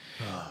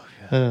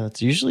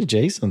It's usually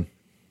Jason.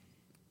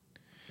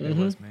 It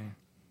was me.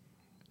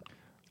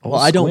 Well,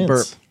 I don't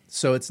burp,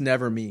 so it's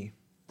never me.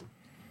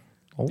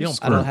 Old You don't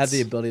I don't squints. have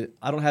the ability.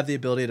 I don't have the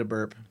ability to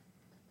burp.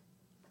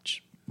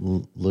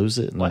 Lose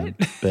it and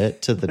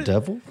bet to the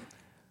devil.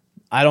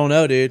 I don't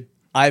know, dude.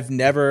 I've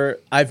never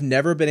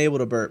been able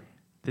to burp,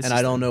 This and is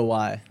I don't know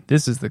why.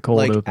 This is the cold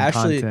Like, open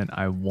Ashley- content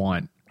I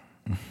want.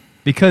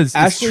 Because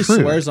Ashley it's true.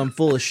 swears I'm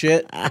full of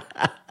shit,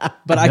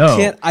 but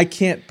No. I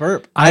can't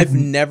burp. I've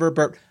never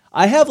burped.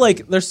 I have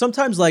like there's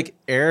sometimes like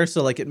air,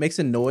 so like it makes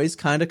a noise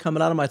kind of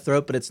coming out of my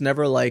throat, but it's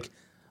never like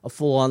a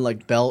full on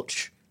like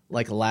belch,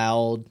 like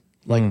loud,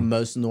 like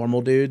most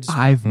normal dudes.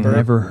 I've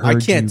never heard I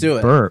can't you do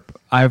it. burp.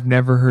 I've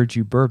never heard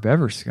you burp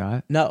ever,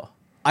 Scott. No,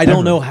 I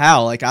don't know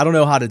how. Like I don't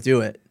know how to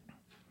do it.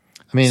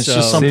 I mean, it's So-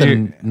 just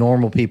something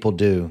normal people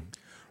do.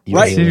 You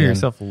Right. Consider alien.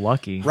 yourself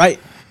lucky. Right.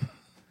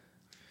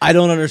 I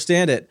don't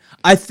understand it.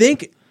 I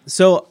think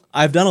so.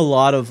 I've done a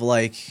lot of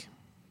like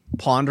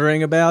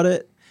pondering about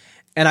it,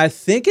 and I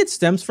think it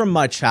stems from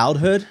my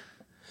childhood.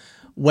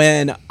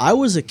 When I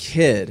was a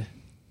kid,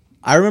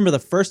 I remember the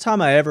first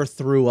time I ever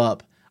threw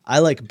up, I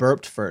like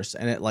burped first,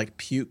 and it like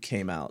puke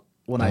came out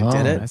when I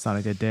did it. That's not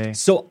a good day.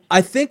 So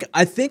I think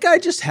I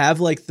just have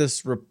like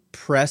this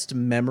repressed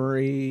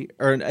memory,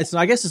 or it's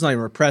I guess it's not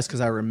even repressed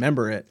because I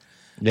remember it.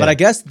 Yeah. But I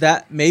guess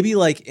that maybe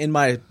like in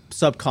my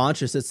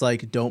subconscious, it's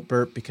like don't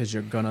burp because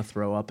you're gonna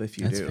throw up if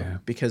you That's do. fair.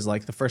 Because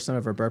like the first time I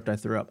ever burped, I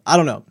threw up. I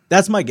don't know.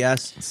 That's my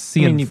guess.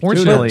 See, I mean, you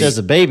unfortunately, burped as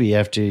a baby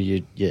after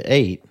you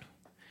ate.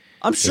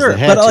 I'm 'Cause sure, they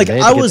had but to. like They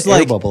had I to get was the air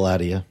like bubble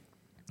out of you.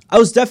 I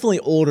was definitely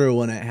older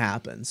when it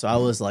happened, so I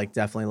was like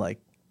definitely like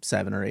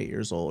 7 or 8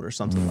 years old or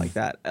something like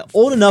that.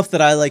 Old enough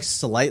that I like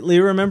slightly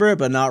remember it,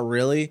 but not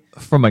really.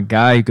 from a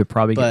guy who could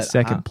probably But get I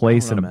second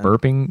place don't in know, a man.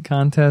 burping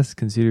contest,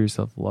 consider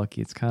yourself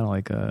lucky. It's kind of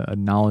like a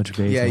knowledge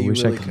base Yeah, I you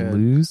wish really I could could.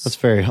 lose.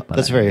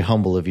 That's very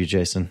humble of you,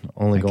 Jason.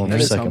 Only going That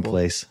for is second humble.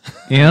 place.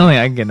 You know,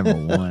 I can get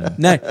number one.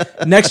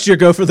 Next year,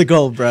 go for the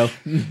gold, bro.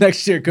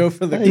 Next year, go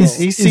for the gold.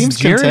 He seems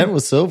Jared- content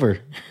with silver.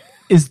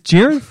 Is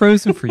Jared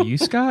frozen for you,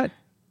 Scott?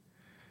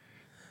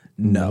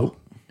 No.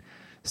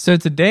 So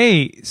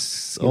today,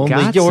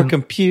 Only your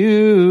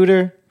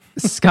computer.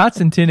 Scott's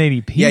in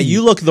 1080p. Yeah,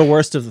 you look the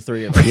worst of the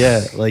three of us.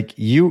 Yeah, like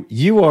you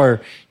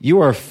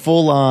are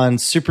full on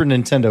Super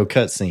Nintendo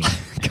cutscene.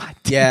 God,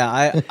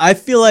 Yeah, I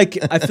feel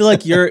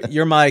like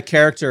you're my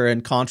character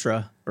in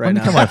Contra right let me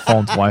now. turn my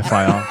phone's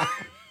Wi-Fi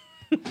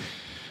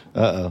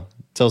off.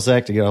 Tell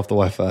Zach to get off the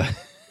Wi-Fi.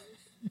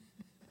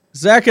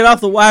 Zach, get off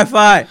the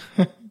Wi-Fi.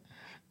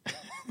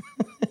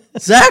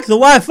 Zach, the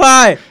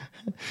Wi-Fi.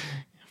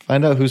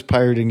 Find out who's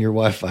pirating your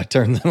Wi-Fi.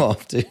 Turn them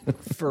off too.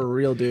 For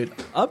real, dude.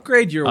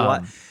 Upgrade your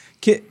Wi.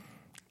 Can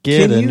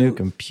Get a you- new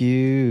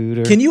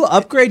computer. Can you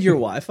upgrade your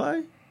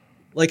Wi-Fi?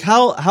 Like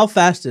how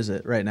fast is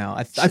it right now?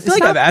 I feel like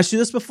not- I've asked you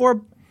this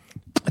before.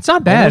 It's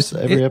not bad. Almost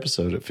every It-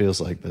 episode it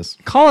feels like this.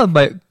 call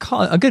it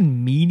a good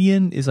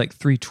median is like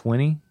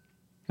 320,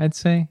 I'd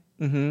say.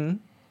 Mm-hmm.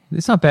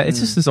 It's not bad. It's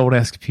just this old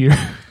ass computer.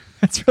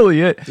 That's really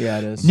it. Yeah,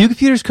 it is. New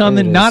computers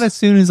coming, It not is. as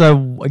soon as I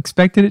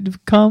expected it to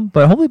come,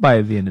 but hopefully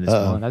by the end of this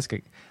month.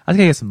 I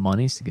gotta get some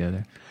monies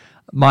together.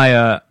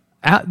 My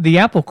the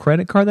Apple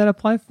credit card that I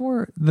applied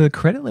for, the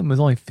credit limit was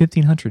only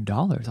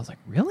 $1,500. I was like,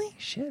 really?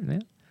 Shit,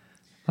 man.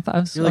 I thought I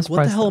was. You're I was like,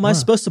 what the surprised hell that am I much.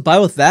 supposed to buy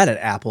with that at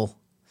Apple?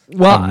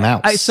 Well, A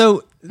mouse.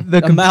 so the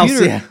A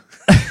computer, mouse,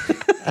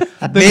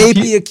 yeah.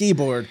 Maybe a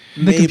keyboard.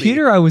 the Maybe.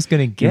 computer I was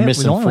gonna get You're was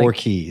missing only four like,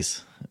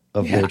 keys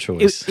of their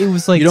choice. it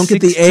was like You don't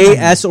get the 16 A,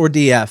 S, or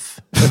DF.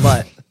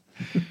 But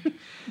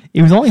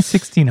It was only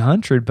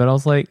 1,600, but I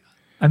was like,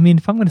 I mean,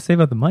 if I'm going to save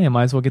up the money, I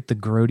might as well get the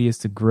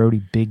grodiest, the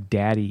grody Big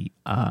Daddy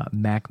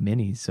Mac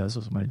Minis. So that's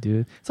what I'm going to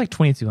do. It's like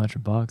 $2,200.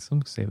 I'm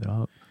going to save it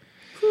up.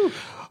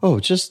 Oh,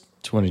 just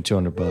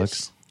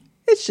 $2,200.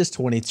 it's just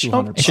 $2,200.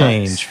 Chump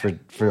change for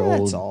That's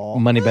old all.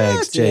 moneybags,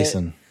 That's it.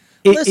 Jason.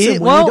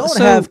 Listen, when you don't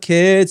have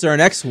kids or an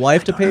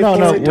ex-wife to pay No, for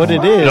no. it, What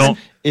it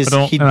is he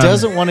I don't-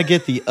 doesn't want to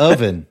get the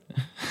oven.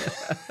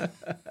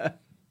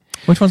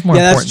 Which one's more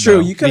yeah, important? that's true. though?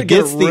 You He could get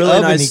a gets the really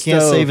oven, nice he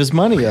can't stove. save his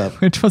money up.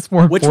 Which one's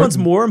more important? Which one's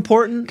more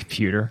important?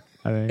 Computer.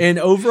 I think. In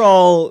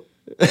overall,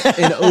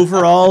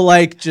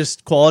 like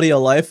just quality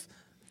of life,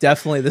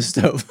 definitely the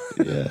stove.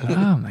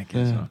 Oh, my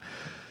goodness.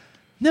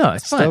 No,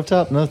 it's fine.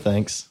 Stovetop, no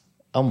thanks.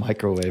 I'll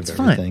microwave It's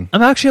everything. fine.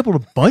 I'm actually able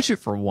to budget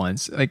for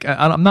once. Like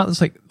I'm not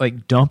just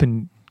like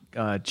dumping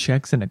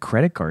checks in a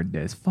credit card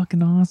debt. It's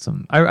fucking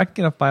awesome. I can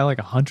get up by like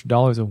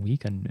 $100 a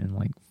week and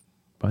like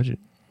budget.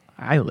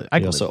 I You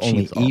can also live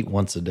only cheap, so- eat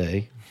once a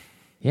day.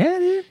 Yeah,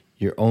 dude.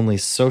 Your only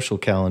social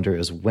calendar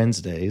is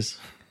Wednesdays.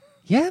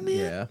 Yeah, man.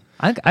 Yeah.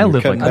 I You're live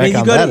like cutting that. back mean, you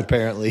on go that to-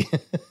 apparently.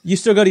 You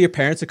still go to your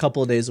parents a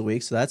couple of days a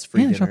week, so that's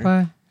free Yeah,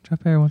 dinner.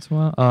 drop by every once in a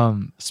while. I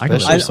can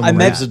Especially live- if someone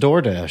met- lives a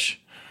DoorDash.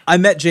 I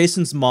met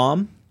Jason's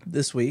mom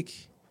this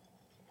week,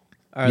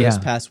 or this Yeah.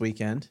 past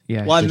weekend.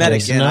 Yeah, well, I did met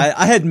Jason again. know?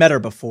 I had met her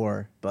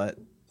before, but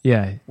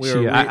yeah, we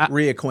were I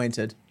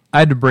reacquainted.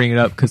 had to bring it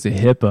up because of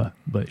HIPAA,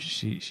 but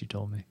she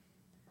told me.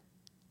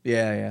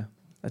 Yeah,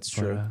 that's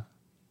true. But,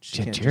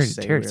 She can't Jared, just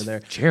say we were there.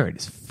 Jared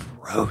is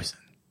frozen.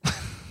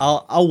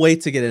 I'll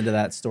wait to get into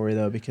that story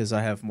though because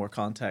I have more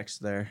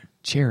context there.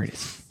 Jared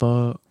is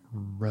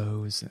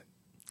frozen.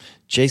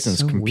 Jason's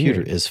So computer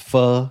weird. is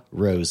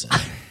frozen.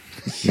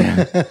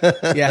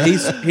 Yeah,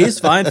 he's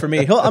fine for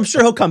me. I'm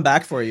sure he'll come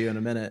back for you in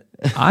a minute.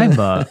 I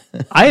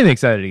am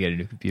excited to get a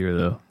new computer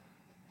though,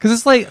 because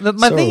it's like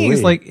my So thing are is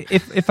we. like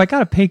if I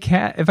gotta pay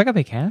cash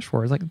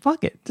for it, it's like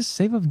fuck it, just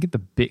save up and get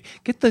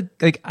the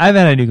like I've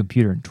had a new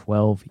computer in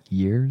 12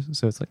 years,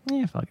 so it's like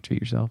fuck,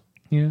 treat yourself,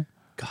 you know.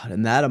 God,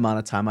 in that amount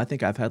of time, I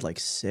think I've had like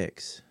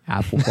 6.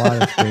 Apple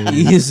products,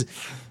 baby.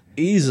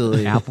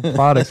 Easily. Apple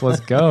products.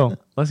 Let's go.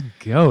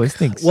 This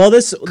thing's Well,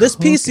 this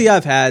PC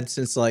I've had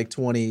since like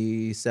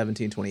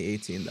 2017,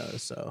 2018 though.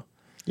 So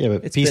Yeah,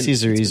 but It's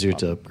PCs been- are it's easier been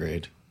to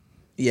upgrade.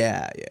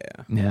 yeah.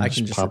 Yeah, I just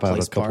can just Pop out a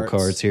replace couple parts.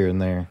 cards here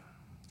and there.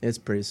 It's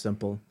pretty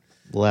simple.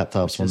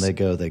 Laptops, when is- they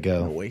go, they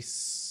go.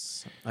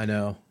 Wastes. I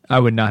know. I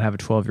would not have a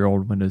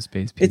 12-year-old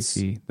Windows-based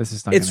PC. This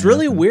is not. It's gonna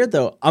really happen. weird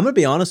though. I'm gonna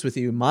be honest with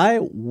you. My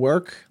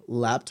work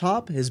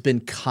laptop has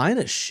been kind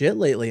of shit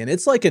lately, and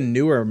it's like a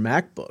newer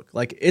MacBook.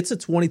 Like it's a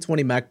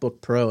 2020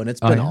 MacBook Pro, and it's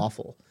been yeah?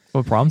 awful.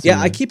 What problems? Yeah, do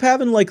you I have? keep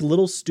having like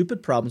little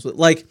stupid problems with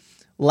like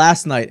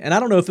last night, and I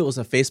don't know if it was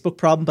a Facebook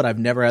problem, but I've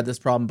never had this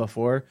problem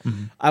before.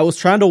 I was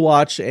trying to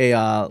watch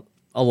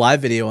a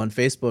live video on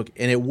Facebook,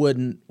 and it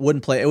wouldn't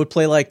play. It would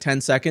play like 10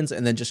 seconds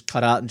and then just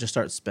cut out and just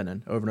start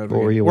spinning over and over. What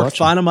again. were you Worked watching?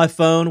 fine on my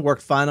phone.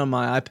 Worked fine on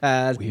my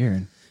iPad.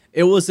 Weird.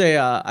 It was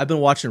I've been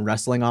watching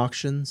wrestling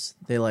auctions.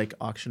 They like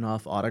auction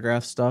off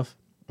autograph stuff.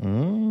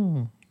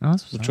 Oh,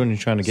 that's Which one are you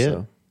trying to get?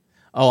 So-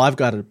 Oh, I've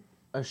got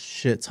a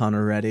shit ton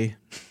already.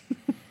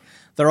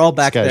 They're all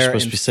back This guy's there.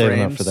 supposed in to be saving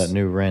up frames. for that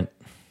new rent.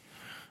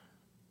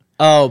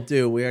 Oh,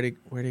 dude, we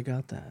already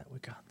got that. We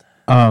got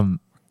that.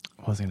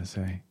 what was I gonna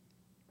say?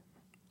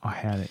 Oh, I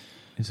had it.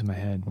 It's in my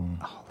head. Mm.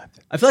 Oh, left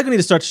it. I feel like we need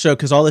to start the show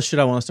because all this shit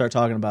I want to start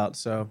talking about.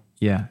 So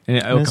Yeah, and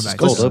it'll This come is back.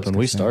 cold This is open. We what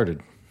I was gonna say.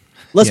 started.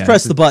 let's Yeah,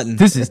 press this the is- button.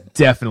 This is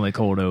definitely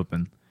cold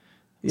open.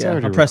 Yeah,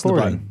 already I'm pressing the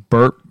recording. button.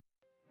 Burp.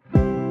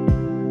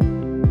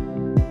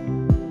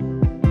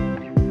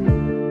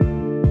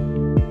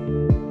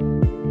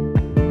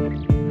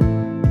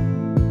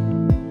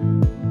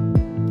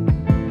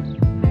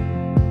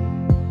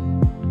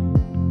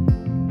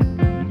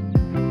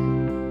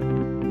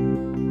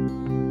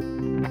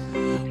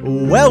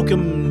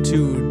 Welcome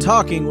to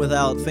Talking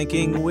Without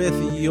Thinking with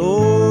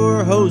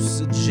your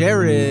hosts,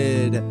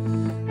 Jared,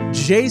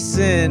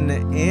 Jason,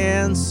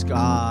 and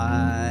Scott.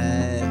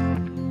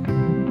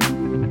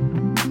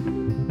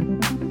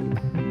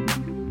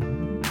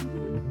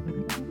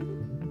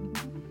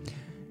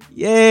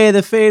 Yay,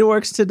 the fade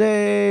works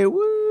today. Woo!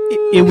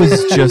 It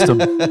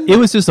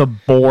was just a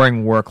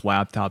boring work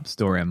laptop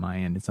story on my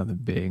end. It's nothing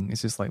big.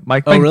 It's just like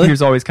my really?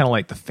 computer's always kind of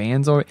like the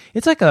fans are.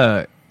 It's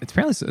apparently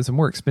it's a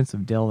more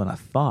expensive Dell than I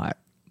thought,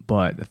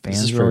 but the Is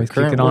fans this are for your always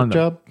current kicking work on.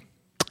 job?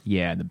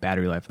 Yeah, the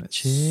battery life on it.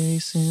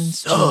 Jason's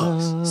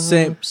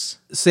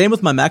Same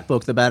with my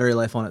MacBook. The battery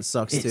life on it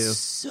sucks too.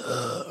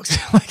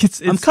 Sucks. Like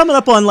it's I'm coming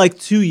up on like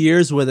 2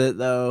 years with it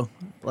though,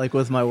 like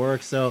with my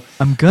work. So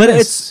I'm gonna but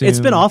it's been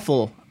assume-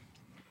 awful.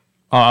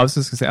 Oh, I was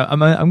just gonna say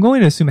I'm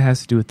going to assume it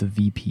has to do with the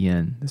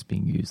VPN that's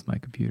being used in my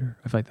computer.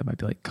 I feel like that might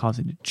be like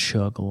causing it to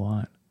chug a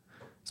lot.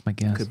 That's my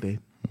guess. Could be.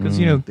 Because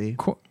you know, be.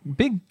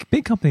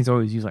 big companies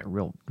always use like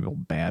real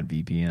bad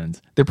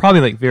VPNs. They're probably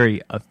like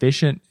very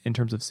efficient in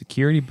terms of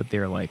security, but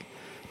they're like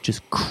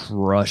just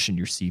crushing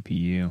your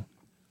CPU.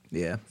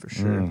 Yeah, for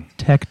sure.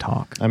 Tech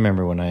talk. I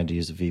remember when I had to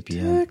use a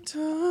VPN.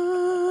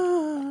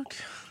 TikTok.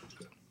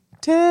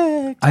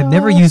 I've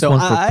never used So one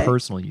for I-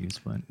 personal use,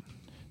 but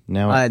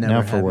I never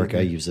Now for have work, I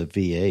either. use a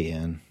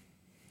VAN.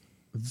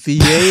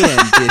 VAN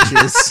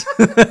bitches.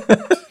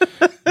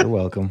 You're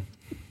welcome.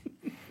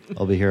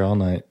 I'll be here all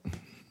night.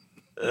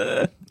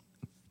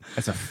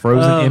 that's a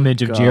frozen Oh,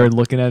 image of God. Jared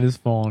looking at his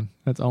phone.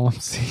 That's all I'm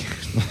seeing.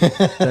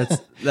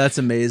 That's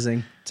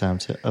amazing. Time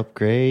to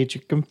upgrade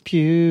your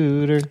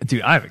computer.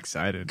 Dude, I'm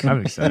excited.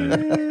 I'm excited.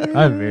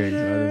 I'm very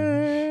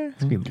excited.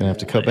 It's Gonna have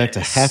to cut back to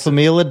half a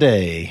meal a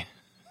day.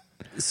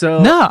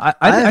 So No,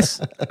 I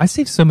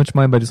save so much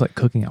money by just like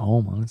cooking at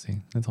home.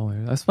 Honestly, that's all.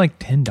 I spend like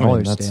 $10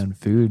 that's- today on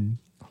food.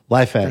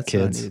 Life hack, that's what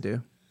I need kids. to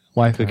do.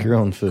 Wife Cook your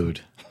own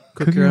food.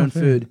 Cook your own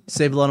food.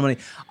 Save a lot of money.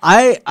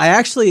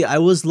 I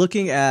was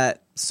looking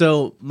at,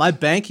 so my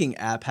banking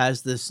app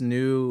has this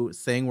new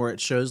thing where it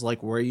shows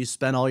like where you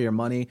spend all your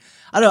money.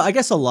 I don't know, I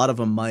guess a lot of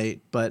them might,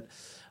 but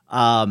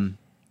I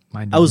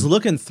was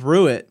looking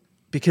through it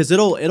because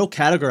it'll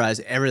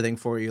categorize everything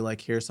for you. Like,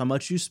 here's how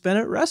much you spent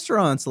at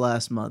restaurants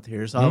last month.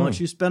 Here's how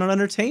much you spent on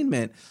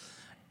entertainment.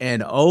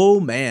 And oh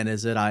man,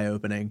 is it eye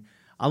opening.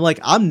 I'm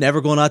like, I'm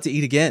never going out to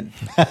eat again.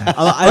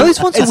 at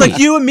least once a it's week. like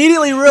you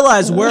immediately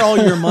realize where all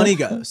your money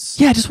goes.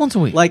 Yeah, just once a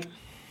week. Like,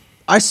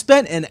 I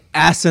spent an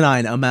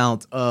asinine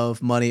amount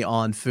of money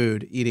on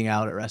food eating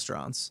out at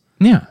restaurants.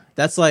 yeah.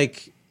 That's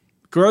like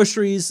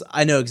groceries.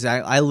 I know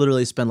exactly. I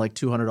literally spend like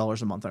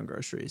 $200 a month on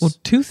groceries. Well,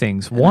 two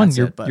things. One, that's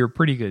you're it, but- you're a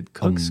pretty good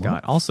cook,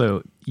 Scott.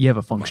 Also, you have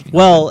a functioning.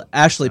 Well,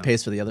 Ashley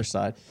pays for the other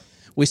side.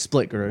 We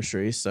split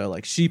groceries, so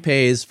like she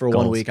pays for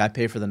one Goals. week, I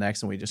pay for the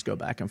next, and we just go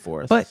back and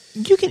forth. But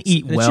you can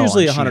eat And well. it's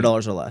usually on cheap.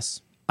 $100 or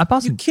less. I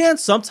bought You some. can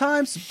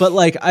sometimes, but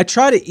like I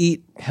try to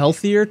eat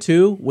healthier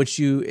too, which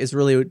is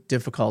really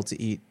difficult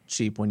to eat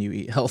cheap when you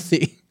eat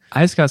healthy.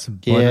 I just got some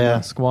butternut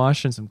Yeah.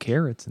 squash and some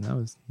carrots,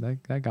 and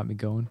that got me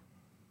going.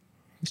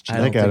 It's cheap. I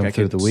don't got think him I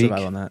through could the week.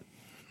 survive on that.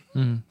 I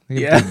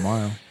get Yeah. it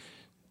tomorrow.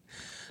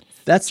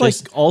 That's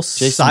Jason- like all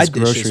Jason's side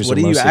groceries dishes. are What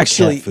do you mostly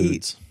actually cat eat?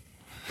 foods.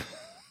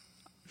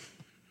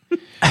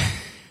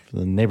 For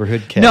the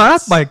neighborhood cats. No,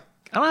 I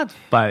don't have to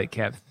buy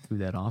cat food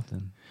that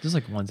often. Just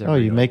like once every. Oh,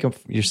 you like, make them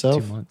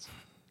yourself? 2 months.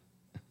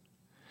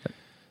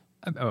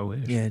 I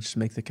wish. Yeah, just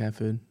make the cat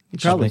food. You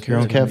Just make your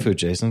own cat food,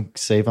 Jason.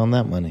 Save on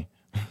that money.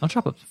 I'll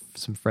chop up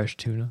some fresh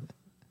tuna.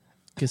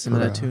 Get some of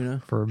that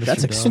tuna. for Mr.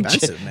 That's Dog.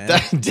 expensive,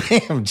 man.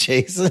 Damn,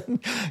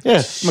 Jason. Yeah,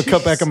 I'm gonna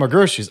cut back on my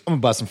groceries. I'm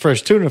gonna buy some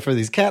fresh tuna for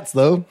these cats,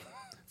 though.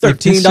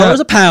 $13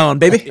 a pound,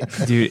 baby.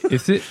 Dude,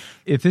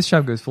 if this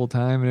shop goes full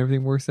time and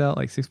everything works out,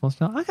 like 6 months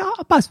now,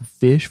 I'll buy some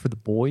fish for the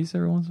boys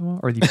every once in a while,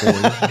 or the boys,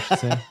 I should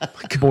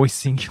say. Boys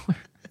singular.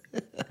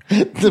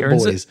 The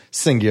earns boys,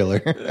 singular.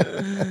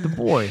 The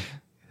boy,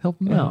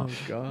 help him out.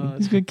 God.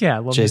 He's a good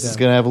cat. Love Jason's him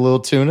gonna have a little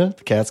tuna.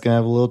 The cat's gonna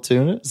have a little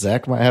tuna.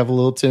 Zach might have a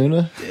little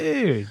tuna.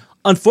 dude.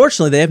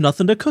 Unfortunately, they have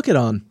nothing to cook it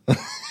on.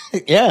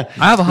 Yeah.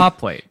 I have a hot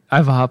plate.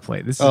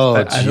 This is. Oh,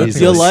 I Jesus.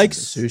 Feel Yes. like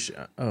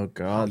sushi. Oh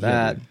God,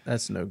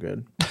 that's no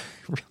good.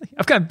 really.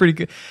 I've gotten pretty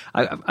good.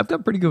 I've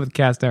gotten pretty good with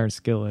cast iron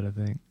skillet. I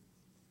think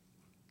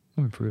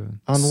I'm improving.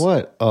 On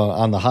what?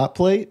 On the hot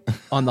plate?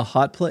 On the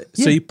hot plate.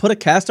 Yeah. So you put a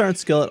cast iron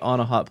skillet on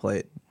a hot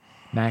plate.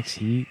 Max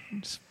heat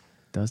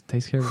just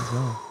takes care of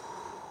itself.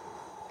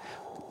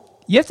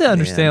 You have to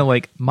understand,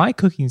 like, my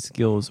cooking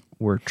skills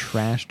were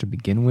trash to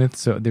begin with,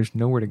 so there's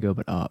nowhere to go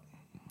but up.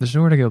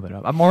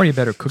 I'm already a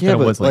better cook than I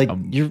was like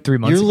you're 3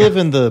 months you're ago.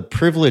 living the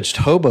privileged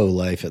hobo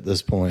life at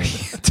this point.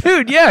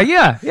 Dude,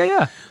 yeah.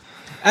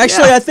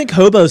 Actually, Yeah. I think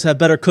hobos have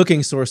better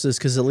cooking sources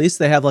because at least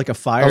they have like a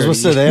fire. I was going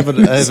to to say eat.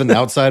 they have an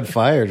outside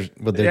fire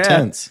with their Yeah.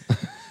 tents.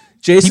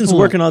 Jason's people-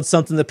 working on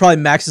something that probably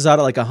maxes out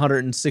at like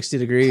 160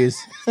 degrees.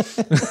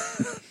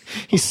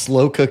 He's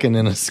slow cooking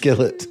in a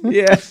skillet.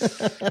 Yeah.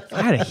 If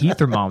I had a heat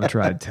thermometer,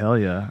 I'd tell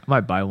you. I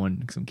might buy one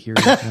because I'm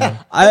curious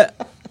now.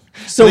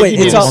 So Think wait, you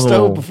need it's a all,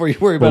 stove before you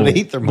worry about a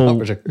heat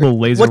thermometer. Little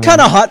laser what kind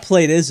one. of hot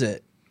plate is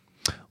it?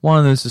 One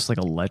of those just like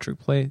electric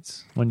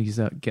plates. Once you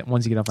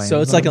get off my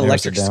So it's like an Narrows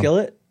electric it down.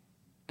 skillet.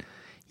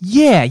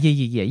 Yeah.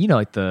 You know,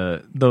 like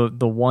the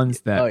ones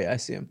that Oh yeah, I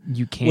see them.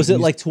 you can't. Was it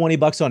use- like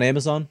 $20 on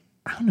Amazon?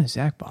 I don't know.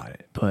 Zach bought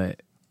it,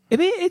 but I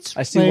mean, it's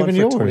I see not one for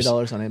even yours.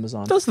 $20 on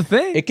Amazon. that's the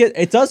thing.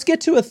 It does get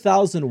to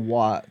 1,000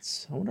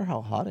 watts. I wonder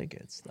how hot it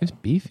gets. Though. It's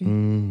beefy.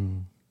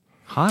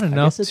 Hot I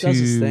enough guess it to. does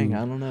its thing. I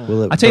don't know.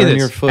 Will it I'll tell you burn this,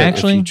 your foot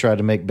actually- if you try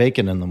to make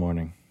bacon in the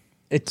morning?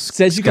 It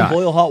says you can Scott.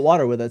 boil hot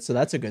water with it, so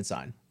that's a good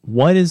sign.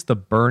 What is the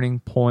burning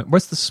point?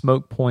 What's the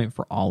smoke point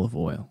for olive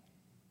oil?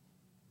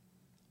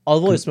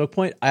 Olive oil smoke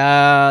point?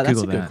 That's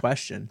Google a good that.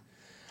 question.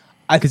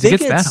 I 'Cause think it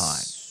gets that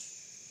it's-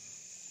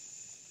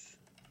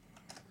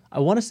 I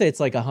want to say it's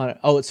like 100.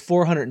 Oh, it's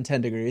 410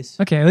 degrees.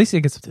 Okay, at least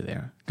it gets up to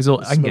there because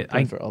I can smoke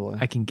point for olive oil.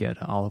 I can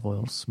get olive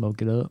oil,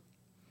 smoke it up.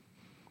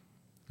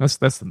 That's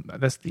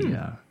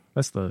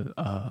the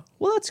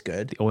Well, that's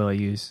good. oil I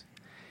use.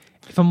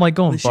 If I'm like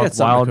going At least you buck had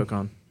something wild, to cook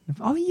on.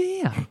 oh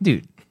yeah,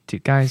 dude,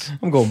 guys,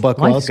 I'm going buck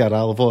Life wild. is- Got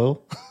olive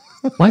oil.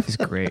 life is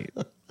great.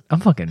 I'm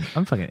fucking.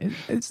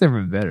 It's never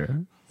been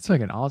better. It's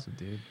fucking awesome,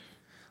 dude.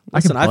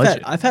 Listen, I can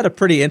budget. I've had a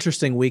pretty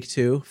interesting week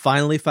too.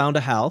 Finally found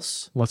a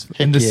house.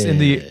 in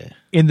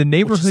the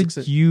neighborhood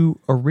exci- you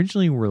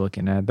originally were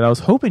looking at that I was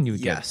hoping you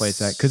would get Yes. a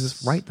place at because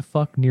it's right the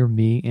fuck near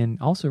me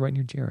and also right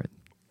near Jared.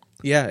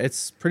 Yeah,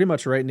 it's pretty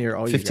much right near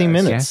all 15 you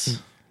guys. minutes.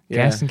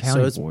 Gaston Yeah,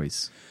 County so it's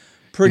boys.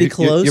 Pretty You're-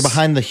 close. You're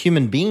behind the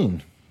human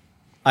being.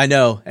 I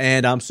know,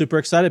 and I'm super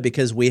excited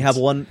because we have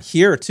one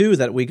here too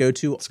that we go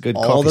to a good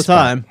all coffee the spot.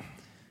 time.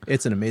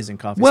 It's an amazing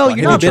coffee Well, spot.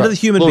 you're Have not you been to the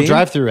human little being?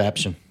 drive-through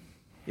action.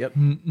 Yep.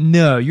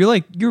 No,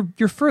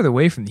 you're further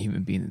away from the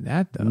human being than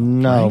that though.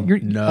 No, right? You're,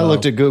 No. I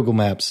looked at Google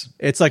Maps.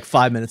 It's like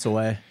 5 minutes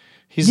away.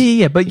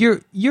 Yeah, but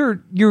you're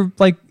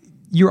like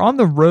you're on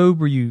the road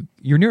where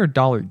you're near a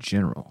Dollar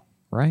General,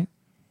 right?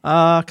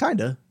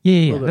 Kinda.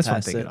 Yeah, little bit that's what I'm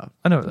past thinking it. of.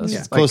 I know that's Yeah.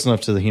 like, Close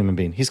enough to the human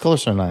being. He's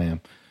closer than I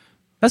am.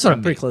 that's what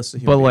I'm pretty close to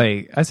But human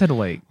like I said,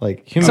 like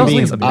Like human Sounds like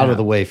being's something out to of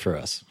the have. way for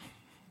us.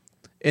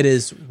 It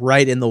is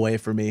right in the way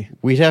for me.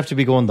 We'd have to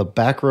be going the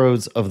back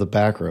roads of the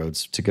back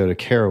roads to go to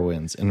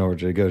Carowinds in order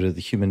to go to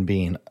the human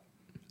being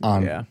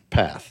on Yeah.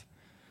 path.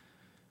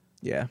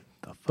 Yeah.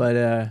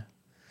 But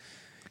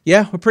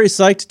yeah, we're pretty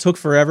psyched. It took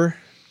forever.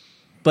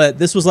 But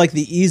this was like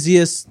the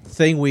easiest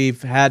thing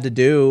we've had to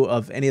do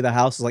of any of the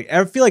houses. Like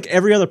I feel like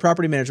every other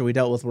property manager we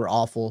dealt with were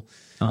awful.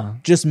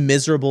 Just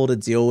miserable to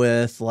deal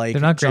with, like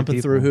They're not great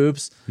jumping through people,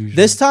 hoops. usually.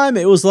 This time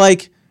it was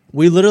like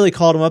we literally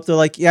called them up. They're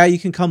like, "Yeah, you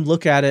can come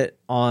look at it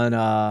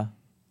on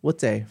what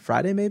day?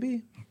 Friday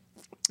maybe?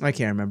 I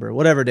can't remember.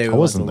 Whatever day we went to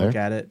wasn't look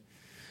there. at it.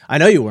 I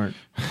know you weren't.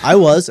 I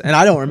was, and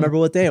I don't remember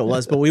what day it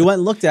was, but we went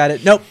and looked at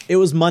it. Nope, it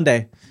was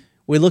Monday.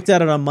 We looked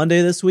at it on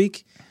Monday this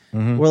week.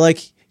 We're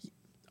like,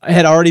 I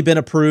had already been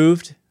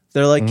approved.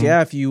 They're like,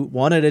 yeah, if you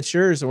want it, it's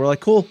yours. And we're like,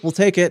 cool, we'll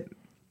take it.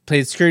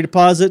 Paid security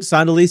deposit,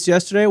 signed a lease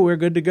yesterday. We're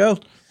good to go.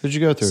 Who'd you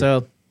go through?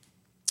 So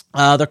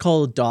they're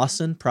called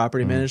Dawson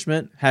Property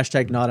Management. #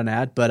 not an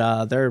ad,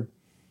 but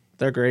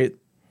they're great.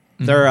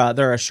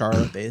 They're a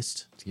Charlotte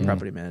based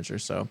property manager.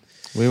 So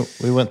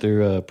we went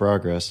through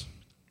Progress.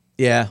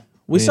 yeah,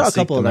 we saw a didn't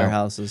seek couple of them their out.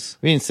 houses.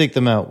 We didn't seek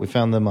them out. We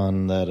found them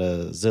on that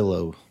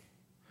Zillow.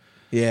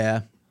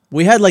 Yeah,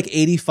 we had like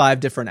 85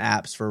 different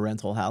apps for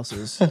rental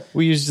houses.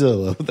 We used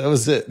Zillow. That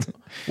was it.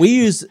 We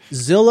use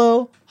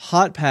Zillow,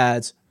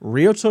 HotPads,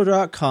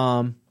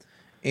 Realtor.com,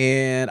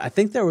 and I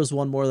think there was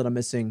one more that I'm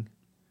missing.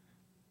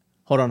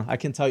 Hold on, I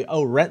can tell you.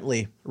 Oh,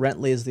 Rently.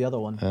 Rently is the other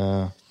one.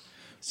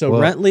 So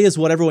well- Rently is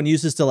what everyone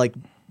uses to like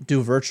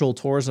do virtual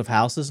tours of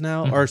houses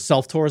now, or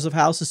self tours of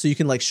houses. So you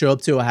can like show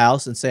up to a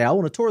house and say, "I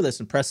want to tour this,"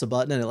 and press a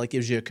button, and it like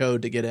gives you a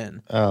code to get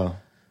in. Oh,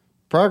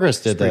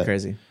 Progress did Pretty that.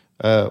 crazy.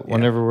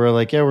 Whenever we're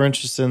like, yeah, we're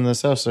interested in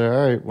this house. They're,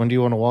 all right, when do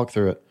you want to walk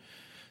through it?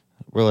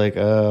 We're like,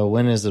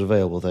 when is it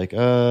available? They're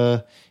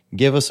like,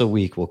 give us a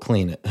week. We'll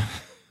clean it.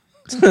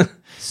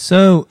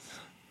 So,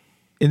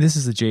 and this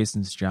is a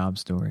Jason's job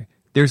story.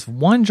 There's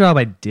one job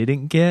I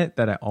didn't get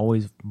that I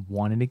always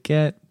wanted to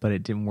get, but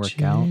it didn't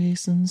work out.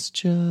 Jason's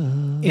job.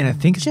 And I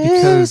think it's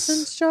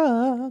because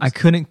I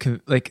couldn't,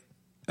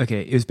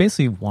 okay, it was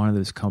basically one of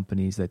those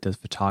companies that does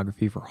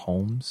photography for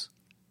homes.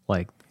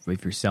 Like,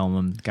 if you're selling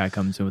them, the guy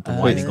comes in with the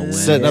wide angle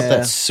lens. Setting up Yeah.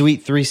 that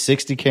sweet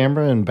 360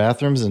 camera in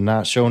bathrooms and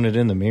not showing it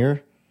in the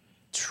mirror.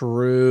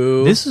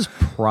 True. This is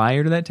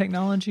prior to that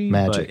technology.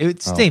 Magic. But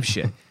it's Oh. same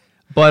shit.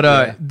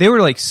 But they were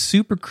like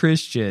super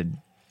Christian,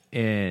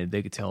 and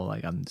they could tell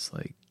like I'm just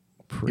like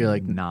pretty You're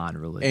like,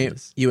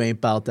 non-religious. you ain't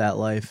about that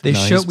life. They No,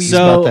 showed he's me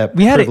about that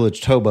we had it-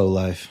 privileged hobo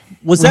life.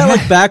 Was that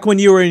like back when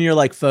you were in your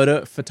like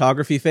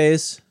photography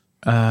phase?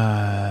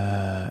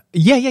 Yeah.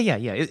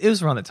 It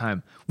was around that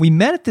time. We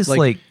met at this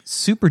like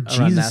super around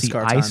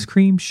Jesus-y NASCAR ice time.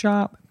 cream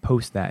shop.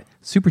 Post that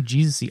super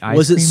Jesus-y ice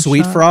Was cream. it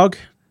Sweet shop. Frog?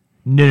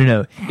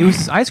 No. It was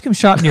this ice cream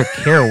shop near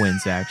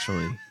Carowinds,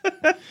 actually.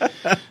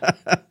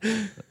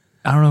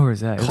 I don't know where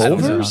it's at. It was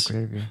Culver's? an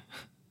awkward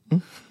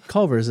area.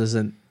 Culver's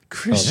isn't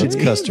Christian.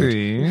 That's custard.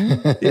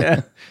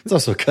 Yeah, It's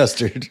also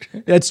custard.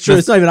 that's true.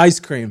 It's not even ice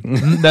cream.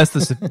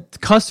 That's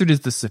custard is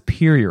the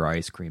superior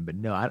ice cream, but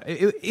no.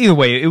 Either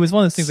way, it was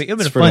one of those things. Like, it would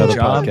It's have for been a another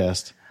fun job.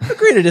 podcast.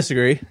 Agree to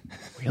disagree.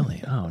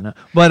 Really? I don't know.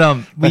 But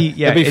it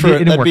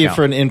didn't work out.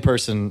 for an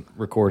in-person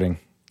recording.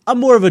 I'm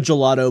more of a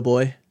gelato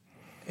boy,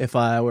 if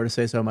I were to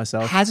say so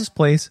myself. Has this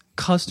place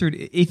custard?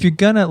 If you're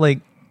gonna like,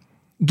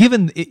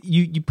 given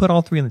you put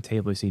all three on the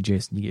table, you say,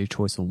 Jason, you get your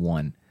choice of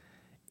one.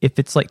 If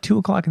it's like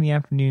 2:00 in the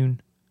afternoon,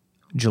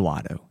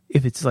 gelato.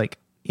 If it's like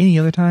any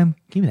other time,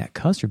 give me that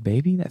custard,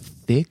 baby. That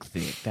thick,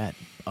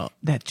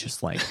 that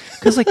just like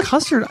because like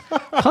custard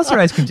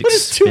ice cream's What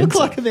does expensive.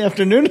 2:00 in the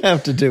afternoon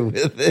have to do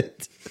with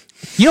it?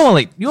 You don't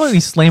want to be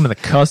slamming the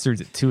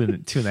custards at 2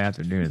 in the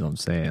afternoon. Is what I'm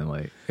saying.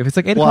 Like if it's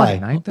like 8:00 Why?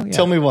 at night, though, yeah.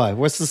 Tell me why.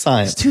 What's the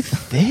science? It's too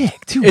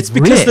thick. Too. It's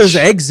because rich. there's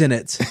eggs in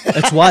it.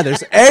 That's why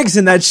there's eggs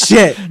in that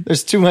shit.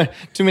 There's too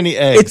many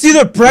eggs. It's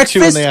either at 2 in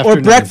breakfast the or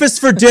afternoon. breakfast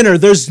for dinner.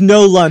 There's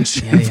no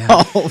lunch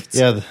involved.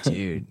 Yeah,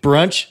 Dude.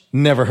 brunch.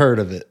 Never heard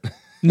of it.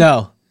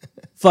 No.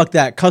 Fuck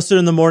that. Custard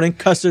in the morning,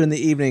 custard in the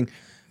evening.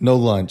 No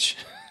lunch.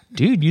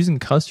 Dude, using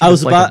custard I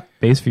was as like about a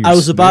base for your I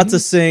was about to smoothie?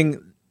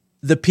 sing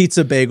the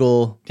pizza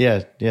bagel.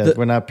 Yeah.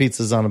 We're not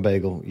pizzas on a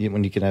bagel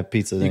when you can have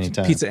pizza at any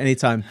time. Pizza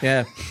anytime.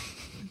 Yeah.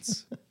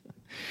 It's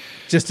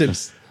just a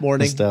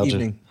morning, nostalgia.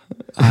 evening.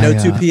 No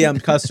 2 p.m.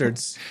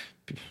 custards.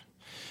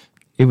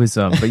 It was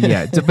but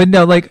yeah, but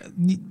no, like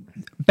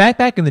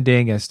back in the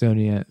day in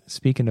Gastonia,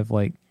 speaking of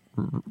like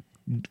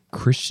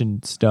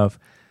Christian stuff,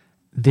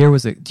 there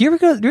was do you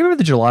remember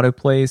the gelato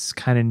place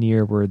kind of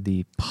near where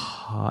the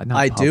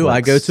I do.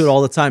 I go to it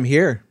all the time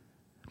here.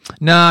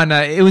 No,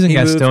 it was in He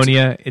moved.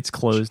 Gastonia. It's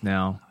closed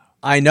now.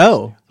 I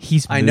know.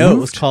 I know it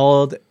was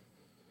called.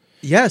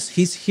 Yes,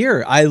 he's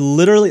here.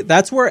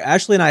 That's where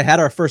Ashley and I had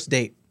our first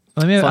date.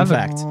 I mean, Fun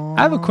fact.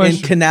 I have a In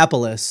question.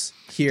 Canapolis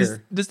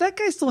here. Does that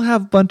guy still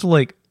have a bunch of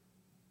like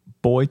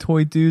boy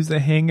toy dudes that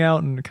hang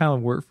out and kind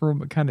of work for him,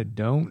 but kind of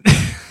don't?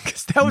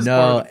 Because that was part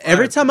No, of the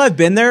every vibe. time I've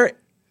been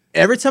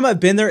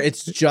there,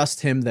 it's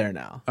just him there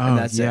now, and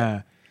that's yeah.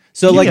 it.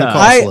 So like Yeah.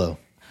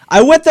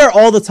 I went there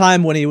all the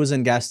time when he was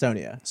in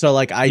Gastonia. So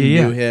like I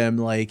Yeah. knew him.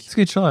 Like It's a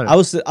good shot. I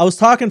was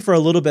talking for a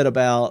little bit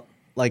about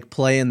like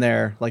playing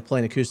there, like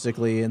playing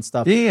acoustically and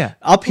stuff. Yeah.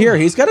 Up here,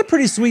 he's got a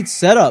pretty sweet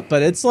setup,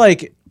 but it's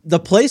like the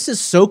place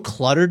is so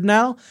cluttered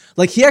now.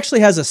 Like he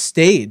actually has a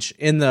stage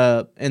in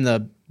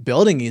the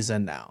building he's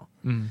in now.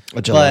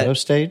 A gelato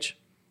stage?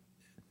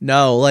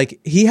 No, like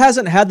he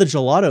hasn't had the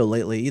gelato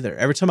lately either.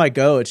 Every time I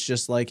go, it's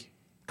just like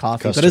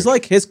coffee. Custard. But it's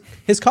like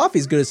his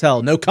coffee's good as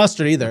hell. No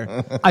custard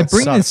either. I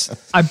bring Sucks.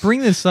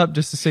 this up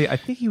just to say I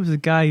think he was a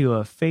guy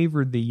who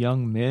favored the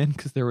young men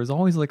because there was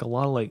always like a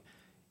lot of like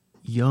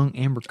young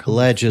Amber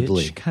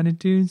Allegedly. kind of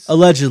dudes.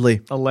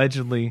 Allegedly.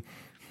 Allegedly,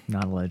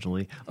 not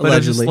allegedly, but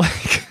Allegedly.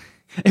 Just, like,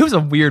 It was a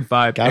weird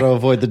vibe. Got to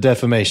avoid the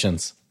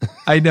defamations.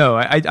 I know.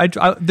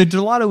 The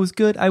gelato was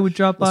good. I would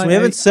drop by. So we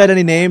haven't said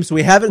any names.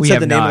 We haven't said have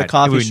the name of not. the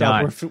coffee We're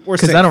shop. not. We're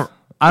Because safe. I don't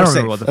We're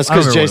remember what safe. the. That's I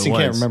don't because remember Jason what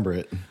it can't was. remember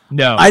it.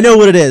 No, I know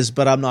what it is,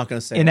 but I'm not going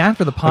to say And it.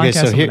 after the podcast, so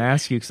I'm here- going to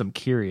ask you because I'm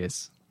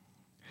curious.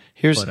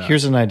 Here's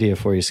an idea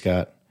for you,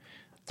 Scott.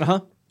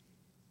 Uh-huh.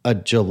 A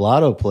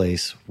gelato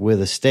place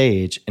with a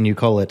stage, and you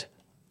call it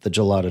the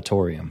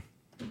Gelatotorium.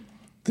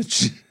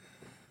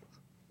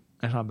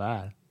 That's not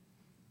bad.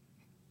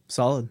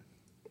 Solid.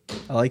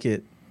 I like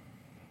it.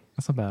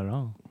 That's not bad at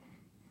all.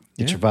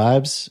 Get your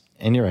vibes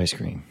and your ice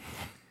cream.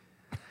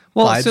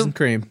 Well, Vibes so and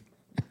cream.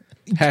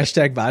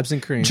 Hashtag vibes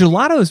and cream.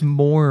 gelato is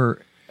more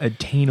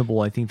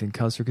attainable, I think, than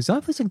custard. Because the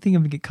only place I can think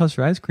of to get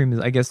custard ice cream is,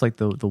 I guess, like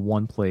the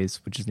one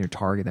place which is near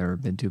Target I've ever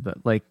been to,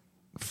 but like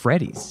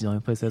Freddy's is the only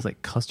place that has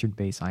like custard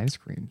based ice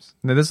creams.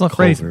 No, there's not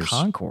Freddy's in Culver's.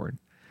 Concord.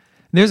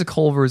 There's a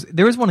Culver's.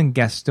 There is one in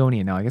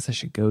Gastonia now. I guess I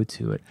should go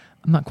to it.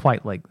 I'm not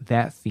quite like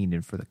that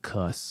fiended for the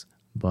cuss,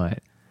 but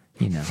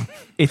you know,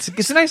 it's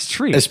a nice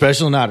treat.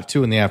 Especially not at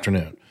 2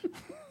 p.m.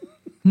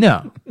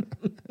 No,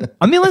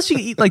 I mean unless you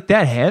eat like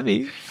that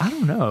heavy. I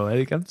don't know.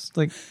 Like, I'm just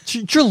like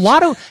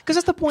gelato because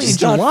that's the point.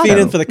 Just in not gelato.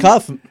 feeding for the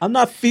cuff. I'm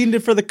not feeding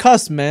it for the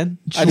cuss, man.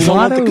 I just don't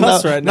want the Gelato-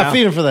 cuss right now. Not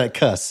feeding for that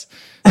cuss.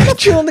 I'm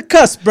not feeling the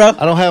cuss, bro.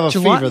 I don't have a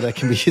Gelato- fever that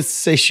can be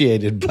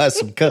satiated by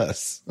some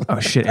cuss. Oh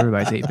shit!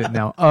 Everybody's 8-bit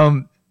now.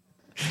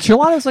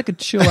 Gelato's like a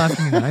chill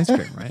afternoon ice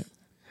cream, right?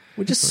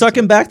 We're just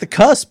sucking back the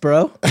cuss,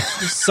 bro.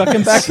 Just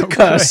sucking back the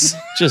cuss.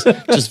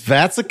 Just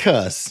vats of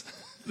cuss.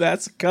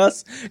 That's a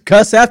cuss.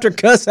 Cuss after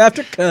cuss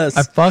after cuss.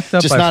 I fucked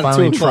up Just by not at 2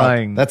 finally o'clock.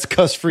 trying. That's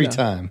cuss-free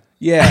time.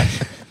 Yeah.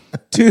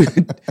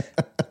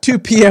 2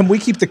 p.m. We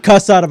keep the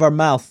cuss out of our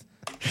mouth.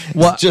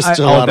 Well, Just I-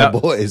 gelato that,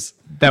 boys.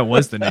 that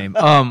was the name.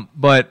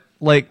 But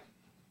like,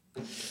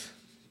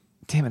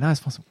 damn it! Now I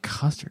smell some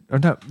custard. Or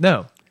no,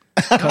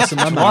 Cuss in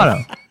my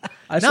mouth. gelato.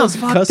 I Now smell I'm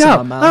some fucked cuss in my up. I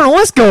don't mouth. know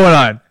what's going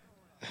on.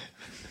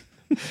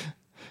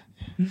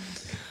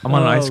 I'm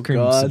on an Oh, ice cream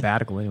God.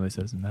 sabbatical anyway, so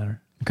it doesn't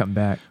matter. I'm cutting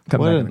back. Cutting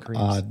What back on an the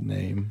creams. odd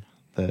name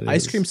that is.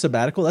 Ice cream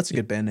sabbatical. That's a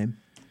good band name.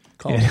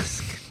 Call Yeah.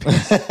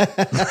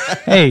 it.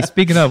 Hey,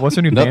 speaking of, what's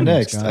our new Up band name?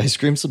 next, Scott? ice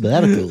cream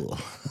sabbatical.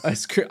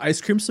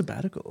 Ice cream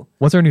sabbatical.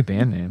 What's our new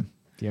band name?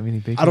 Do you have any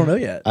big? I don't know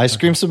yet. Ice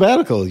cream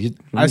sabbatical. You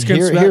Ice cream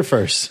hear it sabbat- here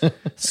first.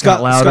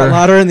 Scott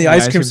Lauder and the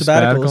Ice Cream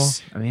Sabbatical.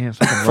 Sabbaticals. I mean,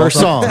 fucking First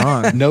well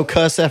done song. No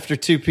cuss after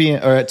 2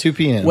 p.m. or at 2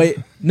 p.m. Wait,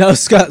 no,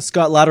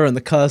 Scott Lauder and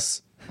the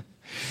cuss.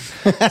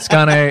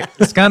 Scott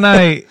and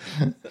I,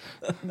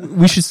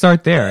 we should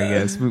start there. I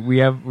guess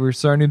we're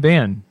starting a new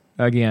band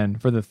again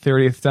for the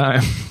 30th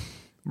time,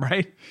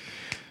 right?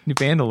 New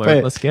band alert.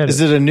 Wait, Let's get is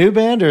it. it a new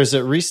band or is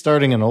it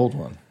restarting an old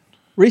one?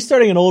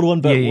 Restarting an old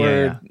one, but Yeah,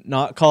 we're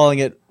not calling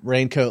it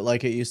Raincoat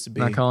like it used to be.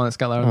 Not calling it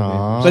Scott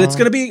Lauder. But it's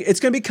gonna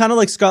be kind of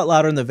like Scott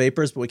Lauder and the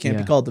Vapors, but we can't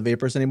Yeah. be called the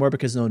Vapors anymore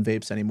because no one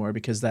vapes anymore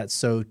because that's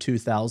so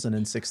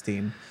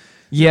 2016.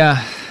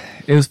 Yeah,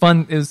 it was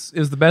fun. It was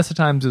the best of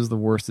times. It was the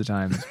worst of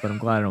times. But I'm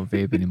glad I don't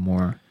vape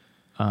anymore.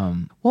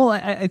 Well,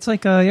 it's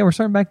like we're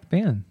starting back the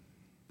band.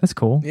 That's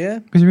cool. Yeah,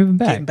 because you're moving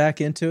back. Getting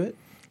back into it.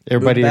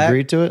 Everybody back.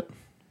 agreed to it?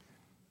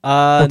 two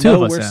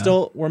No, of us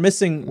have. we're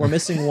missing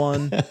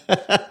one.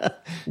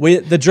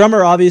 The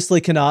drummer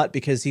obviously cannot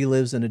because he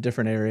lives in a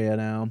different area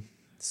now.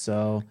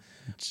 So,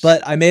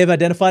 but I may have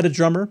identified a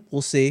drummer.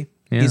 We'll see.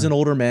 Yeah. He's an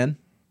older man,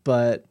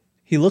 but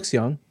he looks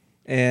young.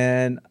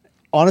 And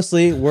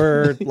honestly,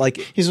 we're like,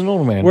 He's an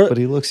older man, We're- but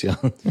he looks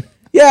young.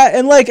 yeah,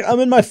 and like I'm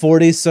in my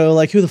 40s, so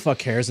like who the fuck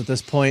cares at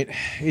this point?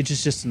 Age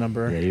is just a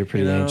number. Yeah, you're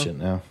pretty you know? ancient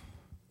now.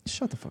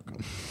 Shut the fuck up.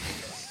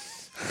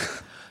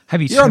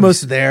 Have you? You're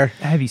almost there.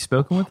 Have you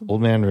spoken with him?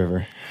 Old Man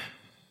River.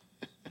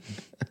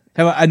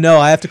 I know.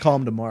 I have to call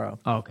him tomorrow.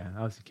 Oh, okay,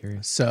 I was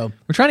curious. So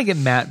We're trying to get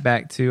Matt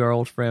back too. Our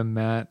old friend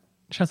Matt.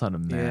 Shout out to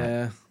Matt.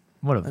 yeah,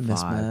 What a I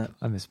miss vibe. Matt.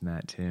 I miss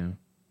Matt too.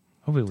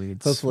 Hopefully we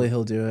could. hopefully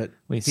he'll do it.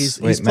 Wait,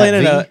 He's Matt playing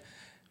in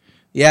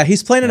V? a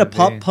he's playing in a Matt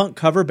pop V. punk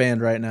cover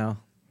band right now.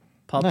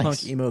 Pop Nice.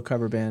 punk emo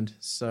cover band.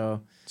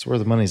 So That's where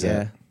the money's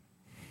yeah,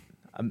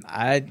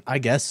 at. I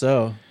guess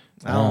so.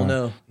 I don't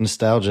know.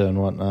 Nostalgia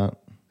and whatnot.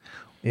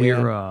 We're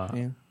Yeah,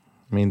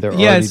 I mean, they're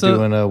Yeah, already so-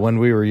 doing a When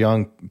We Were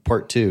Young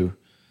Part 2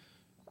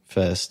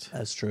 fest.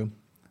 that's true.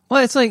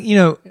 Well, it's like,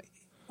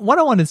 what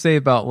I want to say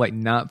about like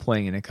not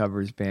playing in a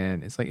covers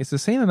band, it's like it's the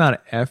same amount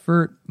of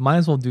effort. Might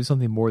as well do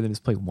something more than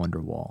just play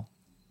Wonderwall.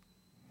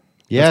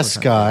 Yeah, That's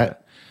what I'm Scott.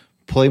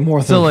 Play more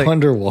than So, like-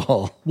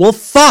 Wonderwall. Well,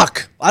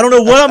 fuck. I don't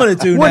know what I'm gonna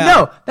do Well,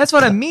 now. no, that's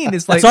what I mean.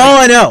 It's like That's all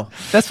I know.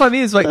 that's what I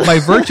mean. It's like by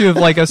virtue of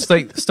like us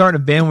like starting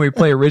a band where we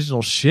play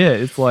original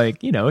shit. It's like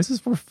it's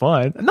just for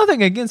fun.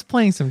 Nothing against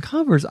playing some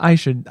covers. I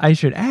should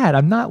add.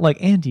 I'm not like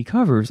anti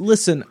covers.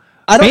 Listen,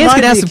 I don't Bands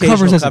mind can have the some occasional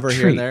covers as a cover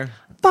here treat. and there.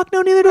 Fuck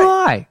no, neither do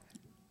I.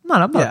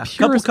 I'm not Yeah, a a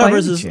couple purist by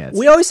covers any is. chance.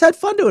 We always had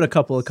fun doing a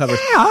couple of covers.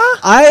 Yeah.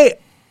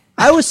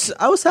 I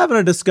was having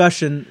a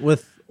discussion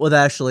with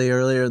Ashley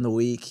earlier in the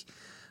week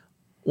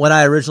when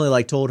I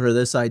originally told her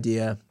this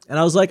idea, and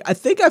I was like, I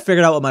think I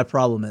figured out what my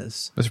problem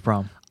is. What's the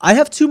problem? I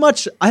have too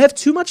much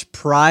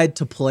pride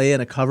to play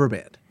in a cover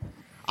band.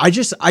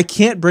 I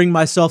can't bring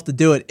myself to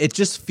do it. It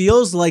just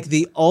feels like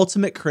the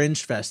ultimate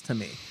cringe fest to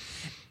me.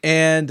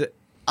 And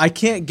I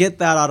can't get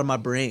that out of my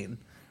brain.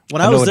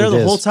 When I was there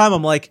the whole time,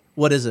 I'm like,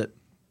 what is it?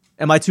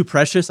 Am I too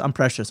precious? I'm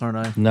precious, aren't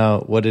I?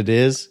 No, what it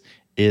is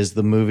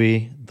the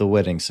movie The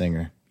Wedding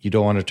Singer. You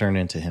don't want to turn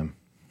into him.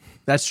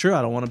 That's true.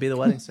 I don't want to be the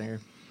wedding singer.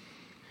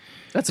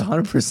 That's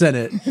 100%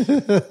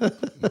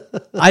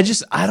 it.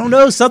 I don't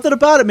know. Something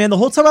about it, man. The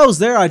whole time I was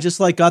there, I just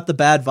like got the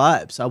bad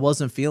vibes. I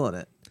wasn't feeling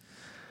it.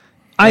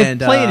 I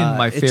played in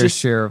my fair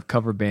share of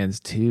cover bands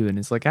too. And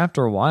it's like,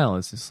 after a while,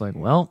 it's just like,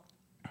 well,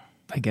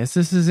 I guess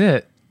this is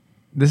it.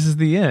 This is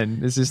the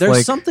end. It's just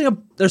there's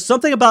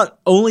something about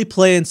only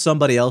playing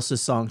somebody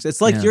else's songs.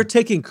 It's like you're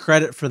taking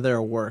credit for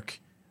their work,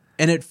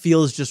 and it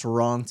feels just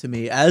wrong to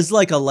me. As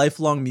like a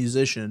lifelong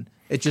musician,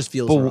 it just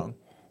feels wrong.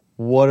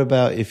 What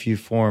about if you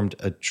formed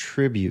a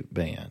tribute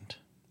band?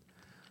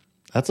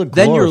 That's a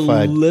glorified. Then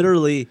you're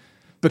literally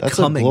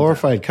becoming that's a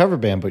glorified cover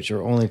band, but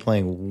you're only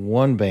playing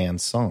one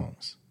band's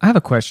songs. I have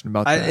a question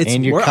about that.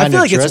 And you're kind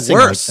of dressing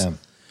like them.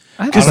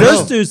 Because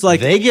those dudes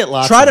they get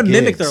lots try of to gigs.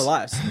 Mimic their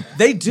lives.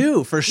 They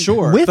do for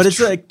sure. But it's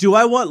like, do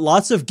I want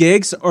lots of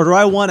gigs or do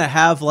I want to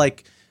have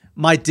like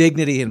my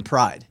dignity and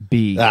pride?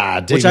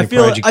 Dignity, which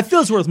I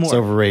feel is worth more. It's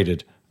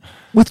overrated.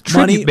 With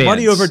tribute bands.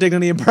 Money over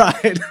dignity and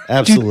pride.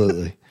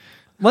 Absolutely.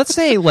 Let's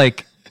say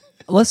Jared's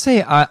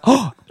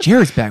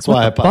back. That's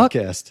why I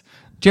podcast.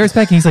 Jared's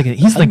back. And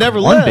he's like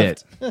never one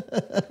left.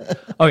 bit.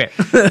 Okay.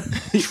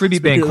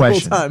 Tribute band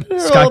question.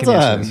 Scott can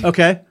answer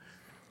this.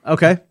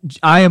 Okay.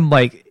 I am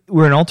like,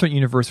 we're an alternate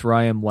universe where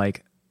I am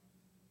like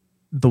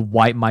the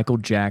white Michael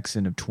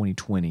Jackson of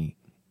 2020,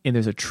 and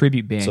there's a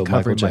tribute band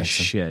covering my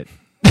shit.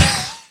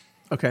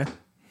 Okay.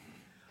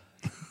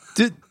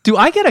 Do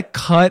I get a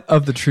cut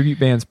of the tribute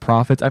band's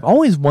profits? I've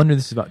always wondered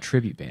this about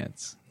tribute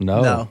bands.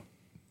 No.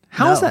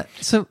 How is that?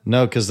 So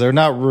no, because they're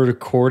not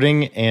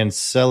recording and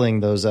selling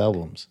those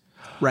albums.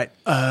 Right.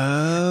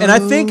 And I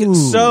think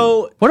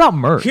so. What about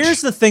merch?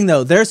 Here's the thing,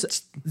 though. There's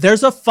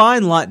a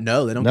fine line.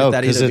 No, they don't get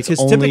that either because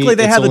typically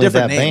they have a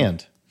different name.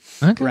 Band.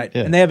 Okay. Right.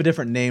 Yeah. And they have a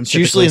different name. It's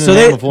usually in the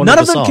name of one none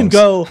of the them songs. Can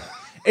go.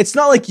 It's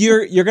not like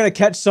you're going to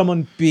catch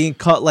someone being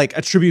caught like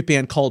a tribute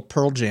band called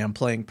Pearl Jam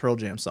playing Pearl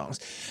Jam songs.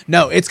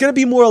 No, it's going to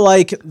be more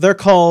like they're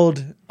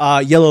called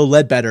Yellow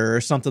Ledbetter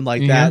or something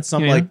like that.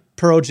 Some like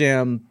Pearl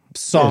Jam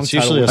song it's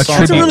usually title. a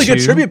song. It's a really good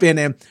tribute band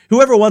name.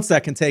 Whoever wants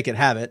that can take it,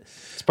 have it.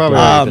 It's probably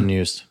already been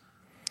used.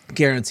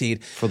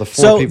 Guaranteed. For the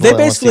four people they that want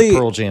to basically see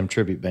Pearl Jam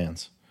tribute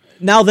bands.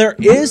 Now there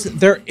is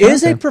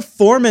a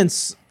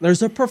performance.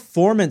 There's a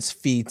performance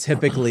fee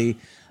typically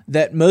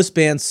that most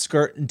bands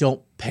skirt and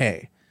don't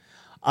pay.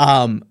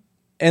 And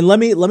let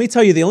me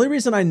tell you, the only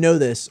reason I know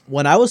this,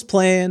 when I was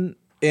playing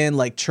in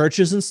like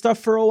churches and stuff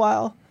for a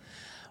while,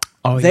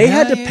 they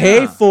had to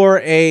pay for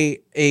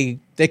a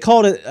they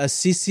called it a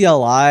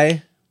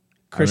CCLI,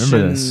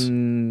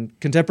 Christian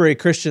Contemporary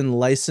Christian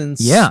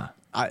License. Yeah.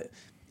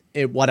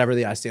 Whatever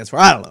the I stands for,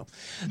 I don't know.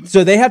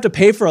 So they have to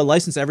pay for a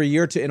license every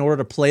year in order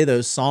to play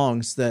those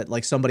I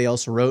somebody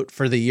else wrote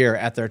for the year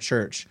at their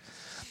church.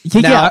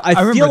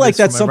 I feel like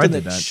that's something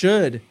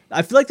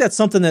I feel like that's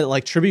something that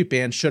like tribute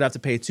bands should have to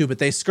pay too, but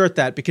they skirt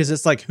that because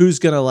it's like, who's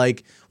gonna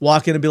like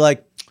walk in and be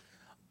like,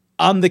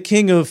 I'm the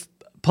king of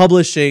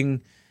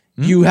publishing.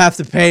 You have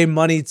to pay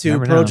money to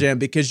Pearl Jam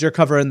because you're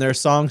covering their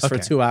songs for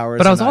 2 hours.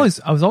 But I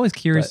was always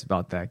curious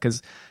about that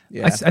because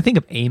I think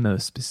of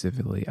Amos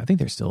specifically. I think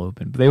they're still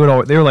open, but they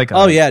were like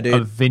dude, a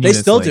venue they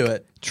still that's do like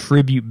it.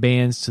 Tribute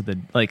bands to the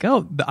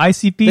the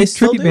ICP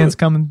tribute bands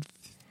coming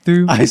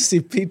through.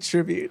 ICP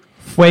tribute.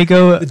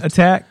 Fuego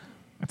attack.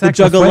 The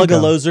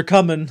Juggalos are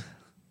coming.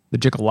 The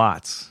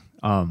Juggalots.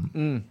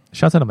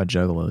 Shouts out to my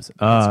Juggalos.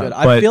 That's good.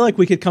 I feel like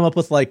we could come up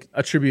with like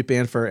a tribute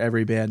band for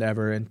every band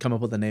ever and come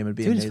up with a name and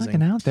be amazing. It's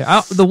fucking out there.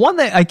 The one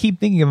that I keep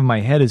thinking of in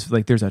my head is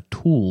like there's a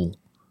Tool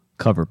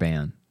cover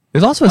band.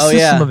 There's also a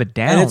System of a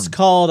Down. And it's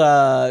called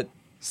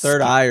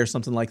Third Eye or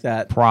something like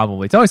that.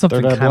 Probably. It's always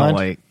something kind of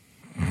like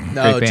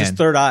no, just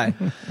Third Eye.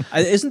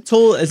 Isn't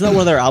that one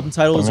of their album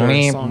titles or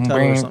a song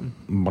title or something?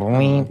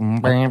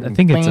 I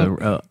think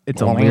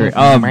it's a lyric.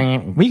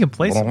 We can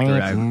play some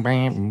Third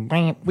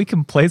Eye. We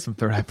can play some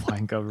Third Eye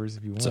Blind covers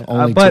if you want. It's the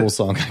only Tool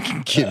song I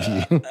can give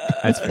you.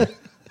 That's fair.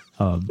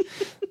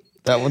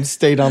 That one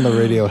stayed on the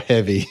radio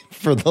heavy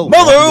for the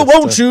Mother,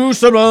 won't you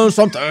summon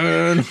something?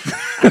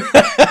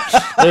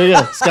 There you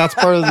go. Scott's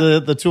part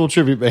of the Tool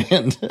tribute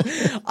band.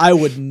 I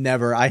would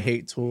never. I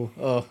hate Tool.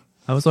 Oh.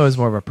 I was always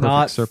more of a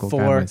Perfect Circle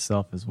guy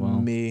myself as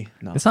well.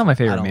 It's not my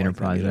favorite Maynard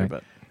project.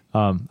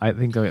 I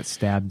think I got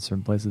stabbed in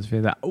certain places for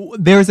that.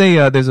 There's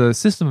a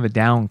System of a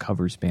Down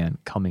covers band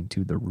coming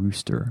to the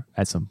Rooster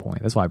at some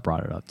point. That's why I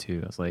brought it up too.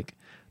 I was like,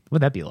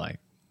 what'd that be like?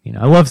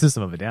 I love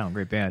System of a Down,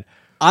 great band.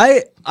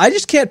 I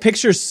just can't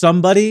picture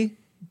somebody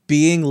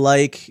being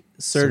like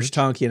Serge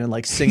Tankian and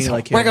like singing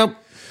like him. Wake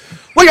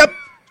up!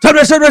 Time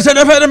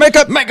to make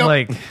up.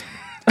 Like,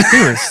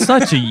 they were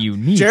such a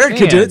unique Jared band.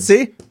 could do it,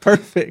 see?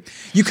 Perfect.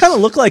 You kind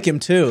of look like him,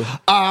 too.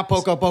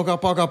 Pogo.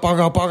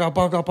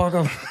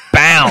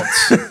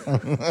 Bounce.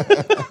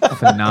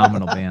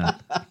 Phenomenal band.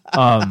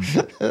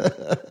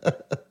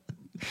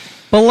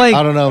 But like,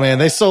 I don't know, man.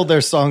 They sold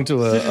their song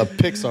to a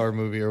Pixar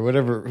movie or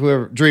whatever,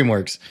 whoever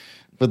DreamWorks.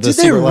 But the Did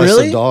they Secret Life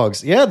really? of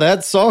Dogs. Yeah,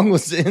 that song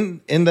was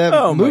in that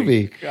Oh my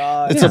movie.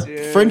 God, it's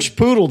a French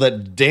poodle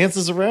that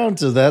dances around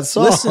to that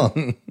song.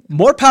 Listen,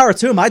 more power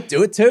to him. I'd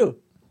do it too.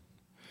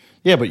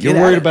 Yeah, but you're Get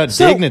at worried it. about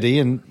So- dignity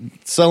and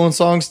selling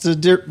songs to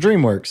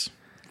DreamWorks.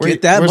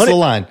 Get that Where's money. the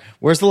line?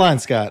 Where's the line,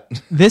 Scott?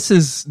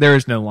 there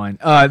is no line.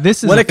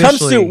 This is When it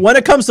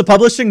comes to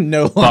publishing,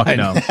 no fuck line.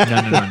 no.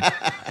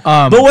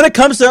 But when it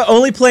comes to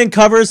only playing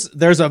covers,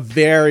 there's a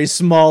very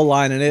small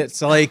line in it.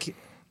 It's like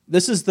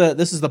this is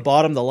the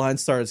bottom. The line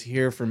starts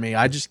here for me.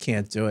 I just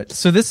can't do it.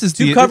 So this is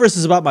Two covers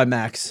is about my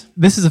max.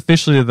 This is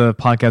officially the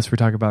podcast where we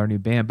talk about our new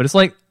band. But it's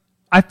like,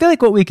 I feel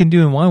like what we can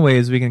do in one way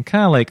is we can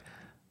kind of like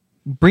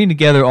bring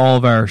together all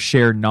of our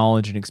shared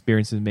knowledge and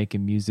experiences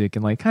making music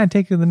and like kind of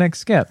take it to the next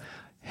step.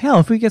 Hell,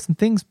 if we get some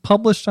things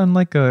published on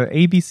like a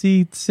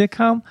ABC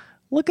sitcom,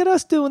 look at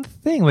us doing the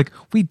thing. Like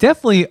we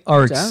definitely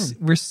are. Down.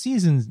 We're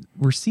seasoned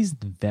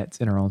vets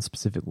in our own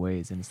specific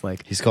ways, and it's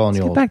like He's calling let's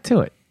you get old. back to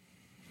it,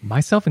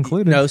 myself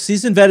included. No,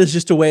 seasoned vet is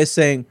just a way of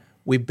saying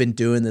we've been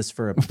doing this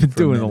for I've been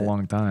doing it a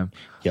long time.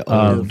 Yeah,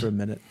 for a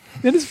minute.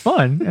 It is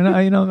fun, and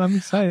I'm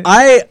excited.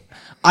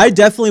 I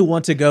definitely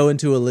want to go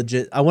into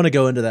I want to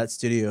go into that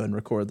studio and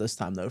record this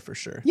time though for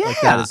sure. Like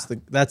Yeah.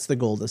 that's the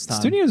goal this time.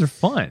 Studios are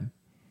fun.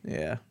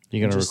 Yeah. You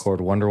going to record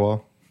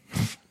Wonderwall?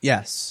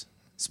 Yes.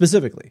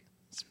 Specifically.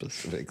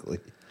 Specifically.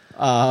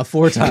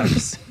 4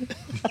 times.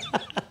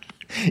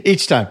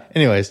 Each time.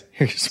 Anyways,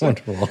 here's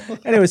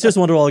Wonderwall. Anyways, here's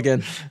Wonderwall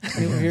again.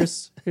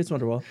 Here's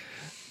Wonderwall.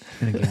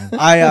 And again,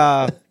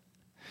 I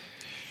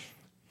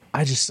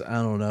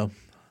don't know.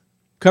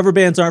 Cover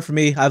bands aren't for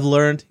me. I've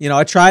learned.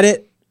 I tried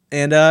it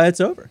and it's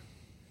over.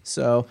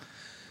 So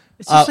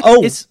it's just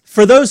like, it's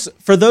for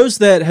those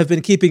that have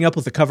been keeping up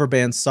with the cover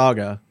band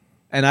saga,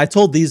 and I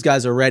told these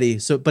guys already,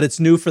 but it's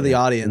new for the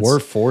audience. We're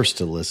forced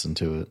to listen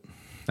to it.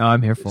 no,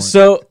 I'm here for it.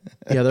 So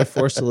yeah, they're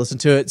forced to listen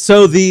to it.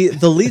 So the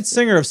lead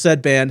singer of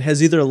said band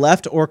has either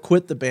left or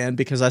quit the band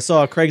because I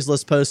saw a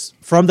Craigslist post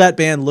from that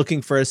band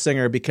looking for a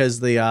singer because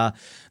the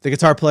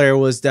guitar player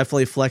was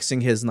definitely flexing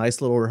his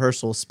nice little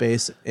rehearsal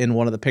space in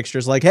one of the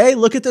pictures. Like, hey,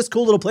 look at this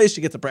cool little place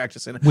you get to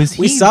practice in. Was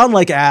we he- sound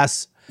like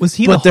ass. Was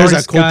he But the there's a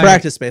hardest cool guy-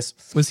 practice space.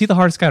 Was he the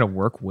hardest guy to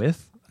work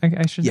with?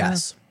 I should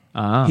Yes,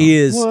 know. he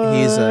is. What?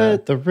 He's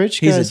the rich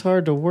he's guy's a-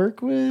 hard to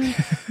work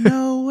with.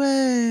 no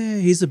way.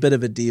 He's a bit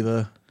of a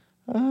diva.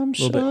 I'm A little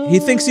sure. bit. He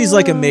thinks he's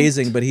like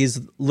amazing, but he's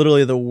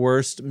literally the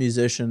worst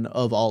musician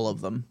of all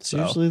of them. It's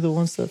So. usually the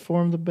ones that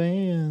form the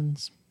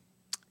bands.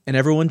 And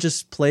everyone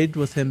just played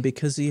with him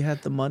because he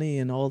had the money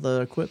and all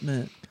the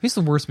equipment. He's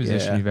the worst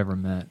musician Yeah. you've ever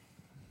met.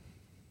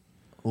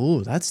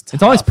 Ooh, that's tough.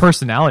 It's always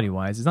personality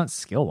wise. It's not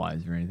skill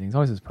wise or anything. It's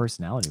always his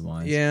personality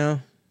wise. Yeah.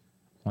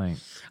 Like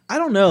I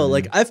don't know.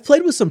 Like, I've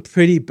played with some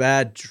pretty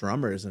bad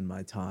drummers in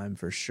my time,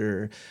 for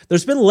sure.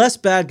 There's been less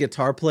bad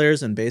guitar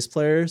players and bass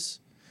players.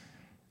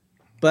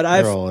 But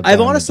They're all a I've dime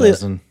a honestly,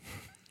 dozen.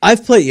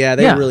 I've played, yeah,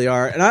 they Yeah. really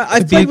are. And I've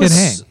It'd be a played with good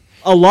hang.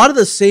 a lot of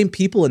the same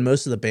people in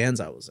most of the bands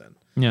I was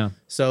in. yeah.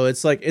 So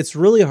it's like, it's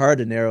really hard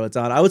to narrow it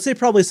down. I would say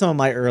probably some of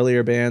my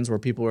earlier bands where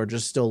people were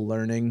just still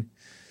learning,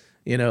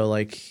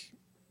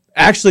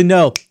 actually,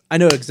 no, I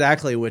know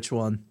exactly which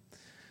one.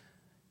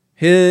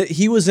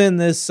 He was in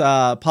this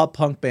pop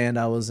punk band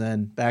I was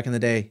in back in the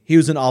day. He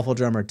was an awful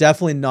drummer.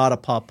 Definitely not a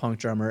pop punk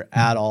drummer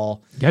at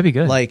all. That'd be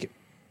good. Like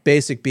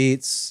basic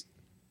beats,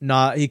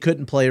 he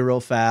couldn't play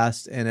real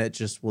fast, and it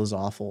just was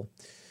awful.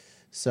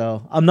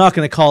 So I'm not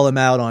going to call him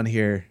out on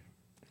here.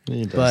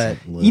 He doesn't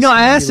but- listen.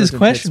 I asked He this lived in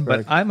question,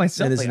 Pittsburgh, but I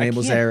myself and his like, name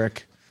was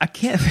Eric. I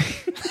can't.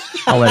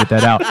 I'll edit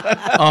that out.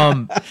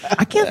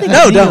 I can't think. No,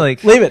 of any, don't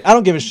like leave it. I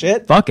don't give a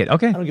shit. fuck it.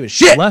 Okay, I don't give a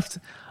shit. Left.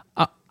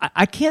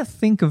 I can't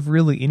think of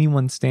really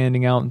anyone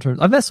standing out in terms.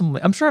 I've met some.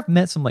 I'm sure I've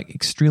met some like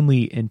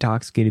extremely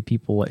intoxicated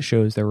people at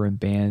shows that were in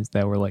bands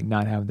that were like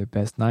not having their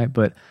best night.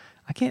 But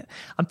I can't.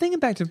 I'm thinking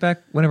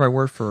back whenever I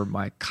worked for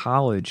my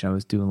college. I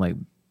was doing like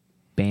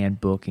band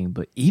booking,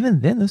 but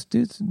even then, those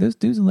dudes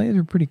and ladies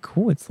were pretty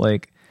cool. It's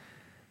like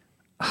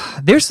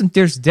there's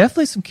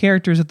definitely some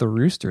characters at the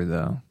Rooster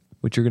though,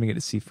 which you're gonna get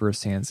to see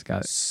firsthand,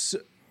 Scott.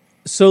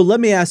 So let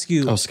me ask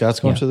you. Oh, Scott's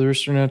going Yeah. to the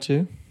Rooster now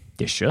too?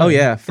 You should. Oh,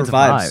 yeah, for it's a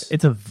vibes. vibe.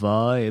 It's a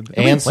vibe.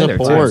 we And play there,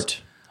 too.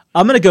 support.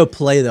 I'm gonna go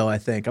play though. I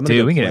think I'm gonna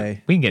Dude, go we can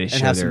play. get a and show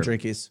have there. some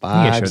drinkies.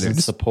 can get show Vibes there. and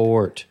Just-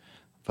 support.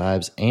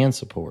 Vibes and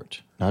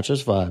support. Not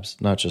just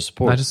vibes. Not just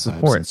support. Not just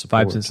support.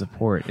 Vibes and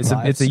support.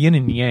 It's a yin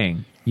and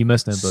yang. You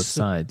must know both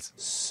sides.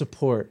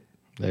 Support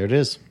There it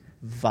is.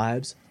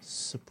 vibes.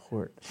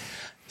 Support.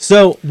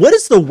 So, what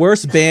is the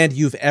worst band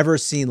you've ever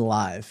seen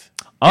live?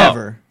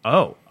 Ever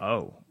Oh.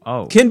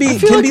 can be I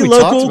feel can like be we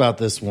local. talked about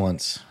this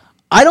once.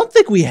 I don't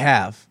think we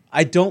have.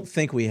 I don't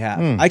think we have.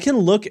 Hmm. I can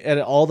look at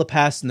all the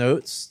past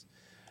notes,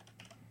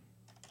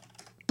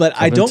 but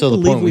I Up don't until the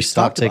believe point we we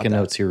stopped talked about taking that.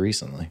 notes here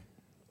recently.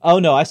 Oh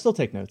no, I still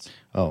take notes.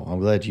 Oh, I'm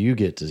glad you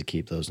get to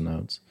keep those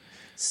notes.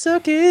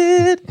 Suck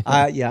it.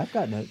 Yeah, I've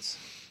got notes.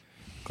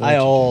 Glad I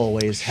you-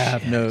 always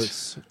have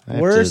notes. I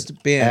have Worst to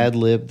band. ad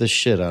lib the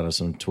shit out of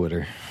some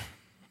Twitter.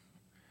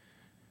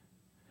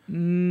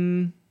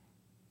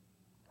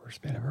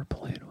 worst band I've ever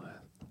played with.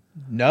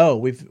 No,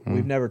 we've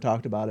never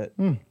talked about it.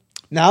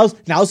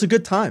 Now's a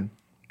good time.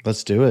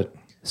 Let's do it.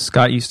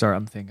 Scott, you start.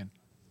 I'm thinking.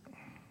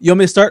 You want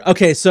me to start?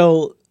 Okay,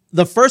 so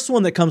the first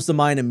one that comes to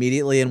mind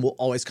immediately and will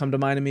always come to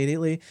mind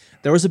immediately,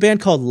 there was a band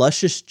called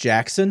Luscious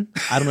Jackson.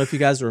 I don't know if you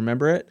guys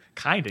remember it.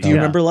 Kind of. Do you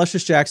remember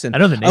Luscious Jackson? I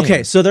know the name.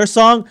 Okay, so their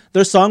song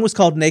was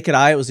called Naked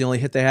Eye. It was the only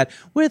hit they had.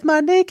 With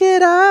my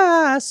naked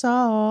eye, I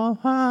saw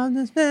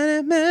this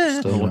man.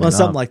 Well,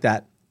 something like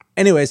that.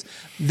 Anyways,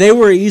 they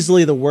were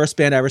easily the worst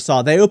band I ever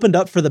saw. They opened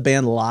up for the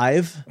band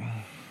Live.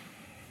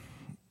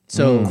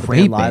 So the Great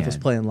band Live band. was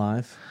playing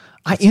live.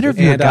 I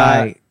interviewed a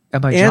guy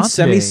at my And job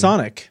today.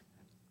 Semisonic.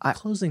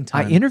 Closing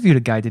time. I interviewed a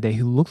guy today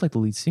who looked like the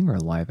lead singer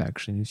live.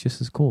 Actually, he's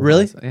just as cool.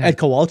 Really? Yeah. Ed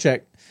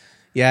Kowalczyk.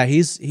 Yeah,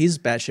 he's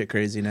batshit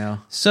crazy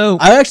now. So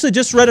I actually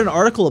just read an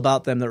article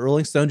about them that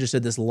Rolling Stone just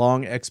did this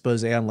long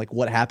expose on like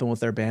what happened with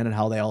their band and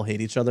how they all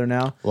hate each other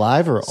now.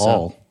 Live or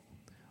all?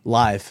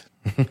 Live.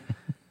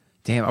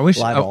 damn, I wish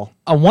Live I, all.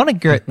 I want to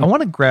get. I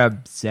want to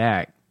grab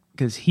Zach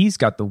because he's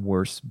got the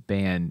worst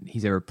band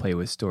he's ever played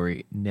with.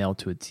 Story nailed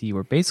to a T.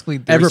 Where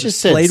basically Ever just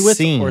said played with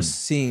seen. or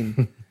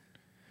seen?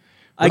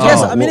 I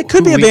guess. I mean, it could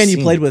who be a we've band you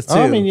seen. played with too.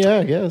 Oh, I mean, yeah,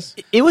 I guess.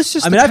 it was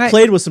just. I mean, I've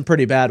played with some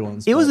pretty bad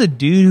ones. It was but- a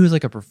dude who was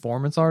like a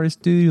performance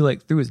artist dude who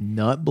like threw his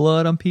nut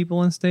blood on people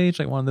on stage,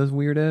 like one of those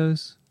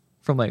weirdos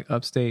from like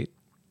upstate,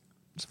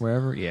 just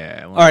wherever.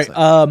 Yeah. all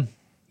right.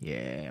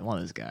 Yeah, one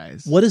of those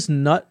guys. What is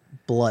nut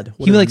blood?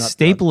 What He is would like nut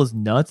staple blood? his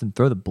nuts and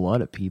throw the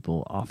blood at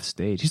people off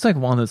stage. He's like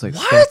one of those like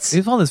What?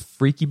 He's one of those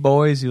freaky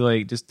boys who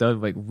like just does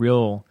like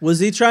real. Was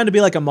he trying to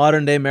be like a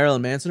modern day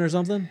Marilyn Manson or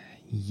something?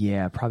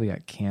 Yeah, probably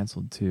got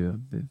canceled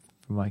too,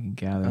 from what I can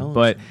gather. Oh,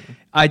 but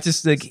I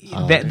just like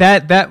odd.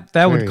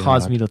 that would Very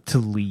cause odd. me to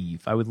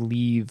leave. I would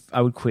leave.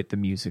 I would quit the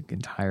music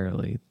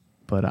entirely.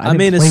 But I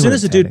mean, as soon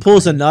as a dude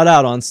pulls a nut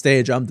out on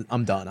stage, I'm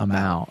done. I'm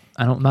out.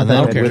 I'm not And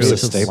that then care whips who the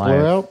it's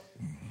stapler out.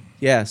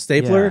 Yeah,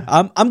 stapler.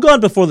 Yeah. I'm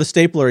gone before the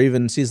stapler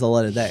even sees the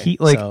light of day. He,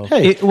 like, so.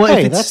 Hey, If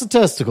it's- that's a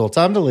testicle.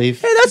 Time to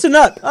leave. Hey, that's a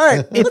nut. All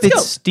right, if let's it's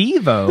go.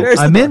 Steve-O, There's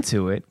the I'm nut.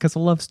 into it because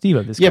I love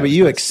Steve-O. This Yeah, guy but was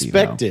you not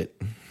expect Steve-O.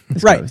 it.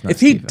 This guy Right. was not If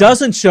he Steve-O.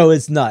 doesn't show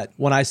his nut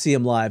when I see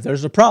him live,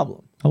 there's a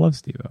problem. I love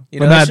Steve-O. You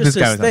But know, not that's this just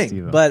guy his was not thing.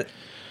 Steve-O. But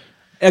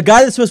a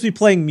guy that's supposed to be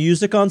playing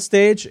music on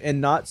stage and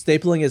not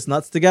stapling his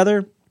nuts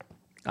together,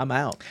 I'm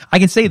out. I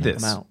can say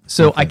this. out.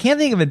 So I can't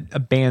think of a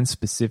band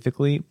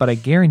specifically, but I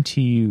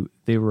guarantee you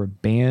they were a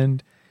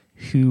band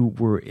who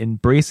were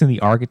embracing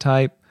the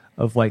archetype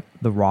of like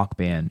the rock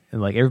band,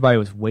 and like everybody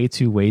was way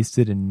too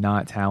wasted and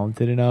not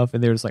talented enough,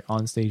 and they were just like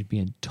on stage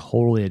being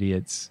total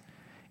idiots.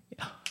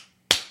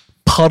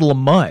 Puddle of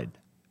Mud.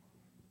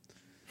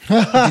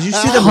 Did you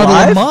see them Puddle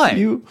live? of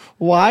Mud.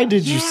 Why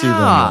did you see them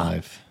Yeah.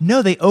 live?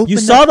 No, they opened. You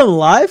saw them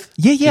live?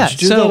 Yeah, yeah.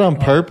 Did you do so that on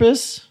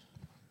purpose?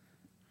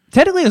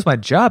 technically, it was my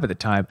job at the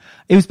time.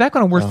 It was back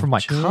when I worked for my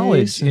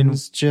college. In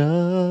Jason's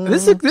job.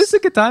 this is a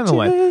good time I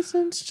went.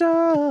 Jason's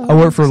job. I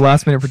worked for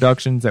Last Minute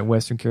Productions at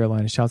Western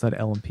Carolina. Shouts out to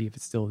LMP if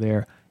it's still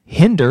there.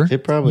 Hinder.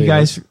 It probably you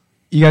guys. is.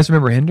 You guys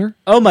remember Hinder?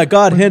 Oh my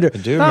God, Hinder. I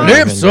do remember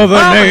Lips Hinder. of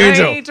an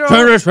angel.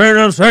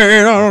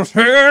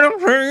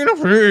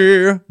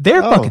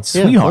 They're fucking yeah,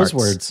 sweethearts. those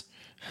words.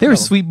 They were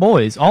sweet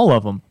boys, all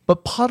of them.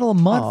 But Puddle of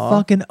Mud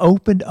fucking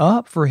opened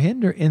up for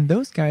Hinder, and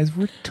those guys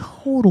were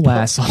total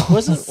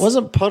assholes.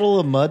 Wasn't Puddle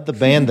of Mud the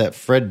band that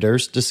Fred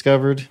Durst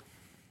discovered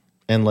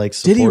and like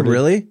Did supported? he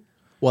really?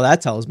 Well,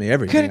 that tells me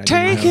everything. Can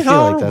I need to take know. it I feel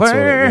all like that's what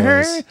it away.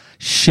 was.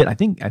 Shit, I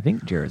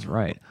think Jared's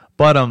right.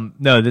 But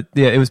no,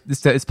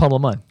 it's Puddle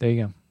of Mud. There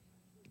you go.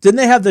 Didn't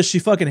they have the "She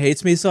Fucking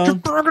Hates Me"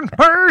 song?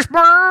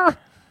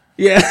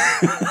 Yeah.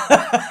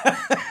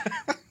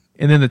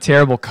 And then the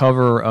terrible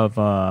cover of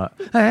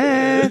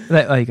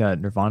that like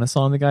Nirvana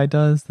song the guy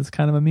does. That's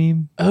kind of a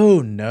meme.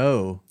 Oh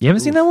no. You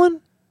haven't seen that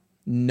one?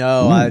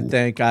 No, I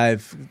think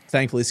I've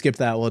thankfully skipped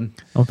that one.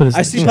 I'll put his-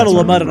 I see That's Puddle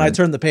what of Mud and I remember.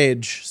 turn the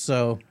page,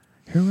 so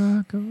Here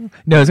I go.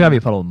 No, it's gotta be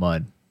a Puddle of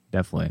Mud.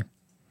 Definitely.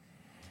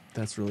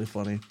 that's really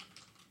funny.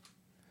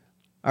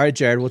 All right,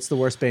 Jared, what's the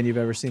worst band you've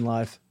ever seen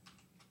live?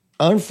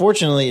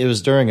 Unfortunately, it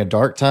was during a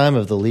dark time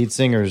of the lead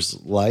singer's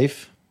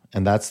life,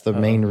 and that's the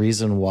main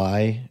reason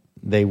why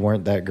they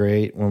weren't that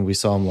great when we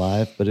saw them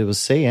live. But it was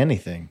Say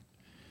Anything.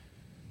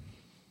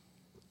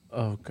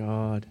 Oh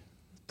God.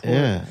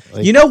 Yeah,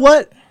 like, You know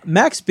what?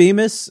 Max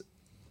Bemis,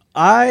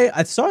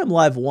 I saw him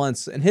live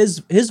once, and his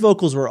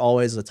vocals were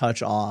always a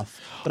touch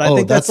off. But I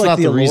think that's like not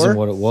the allure. reason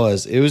what it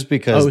was. It was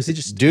because Oh, was he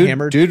just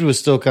hammered? dude was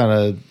still kind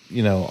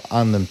of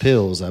on them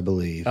pills, I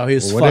believe. Oh, he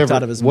was Or fucked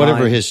out of his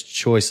whatever mind. his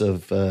choice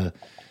of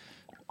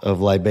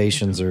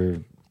libations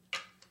or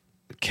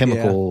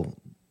chemical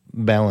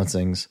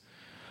balancings.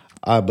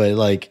 But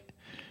like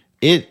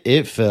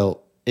it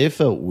felt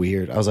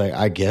weird. I was like,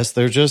 I guess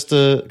they're just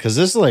because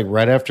this is like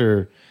right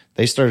after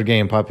they started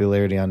gaining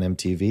popularity on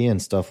MTV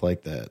and stuff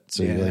like that.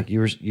 So Yeah.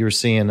 you were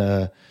seeing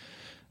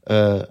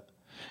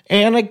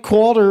and a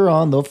quarter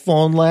on the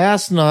phone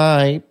last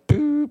night.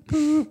 Boop,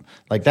 boop.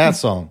 Like that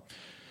song.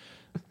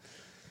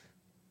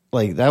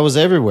 Like that was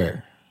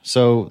everywhere.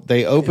 So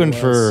they opened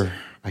for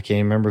I can't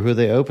even remember who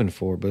they opened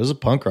for, but it was a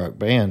punk rock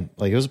band.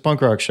 Like it was a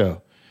punk rock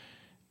show.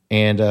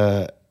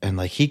 and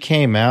like he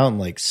came out and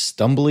like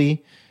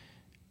stumbly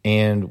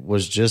and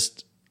was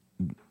just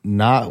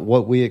not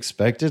what we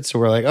expected. So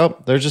we're like,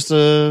 oh, they're just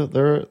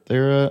they're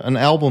an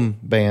album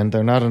band.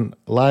 They're not a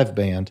live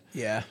band.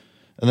 Yeah.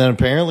 And then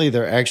apparently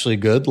they're actually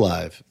good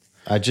live.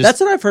 That's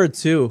what I've heard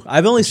too.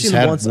 I've only seen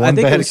them once. One I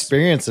think bad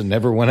experience and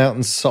never went out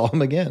and saw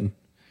them again.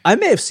 I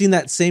may have seen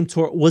that same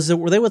tour.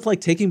 Were they with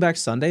like Taking Back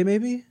Sunday?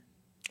 Maybe.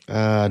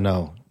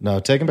 No.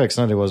 Taking Back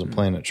Sunday wasn't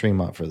playing at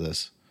Tremont for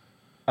this.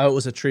 Oh, it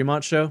was a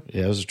Tremont show.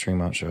 Yeah, it was a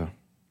Tremont show.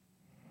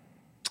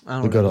 I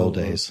don't The good know. old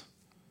days.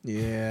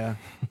 Yeah.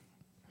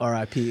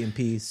 R.I.P. in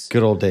peace.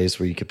 Good old days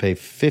where you could pay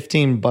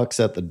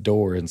 $15 at the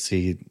door and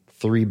see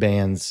 3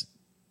 bands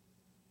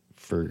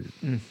for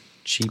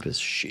cheap as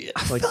shit.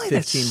 Like I feel like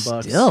 $15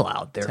 that's still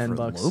out there for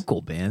 $10.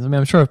 local bands. I mean,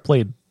 I'm sure I've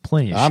played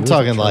plenty of shows. I'm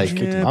talking that like,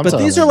 charge $50. I'm but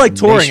talking these are like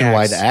touring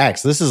nationwide acts.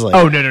 acts. This is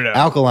like No.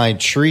 Alkaline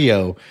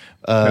Trio,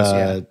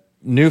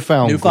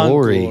 Newfound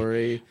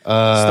Glory.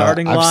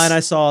 Starting I've Line I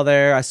saw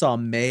there. I saw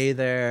May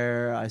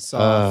there. I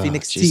saw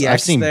Phoenix TX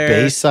I've seen there.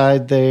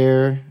 Bayside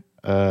there.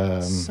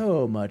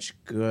 So much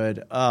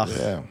good. Ugh.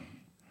 Yeah.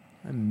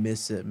 I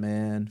miss it,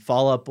 man.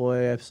 Fall Out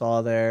Boy I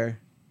saw there.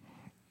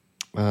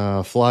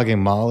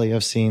 Flogging Molly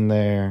I've seen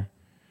there.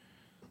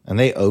 And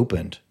they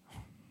opened.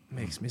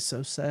 Makes me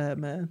so sad,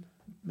 man.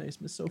 Makes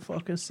me so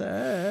fucking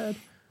sad.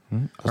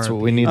 That's what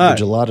we need All right.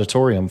 the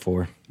Gelatatorium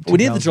for. We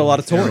need the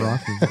Gelatatorium.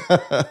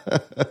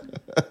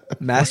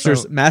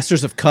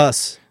 Masters of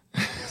Cuss.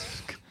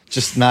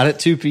 Just not at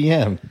 2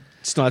 p.m.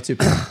 It's not 2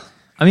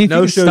 I mean, if No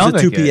you can shows at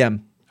stomach 2 it.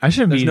 p.m. I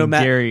shouldn't There's be no eating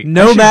dairy.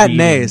 no I shouldn't be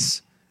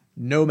matinees.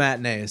 No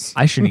matinees.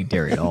 I shouldn't eat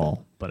dairy at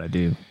all, but I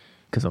do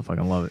because I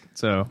fucking love it.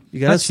 So You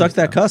gotta that's suck just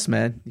that dumb. cuss,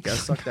 man. You gotta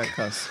suck that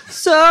cuss.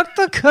 Suck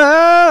the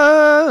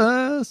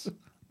cuss.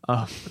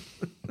 Oh.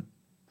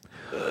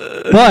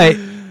 But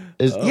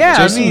yeah,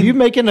 Jason, I mean, are you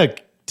making a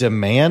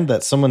demand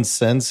that someone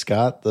send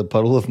Scott the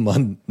Puddle of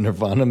Mud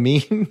Nirvana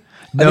meme?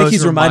 I think it's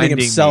he's reminding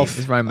me. himself.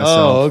 He's reminding Oh,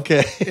 myself.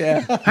 okay.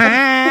 Yeah.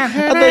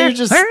 I thought you were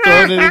just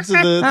throwing it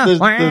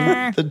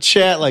into the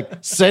chat, like,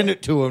 send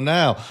it to him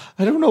now.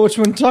 I don't know which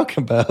one you're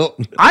talking about.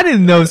 I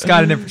didn't know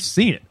Scott had never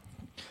seen it.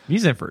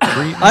 He's in for a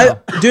treat.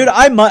 now.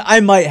 I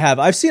might have.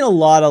 I've seen a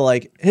lot of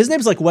like his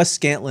name's like Wes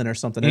Scantlin or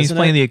something. And he's isn't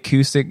playing it? the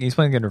acoustic. He's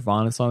playing a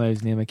Nirvana song. That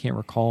his name I can't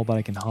recall, but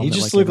I can hum He it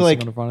just like looked every like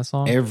single Nirvana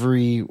song.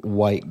 every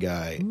white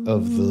guy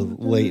of the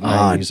late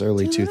 90s,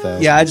 early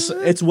 2000s. Yeah,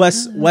 it's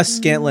Wes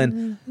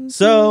Scantlin.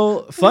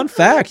 So fun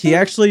fact, he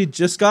actually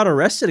just got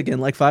arrested again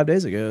like 5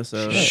 days ago.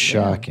 So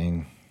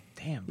Shocking.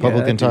 Damn.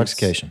 Public that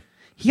intoxication.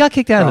 He got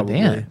kicked out of the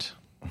Probably. band.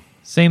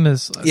 Same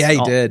as Yeah,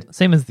 he did.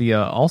 Same as the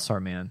All Star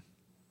man,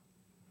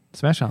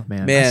 Smash Mouth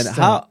man. man,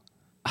 how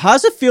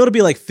does it feel to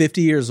be like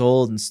 50 years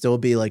old and still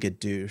be like a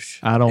douche?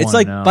 I don't It's wanna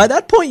like know. by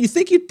that point you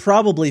think you'd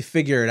probably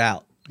figure it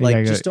out. Like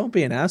gotta just go- don't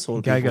be an asshole.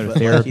 You To gotta people, go to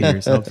but, like, therapy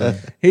or something.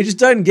 He just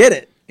doesn't get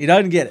it. He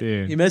doesn't get it.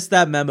 Dude. He missed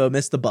that memo.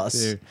 Missed the bus.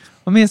 Dude.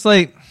 I mean, it's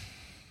like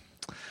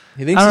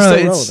He thinks I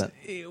he's don't still know.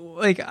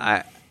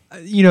 relevant.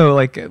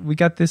 Like we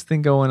got this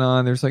thing going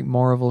on. There's like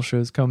Marvel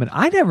shows coming.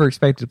 I never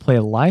expected to play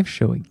a live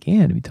show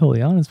again. To be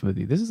totally honest with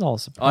you, this is all a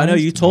surprise. I know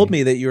you to told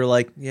me that you were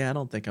like, yeah, I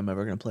don't think I'm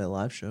ever going to play a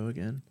live show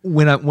again.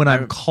 when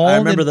I'm called. I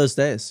remember those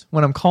days.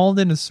 When I'm called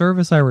into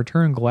service, I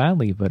return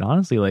gladly. But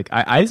honestly, like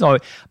I just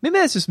always, maybe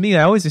that's just me.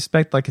 I always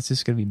expect like it's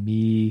just gonna be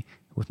me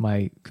with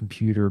my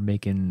computer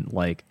making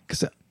like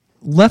because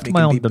left to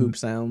my Making own beep boop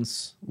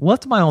sounds.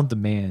 left to my own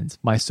demands,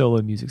 my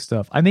solo music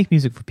stuff. I make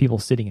music for people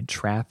sitting in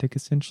traffic.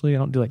 Essentially, I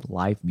don't do like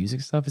live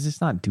music stuff. It's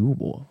just not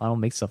doable. I don't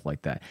make stuff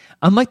like that.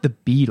 I'm like the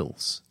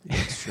Beatles.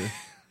 That's true.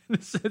 In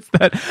the sense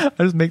that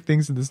I just make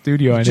things in the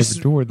studio. I never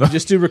tour them.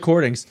 Just do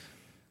recordings.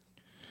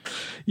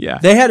 Yeah,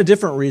 They had a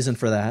different reason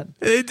for that.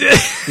 they did.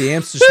 The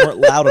amps just weren't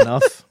loud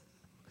enough.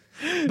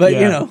 But Yeah.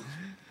 you know,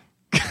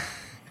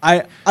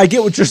 I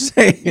get what you're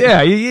saying.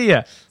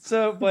 Yeah.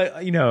 So, but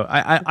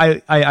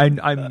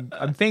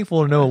I'm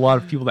thankful to know a lot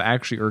of people that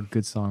actually are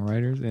good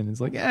songwriters, and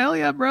it's like, yeah, hell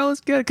yeah, bro,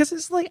 it's good. Because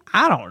it's like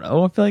I don't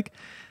know. I feel like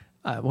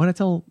what I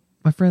tell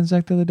my friend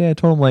Zach the other day, I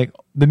told him like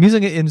the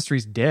music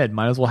industry's dead.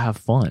 Might as well have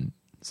fun.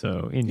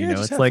 So, and you know,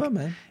 just it's have like, fun,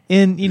 man.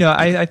 and you know,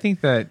 I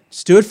think that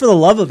Just do it for the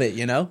love of it,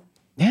 you know?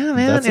 yeah,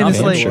 man, That's and a it's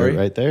band like shirt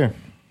right there.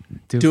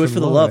 Do it for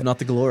the love, not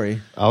the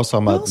glory. I was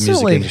talking about Also, the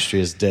music like-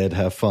 industry is dead.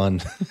 Have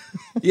fun.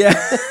 Yeah.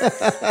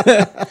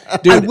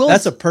 Dude, will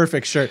that's a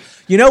perfect shirt.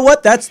 You know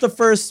what? That's the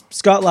first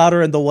Scott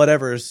Lauder and the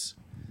Whatevers.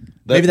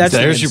 Maybe that's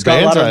there's the your Scott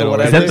band Lauder and the title.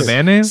 Whatevers. Is that the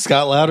band name?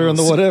 Scott Lauder and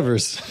the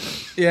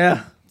Whatevers.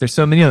 Yeah. There's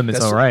so many of them. It's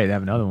That's- all right. I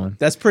have another one.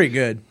 That's pretty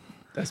good.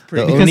 That's The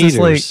pretty Because good. it's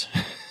like- Oneaters.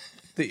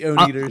 The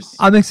Own-Eaters.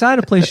 I'm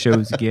excited to play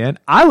shows again.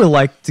 I would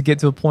like to get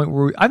to a point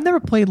where I've never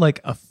played like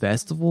a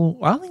festival.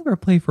 I don't think I've ever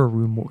played for a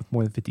room with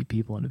more than 50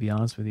 people. And to be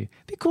honest with you,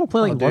 it'd be cool to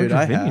play like Oh, dude, larger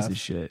I venues have. and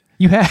shit.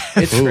 You have.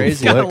 It's Ooh,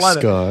 crazy. got a Flex lot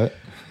of-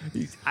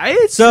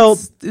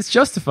 Scott. It's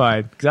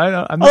justified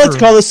because I'm I like to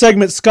call this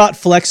segment Scott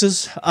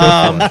Flexes.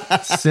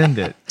 send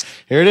it.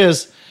 Here it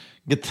is.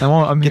 Get the,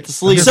 I'm get the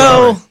sleeve.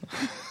 So,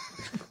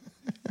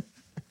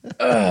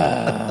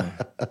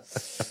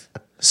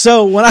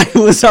 So when I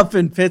was up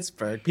in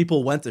Pittsburgh,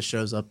 people went to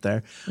shows up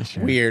there.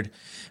 Sure. Weird.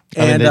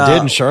 I mean, they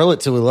did in Charlotte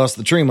till we lost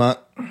the Tremont.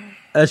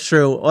 That's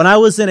true. When I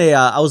was in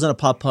a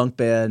pop punk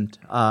band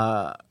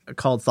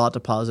called Thought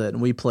Deposit,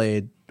 and we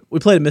played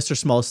at Mr.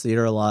 Small's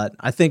Theater a lot.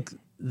 I think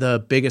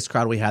the biggest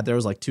crowd we had there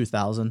was like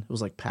 2,000. It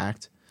was like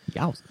packed.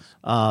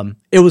 Yowzers.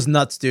 It was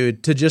nuts,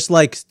 dude. To just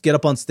like get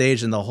up on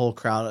stage and the whole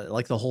crowd,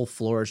 like the whole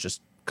floor is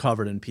just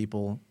covered in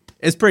people.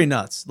 It's pretty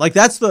nuts. Like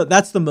that's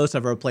the most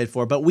I've ever played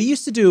for. But we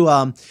used to do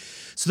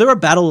so there were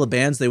Battle of the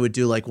Bands they would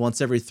do like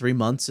once every 3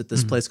 months at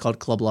this place called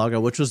Club Lago,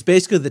 which was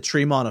basically the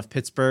Tremont of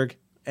Pittsburgh.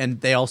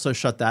 And they also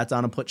shut that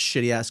down and put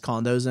shitty ass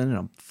condos in, and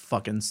I'm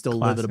fucking still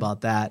livid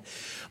about that.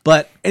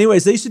 But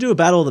anyways, they used to do a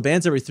Battle of the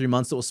Bands every 3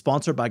 months that was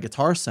sponsored by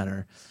Guitar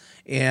Center.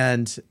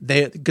 And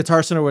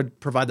Guitar Center would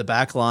provide the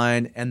back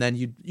line, and then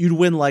you'd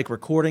win like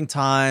recording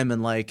time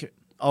and like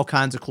all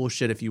kinds of cool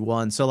shit if you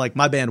won. So like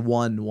my band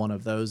won one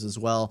of those as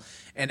well.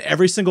 And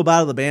every single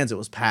Battle of the Bands, it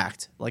was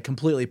packed, like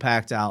completely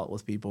packed out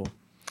with people.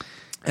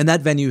 And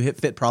that venue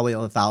fit probably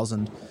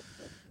 1,000.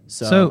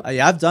 So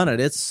yeah, I've done it.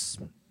 It's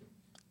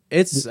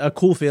a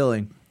cool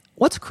feeling.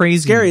 What's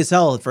crazy? Scary as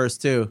hell at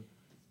first too.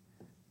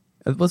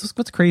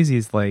 What's crazy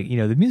is like, you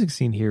know, the music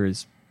scene here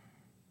is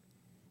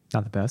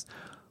not the best.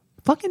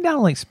 Fucking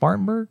down like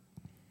Spartanburg,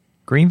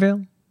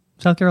 Greenville,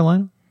 South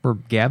Carolina, where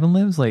Gavin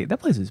lives, like that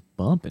place is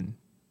bumping.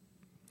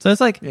 So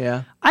it's like,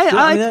 yeah, I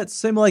mean, that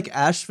same like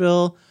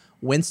Asheville,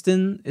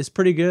 Winston is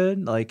pretty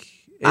good. Like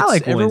it's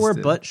like everywhere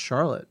Winston. but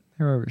Charlotte.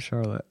 Everywhere but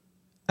Charlotte.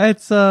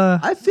 It's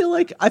I feel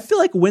like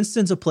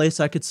Winston's a place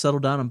I could settle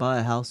down and buy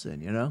a house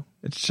in. You know,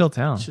 it's chill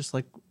town. it's just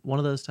like one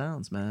of those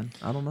towns, man.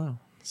 I don't know.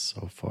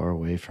 So far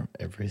away from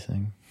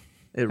everything.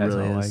 It That's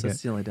really how I is. like That's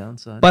it. the only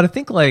downside. But I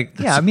think like,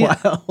 yeah, I mean, why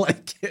I don't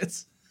like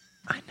it.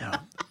 I know.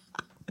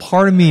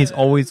 Part of me is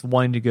always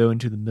wanting to go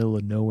into the middle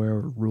of nowhere,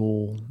 or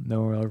rural,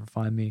 nowhere will ever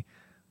find me.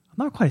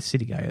 I'm not quite a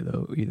city guy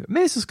though either.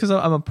 Maybe it's just because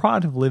I'm a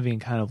product of living in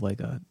kind of like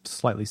a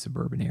slightly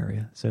suburban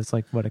area, so it's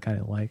like what I kind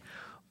of like.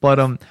 But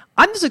I'm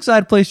just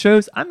excited to play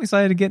shows. I'm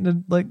excited to get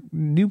into like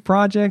new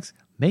projects,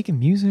 making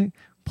music,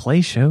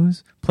 play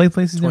shows, play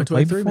places I've never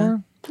played 2023, before.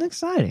 man. It's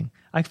exciting.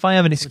 I finally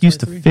have an excuse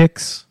to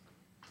fix.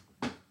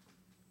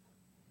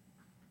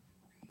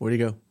 Where'd he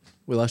go?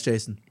 We lost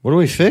Jason. What are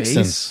we fixing?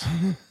 Bass.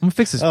 I'm gonna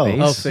fix this Oh. bass.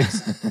 Oh,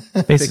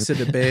 fix Bass it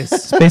to bass.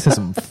 This bass has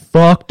some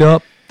fucked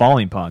up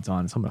volume pods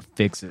on it, so I'm gonna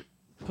fix it.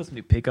 Put some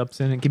new pickups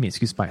in it. Give me an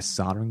excuse to buy a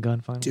soldering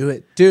gun finally. Do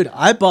it, dude.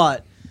 I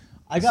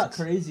got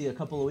crazy a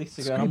couple of weeks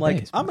ago. And I'm great like,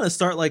 bass, I'm gonna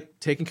start like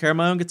taking care of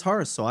my own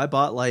guitars. So I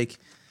bought like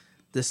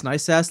this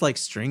nice ass like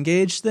string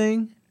gauge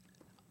thing.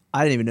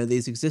 I didn't even know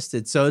these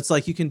existed. So it's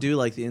like you can do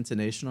like the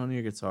intonation on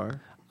your guitar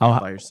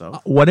by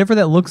yourself. Whatever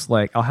that looks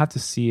like, I'll have to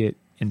see it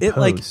in It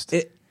like post.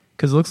 it.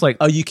 Because it looks like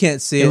Oh, you can't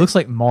see it. it looks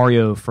like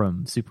Mario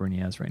from Super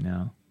NES right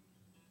now.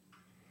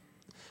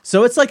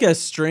 So it's like a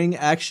string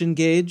action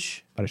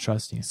gauge. But I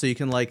trust you. So you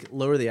can like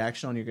lower the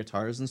action on your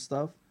guitars and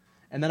stuff.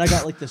 And then I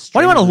got like this.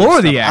 Why do you want to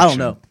lower the action? I don't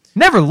know.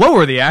 Never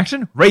lower the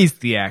action. Raise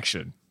the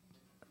action.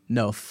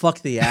 No, fuck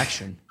the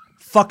action.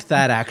 Fuck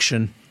that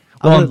action.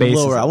 Well, I on want bass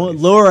lower. is I want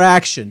bass. lower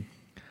action.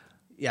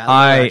 Yeah, lower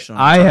action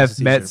on I guitars have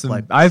is met easier to some.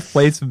 play. I've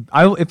played some.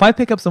 If I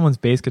pick up someone's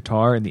bass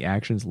guitar and the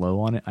action's low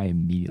on it, I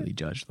immediately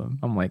judge them.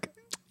 I'm like,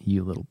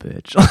 you little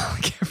bitch.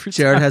 Like, every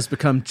Jared time. has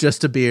become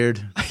just a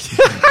beard.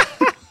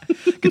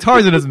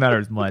 Guitars, it doesn't matter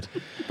as much,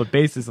 but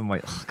basses, I'm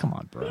like, oh, come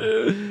on, bro.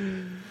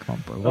 Come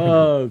on, bro.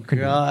 What can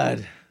you do?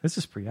 God. This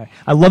is pretty high.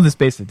 I love this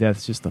bass to death.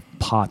 It's just the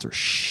pots are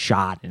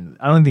shot, and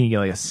I don't think you get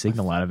like a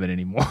signal out of it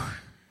anymore.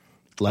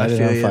 Light it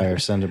feel on you. fire.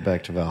 Send it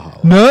back to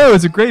Valhalla. No,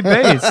 it's a great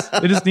bass.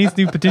 It just needs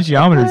new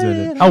potentiometers in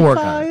it. I'll work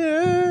on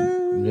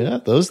it. Yeah,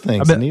 those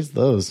things. bet- It needs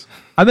those.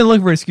 I've been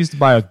looking for an excuse to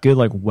buy a good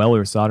like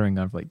Weller soldering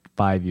gun for like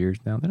 5 years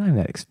now. They're not even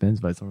that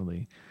expensive, but it's not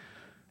really,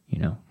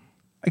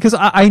 because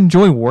I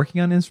enjoy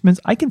working on instruments.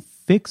 I can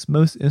fix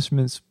most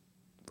instruments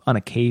on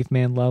a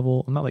caveman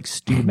level. I'm not like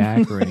Stu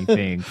Mac or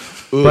anything,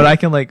 but I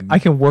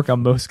can work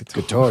on most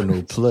guitars. Guitar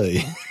no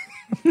play.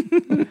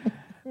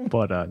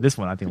 But this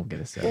one I think will get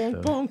a set.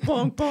 Though. Bonk,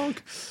 bonk, bonk.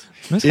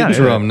 That's In kinda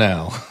drum it.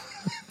 now.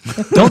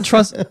 Don't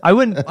trust. I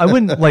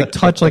wouldn't like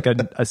touch like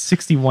a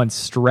 61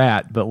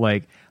 Strat, but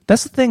like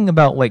that's the thing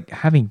about like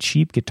having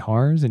cheap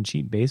guitars and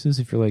cheap basses.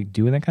 If you're like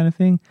doing that kind of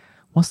thing,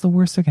 what's the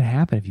worst that can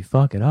happen if you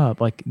fuck it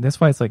up? Like that's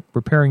why it's like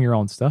repairing your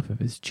own stuff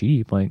if it's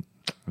cheap. Like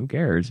who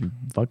cares? You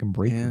fucking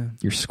break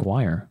your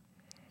Squire.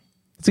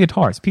 It's a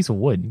guitar. It's a piece of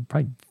wood. You can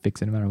probably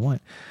fix it no matter what.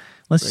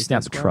 Unless you Break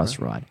snap the the Squire. truss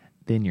rod,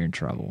 then you're in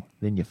trouble.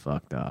 Then you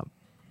fucked up.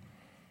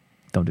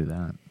 Don't do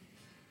that.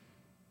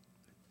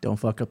 Don't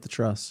fuck up the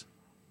truss.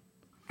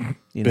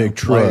 You Big while you're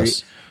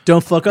truss.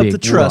 Don't fuck up Big the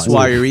truss truss.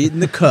 while you're eating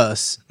the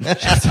cuss.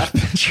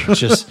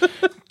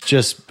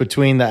 just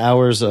between the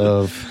hours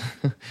of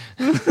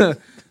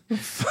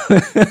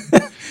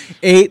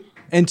 8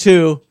 and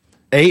 2.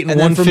 8 and And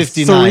then from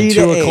 1:59, 3 to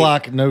 2 8.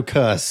 o'clock, no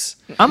cuss.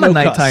 I'm a No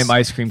nighttime cuss.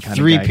 ice cream kind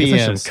 3 of guy. I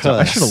guess p.m. I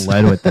cuss. should have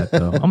led with that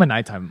though. I'm a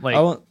nighttime like. I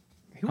want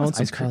who wants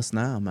some ice cream? cuss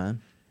now,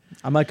 man.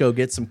 I might go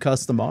get some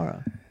cuss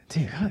tomorrow.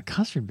 Dude,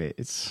 custard bait.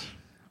 It's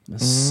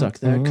Suck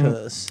that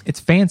cuss. It's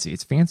fancy.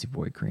 It's fancy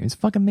boy cream. It's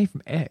fucking made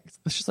from eggs.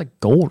 It's just like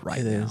gold right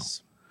It now.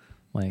 is.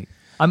 Like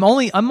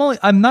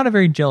I'm not a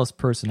very jealous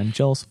person. I'm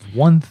jealous of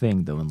one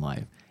thing though in life.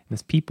 And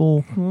it's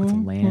people with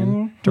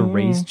land to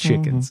raise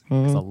chickens.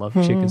 Because I love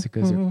chickens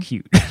because they're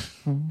cute.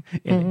 And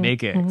they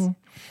make eggs.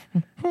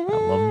 I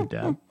love them to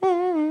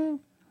death.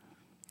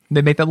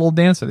 They make that little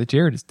dancer that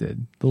Jared just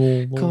did. The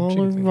little Call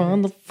chickens her make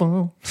on the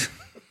phone.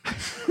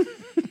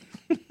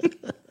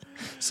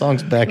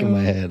 Song's back in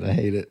my head. I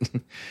hate it.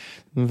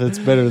 That's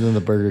better than the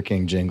Burger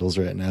King jingles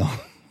right now.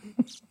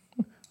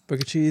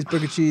 Burger cheese,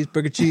 burger cheese,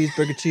 burger cheese,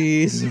 burger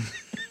cheese.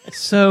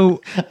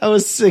 So I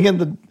was singing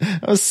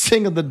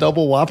the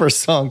Double Whopper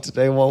song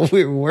today while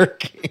we were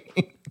working.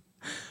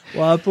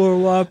 Whopper,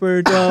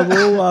 Whopper,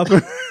 double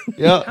Whopper.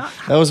 Yeah,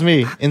 that was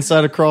me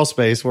inside a crawl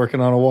space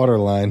working on a water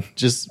line,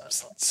 just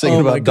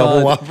singing about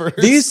Double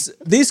Whoppers.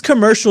 These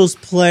commercials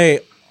play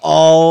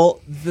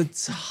all the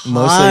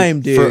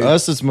time, dude. For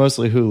us, it's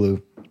mostly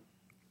Hulu.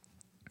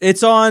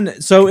 It's on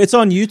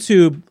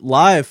YouTube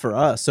Live for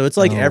us, so it's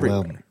like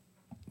everywhere. Well,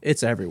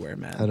 It's everywhere,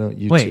 man. I don't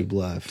YouTube wait,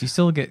 Live. do you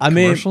still get I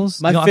mean,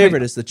 commercials? my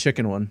favorite is the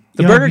chicken one.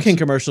 The you don't Burger have King YouTube-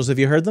 commercials. Have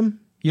you heard them?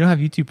 You don't have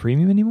YouTube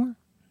Premium anymore?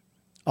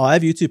 Oh, I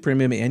have YouTube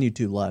Premium and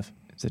YouTube Live.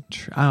 Is it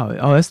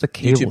that's the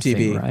cable YouTube TV.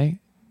 thing, right?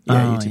 Yeah,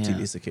 Oh, YouTube yeah. TV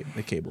is the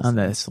cable.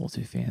 That's a little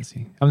too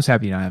fancy. I'm just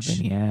happy you don't have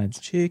any ads.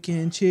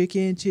 Chicken,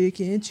 chicken,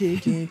 chicken,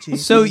 chicken, chicken.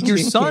 So your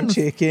chicken, son,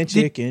 chicken,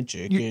 chicken,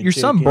 chicken. your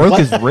son chicken. broke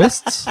his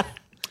wrists.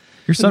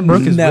 Your son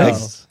broke his No.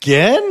 wrists.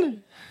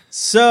 Again?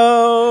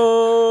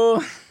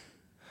 So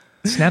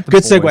Snap the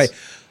good boys. segue.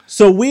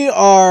 So we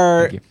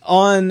are Thank you.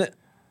 on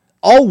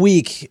all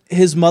week.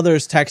 His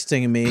mother's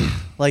texting me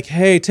like,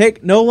 "Hey,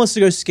 no one wants to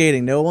go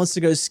skating. No one wants to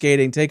go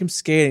skating. Take him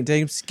skating.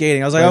 Take him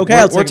skating." I was like, "Okay,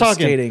 I'll take him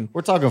skating."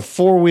 We're talking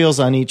 4 wheels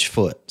on each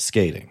foot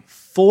skating.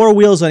 4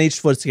 wheels on each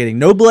foot skating.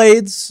 No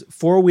blades.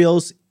 4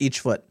 wheels each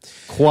foot.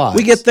 Quads.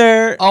 We get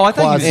there. Oh, I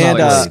thought Quads, you meant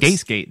not like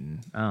blades. skating.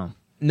 Oh,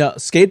 No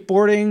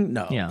skateboarding.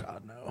 No. Yeah.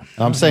 God, no.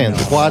 I'm saying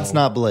quads,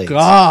 not blades.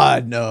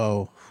 God,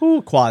 no.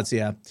 Whew, quads,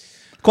 yeah.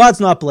 Quads,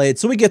 not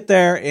blades. So we get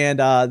there, and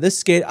this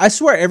skate, I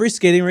swear every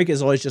skating rink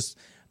is always just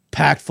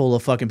packed full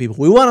of fucking people.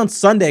 We went on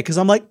Sunday because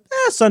I'm like,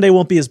 Sunday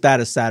won't be as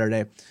bad as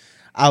Saturday.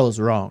 I was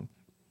wrong.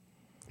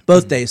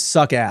 Both days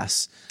suck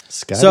ass.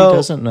 Scotty So-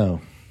 doesn't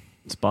know.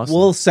 it's busted.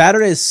 Well,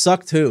 Saturdays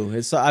suck too.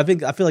 I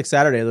feel like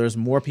Saturday there was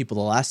more people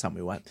the last time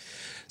we went.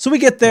 So we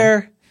get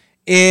there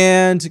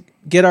and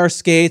get our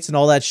skates and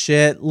all that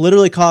shit.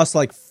 Literally cost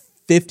like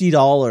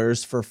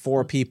 $50 for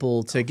 4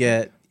 people to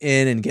get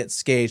in and get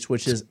skates,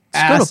 which is go to-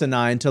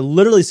 asinine to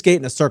literally skate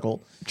in a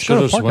circle. Should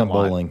to have the parking went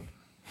lot. bowling.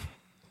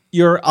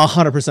 You're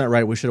 100%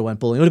 right. We should have went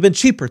bowling. It would have been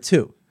cheaper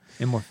too.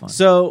 and more fun.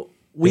 So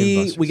Dave we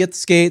Buster's. get the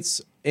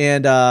skates,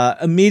 and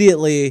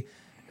immediately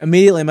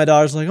my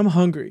daughter's like, "I'm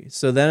hungry."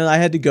 So then I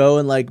had to go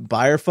and like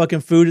buy her fucking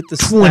food at the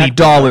snack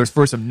 $20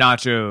 for some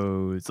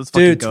nachos. Let's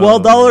fucking Dude, go.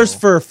 $12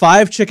 for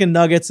 5 chicken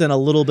nuggets and a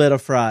little bit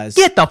of fries.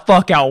 Get the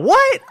fuck out!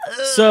 What?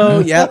 So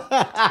yeah,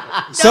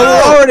 so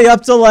we're already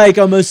up to like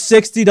almost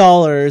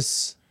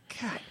 $60,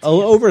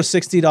 over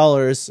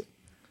 $60,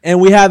 and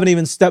we haven't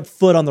even stepped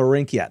foot on the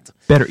rink yet.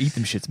 Better eat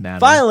them shits, man.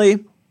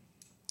 Finally,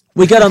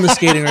 we get on the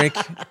skating rink.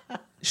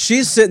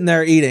 She's sitting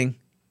there eating.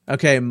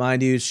 Okay,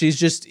 mind you, she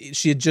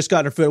had just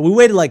gotten her food. We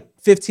waited like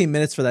 15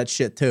 minutes for that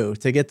shit too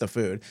to get the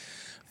food.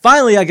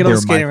 Finally, I get on They the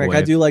were skating rink. I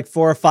microwave. do like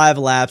 4 or 5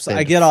 laps. They I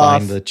had get to off.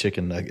 find the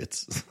chicken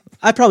nuggets.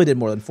 I probably did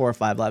more than 4 or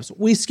 5 laps.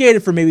 We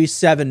skated for maybe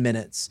 7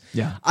 minutes.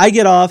 Yeah. I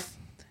get off,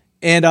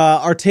 and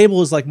our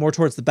table is like more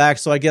towards the back,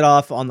 so I get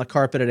off on the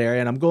carpeted area,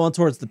 and I'm going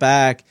towards the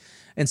back,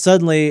 and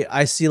suddenly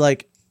I see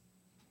like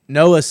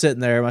Noah sitting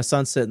there, my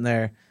son sitting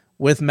there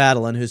with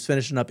Madeline, who's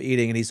finishing up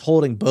eating, and he's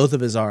holding both of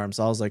his arms.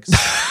 I was like,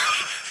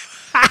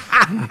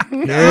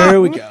 there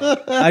we go.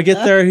 I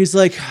get there, he's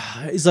like,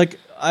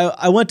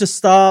 I went to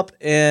stop,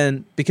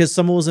 and because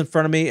someone was in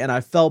front of me, and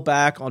I fell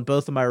back on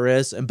both of my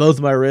wrists, and both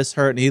of my wrists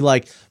hurt, and he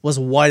like was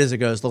white as a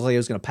ghost, looked like he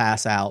was gonna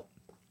pass out.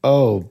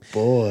 Oh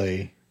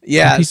boy.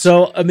 Yeah, Teach-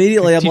 so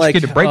immediately I'm teach like,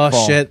 kid to break oh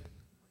fall." shit,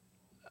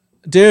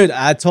 dude.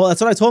 That's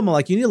what I told him. I'm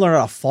like, you need to learn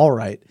how to fall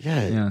right.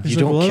 Yeah. Yeah. You He's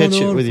don't like, well, I don't catch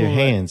know it how with to your fall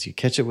right. hands. You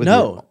catch it with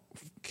No,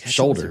 your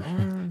shoulder.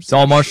 It's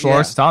all martial Yeah,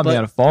 arts taught me but-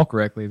 how to fall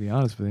correctly. To be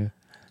honest with you.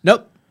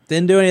 Nope.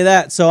 Didn't do any of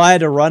that. So I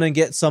had to run and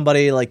get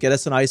somebody, like, get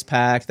us an ice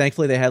pack.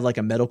 Thankfully, they had like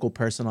a medical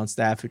person on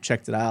staff who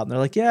checked it out. And they're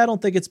like, yeah, I don't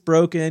think it's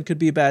broken. Could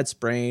be a bad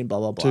sprain, blah,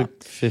 blah, blah.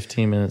 Took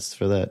 15 minutes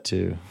for that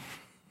too.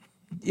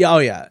 Yeah, oh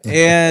yeah.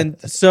 And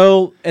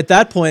so at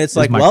that point, it's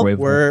like, well,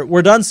 microwave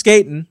we're done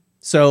skating.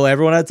 So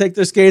everyone had to take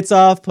their skates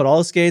off, put all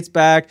the skates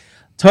back.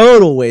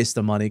 Total waste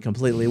of money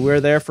completely. We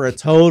were there for a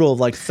total of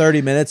like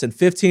 30 minutes, and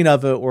 15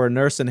 of it were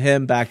nursing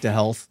him back to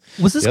health.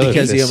 Was this The other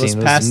Because he thing I almost seen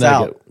was passed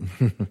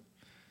Nugget.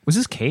 was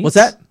this Kate? What's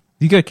that?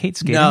 You go to Kate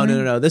skating?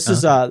 No. This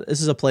is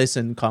a place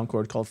in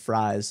Concord called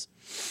Fry's.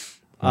 Should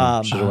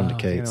have went to Oh, I know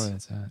Kate's. where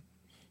that's at.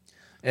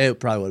 It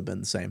probably would have been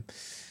the same.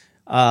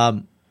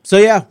 So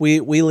yeah, we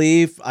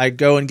leave. I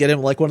go and get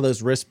him like one of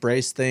those wrist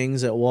brace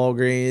things at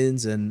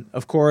Walgreens, and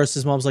of course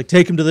his mom's like,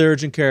 take him to the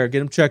urgent care,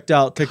 get him checked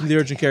out. Take him to the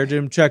urgent care, get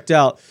him checked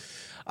out.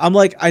 I'm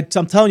like, I'm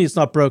telling you, it's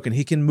not broken.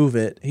 He can move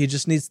it. He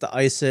just needs to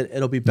ice it.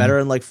 It'll be better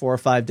in like 4 or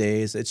 5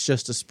 days. It's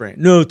just a sprain.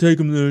 No, take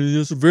him there. He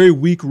has very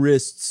weak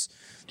wrists.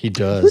 He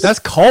does. That's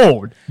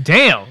cold.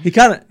 Damn. He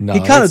kind of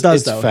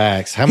does it's though.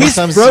 Facts. How many He's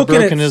times has he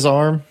broken it his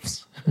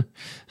arms?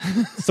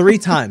 3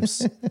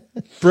 times.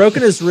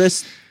 Broken his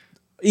wrist,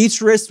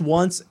 each wrist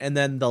once, and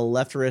then the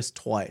left wrist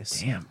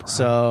twice. Damn, bro.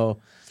 So,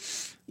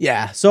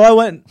 yeah. So I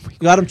went,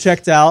 got him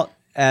checked out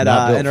at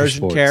Not built an for urgent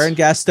sports. care in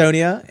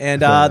Gastonia,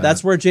 and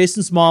that's where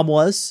Jason's mom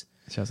was.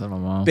 Shouts out to my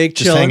mom. Big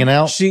Just chillin'. hanging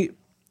out? She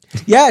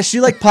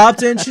like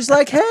popped in. She's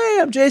like, "Hey,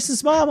 I'm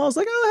Jason's mom." I was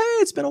like, "Oh,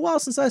 hey, it's been a while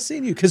since I've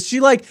seen you." Because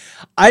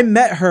I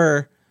met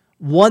her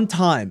one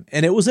time,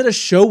 and it was at a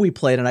show we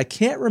played, and I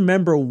can't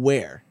remember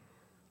where.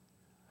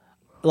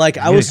 Like,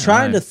 I was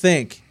trying to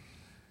think.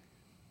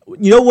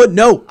 You know what?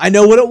 No, I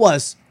know what it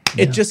was.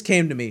 It just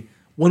came to me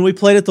when we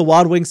played at the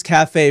Wild Wings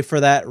Cafe for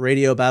that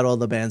Radio Battle of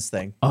the Bands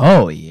thing.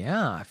 Oh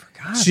yeah, I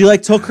forgot. She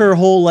took her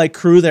whole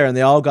crew there, and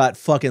they all got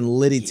fucking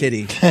litty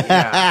titty.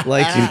 I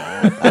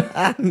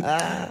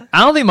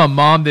don't think my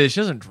mom did. She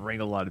doesn't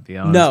drink a lot, to be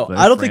honest. No, but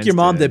I don't think your friends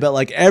mom did,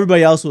 but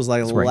everybody else was where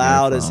I get it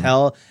loud as from.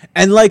 hell.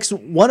 And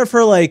one of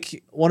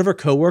her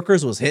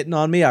coworkers was hitting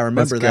on me. I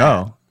remember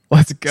that.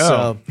 Let's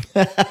go.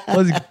 So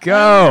Let's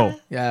go.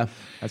 yeah,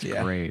 That's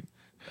great.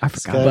 I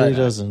forgot. Scotty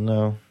doesn't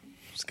know.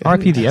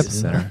 RP the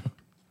Epicenter.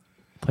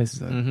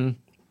 Places up.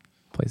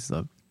 Places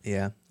up.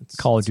 yeah.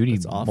 Call of Duty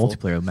it's awful.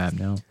 multiplayer map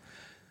now.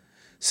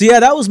 So yeah,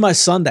 that was my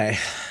Sunday.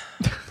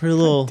 Pretty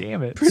little,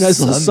 Damn it. pretty nice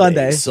little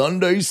Sunday.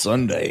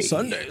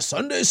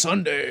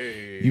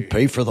 Sunday. You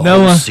pay for the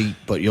Noah. whole seat,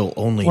 but you'll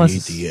only Plus-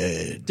 need the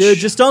edge. Dude,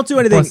 just don't do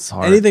Plus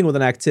hard. anything with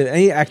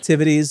any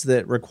activities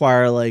that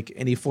require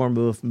any form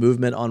of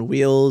movement on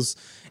wheels,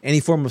 any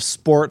form of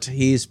sport.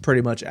 He's pretty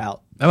much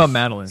out. How about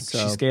Madeline? She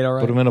So- skate all right?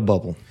 Put him in a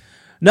bubble.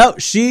 No,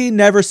 she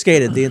never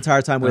skated the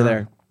entire time we were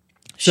there.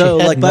 So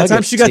She had by the time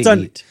nuggets she got to done,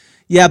 eat.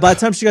 yeah, by the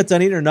time she got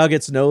done eating her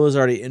nuggets, Noah was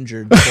already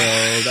injured. So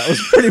that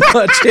was pretty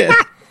much it.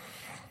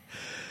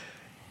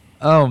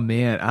 Oh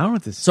man, I don't know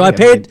what to say. So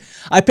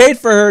I paid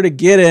for her to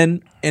get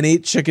in and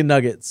eat chicken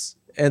nuggets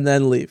and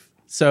then leave.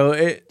 So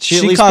She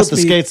at least put the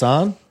skates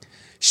on.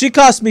 She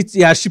cost me,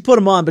 yeah, she put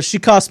them on, but she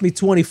cost me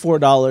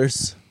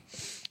 $24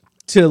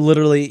 to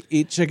literally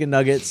eat chicken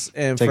nuggets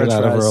and Take French it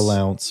out fries. of her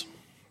allowance.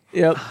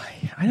 Yep,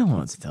 I don't know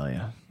what to tell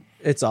you.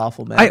 it's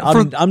awful, man. I-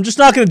 for- I'm just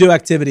not going to do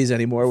activities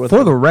anymore with For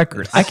her. the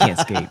record, I can't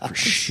skate for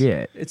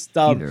shit. It's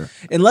dumb. either.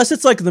 Unless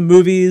it's the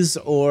movies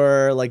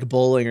or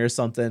bowling or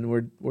something,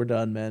 we're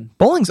done, man.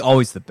 Bowling's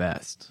always the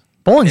best.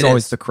 Bowling's It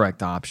always is. the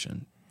correct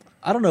option.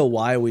 I don't know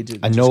why we do.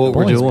 I know what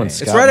we're bowling's doing. bad.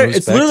 Scott It's right. moves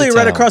It's back to literally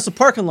right town. across the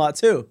parking lot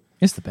too.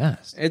 It's the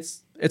best.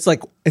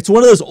 It's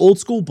one of those old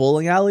school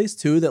bowling alleys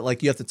too that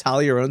you have to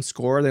tally your own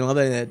score. They don't have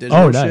any of that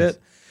digital Oh, nice.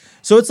 shit.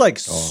 So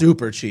it's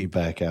super cheap.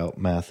 Back out.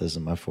 Math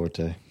isn't my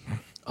forte.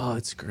 Oh,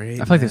 it's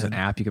great. I feel like there's an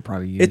app you could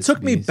probably use. It took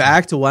to me be-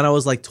 back to when I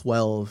was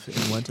 12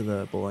 and went to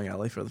the bowling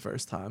alley for the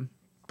first time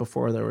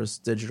before there was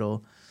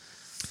digital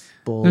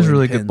bowling. There's a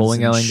really good pins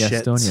bowling and alley in shit.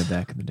 Gastonia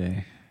back in the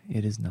day.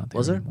 It is not there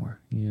Was there? anymore.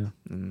 Yeah.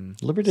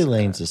 Liberty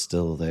Lanes is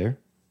still there.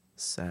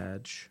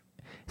 Sag.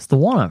 It's the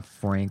one on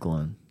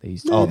Franklin. They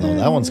used to Oh no,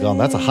 that one's gone.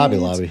 That's a Hobby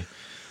Lobby.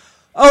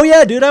 Oh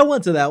yeah, dude, I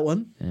went to that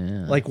one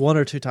Yeah. 1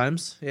 or 2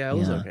 times. Yeah, it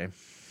was Yeah. okay.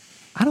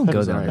 I don't That go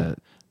was there. alright. But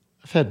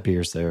I've had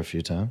beers there a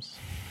few times.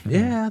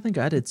 Yeah, I think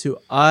I did too.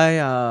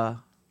 I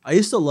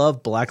used to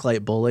love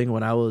blacklight bowling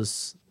when I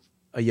was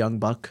a young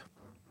buck.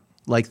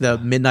 The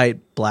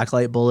midnight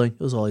blacklight bowling. It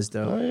was always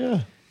dope. Oh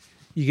yeah.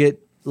 You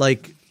get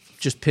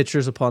just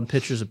pitchers upon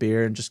pitchers of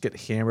beer and just get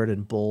hammered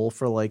and bowl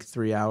for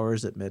 3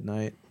 hours at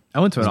midnight. I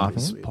went to an That's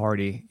office sweet.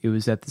 party. It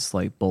was at this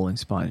bowling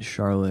spot in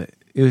Charlotte.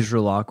 It was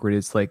real awkward.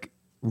 It's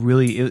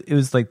really it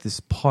was this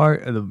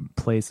part of the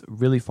place,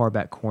 really far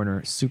back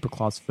corner, super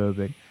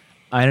claustrophobic.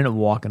 I ended up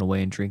walking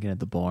away and drinking at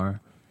the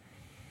bar.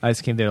 I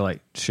just came there to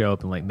show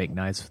up and make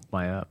nice with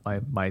my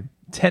my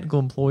technical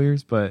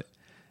employers, but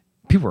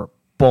people were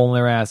bowling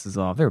their asses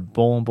off. They were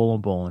bowling.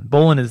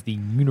 Bowling is the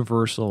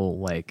universal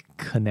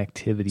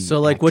connectivity.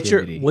 So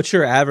activity. what's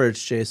your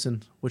average,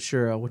 Jason? What's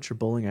your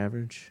bowling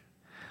average?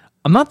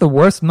 I'm not the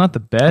worst. I'm not the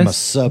best. I'm a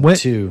sub When-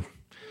 2.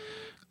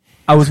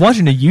 I was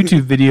watching a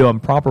YouTube video on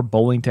proper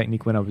bowling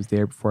technique when I was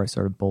there before I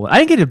started bowling. I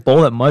didn't get to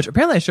bowl that much.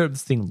 Apparently, I showed up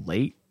this thing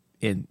late,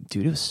 and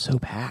dude, it was so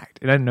packed,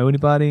 and I didn't know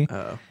anybody.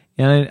 Oh.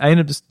 And I ended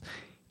up just.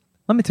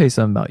 Let me tell you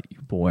something about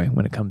you, boy.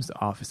 When it comes to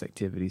office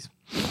activities,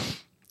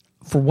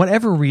 for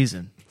whatever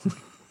reason,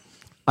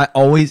 I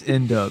always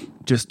end up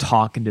just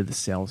talking to the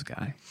sales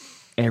guy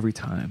every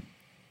time,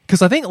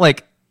 because I think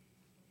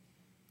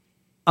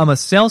I'm a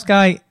sales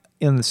guy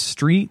in the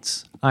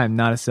streets. I am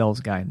not a sales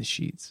guy in the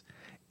sheets.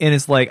 And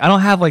it's I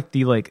don't have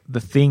the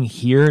thing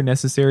here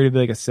necessary to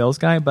be a sales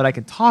guy, but I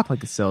can talk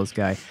like a sales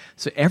guy.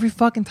 So every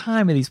fucking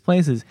time at these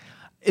places,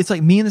 it's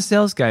me and the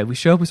sales guy. We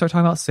show up, we start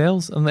talking about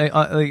sales, and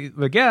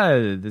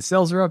yeah, the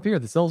sales are up here,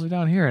 the sales are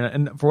down here,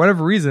 and for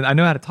whatever reason, I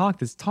know how to talk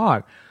this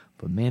talk.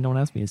 But man, don't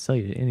ask me to sell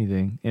you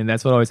anything. And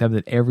that's what always happens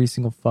at every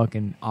single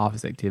fucking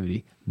office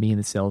activity. Me and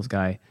the sales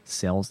guy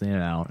sells in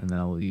and out, and then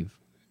I'll leave.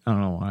 I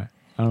don't know why.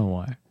 I don't know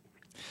why.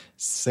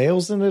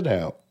 Salesing it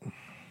out.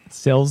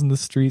 Sales in the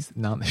streets,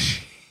 not in the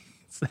sheets.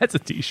 That's a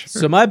t-shirt.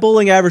 So my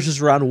bowling average is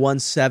around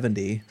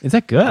 170. Is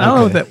that good? I don't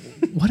know what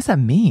that. What does that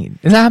mean?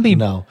 Is that how many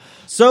No.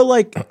 So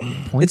like,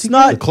 points it's you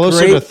not The closer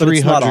great, to but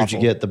it's not 300 you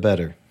awful. get, the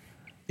better.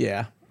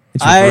 Yeah,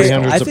 It's I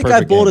 300's a think I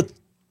perfect bowled game.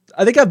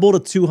 I think I bowled a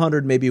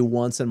 200 maybe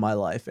once in my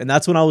life, and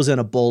that's when I was in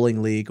a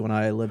bowling league when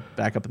I lived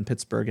back up in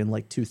Pittsburgh in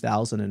like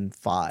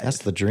 2005. That's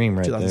the dream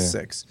right there.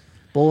 2006.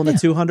 Bowling a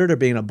 200 or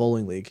being in a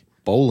bowling league.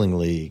 Bowling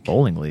league.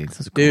 bowling leagues?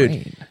 That's Dude,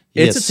 great.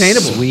 it's You get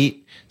attainable.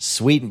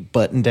 Sweet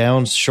button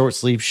down, short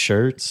sleeve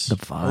shirts. The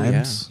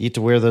vibes. You get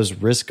to wear those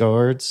wrist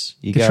guards.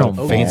 You Get got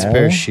your a fancy ball.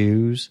 pair of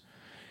shoes.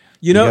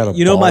 You got know, a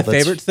you know ball my that's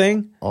favorite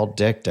thing? All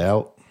decked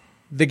out.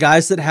 The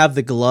guys that have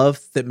the glove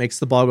that makes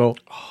the ball go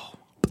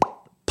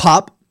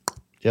pop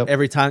Yep.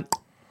 every time.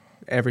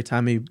 Every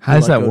time he. How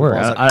does let that go, the work?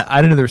 ball's like, I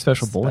didn't know there were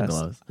special bowling best.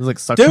 gloves. There's like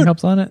suction Dude.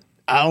 cups on it.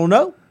 I don't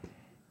know.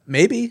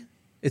 Maybe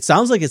it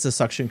sounds like it's a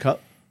suction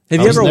cup. Have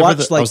I you was ever never watched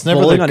the- I like was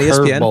never bowling the on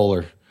curve ESPN?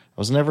 bowler. I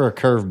was never a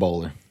curve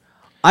bowler.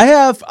 I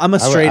have. I'm a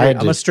straight. I had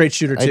I'm to- a straight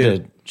shooter I too.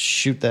 had to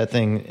shoot that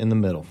thing in the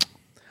middle.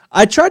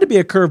 I tried to be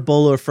a curve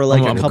bowler for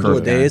like I'm a a couple curve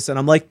of guy. days, and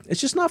I'm like, it's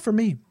just not for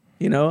me.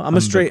 You know, I'm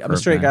a straight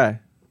curve guy.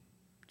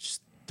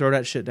 Just throw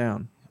that shit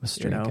down. I'm a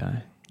straight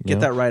guy.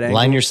 Get that right angle.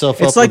 Line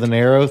yourself It's up like, with an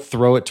arrow,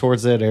 throw it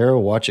towards that arrow,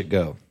 watch it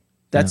go.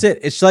 That's it.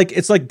 It's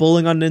like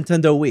bowling on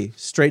Nintendo Wii.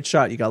 Straight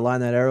shot. You got to line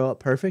that arrow up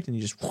perfect, and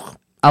you just.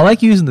 I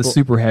like using the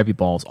super heavy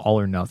balls, all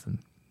or nothing.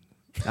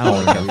 I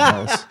don't know what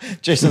else.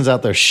 Jason's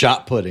out there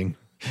shot putting.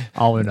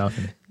 All or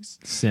nothing.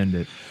 Send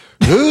it.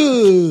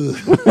 Ooh,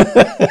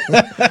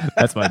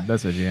 That's my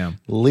jam.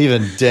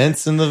 leaving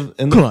dents in the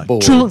Come on,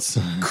 boards.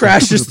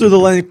 Crashes through the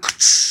lane.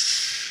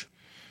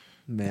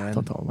 Man,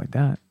 Don't talk like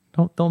that.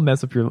 Don't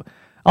mess up your.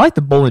 I like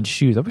the bowling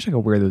shoes. I wish I could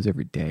wear those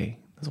every day.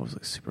 Those always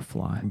look super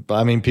fly. But,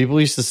 I mean, people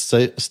used to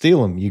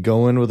steal them. You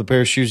go in with a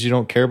pair of shoes you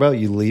don't care about,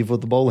 you leave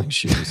with the bowling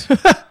shoes.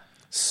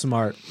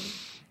 smart.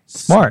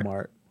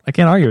 I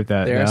can't argue with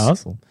that. There's- Yeah,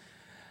 hustle.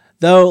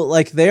 Though,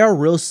 like they are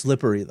real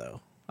slippery.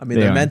 Though I mean,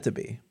 They they're are. meant to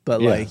be.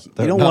 But Yeah, like, you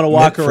they're don't not want to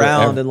walk meant for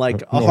around in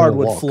like a normal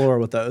hardwood walk. floor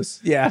with those.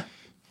 Yeah,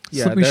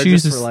 yeah. Slippery they're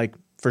shoes just is- for like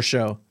for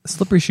show.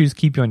 Slippery shoes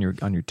keep you on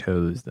your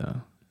toes,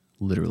 though.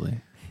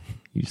 Literally.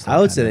 You just I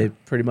would like say that. they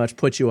pretty much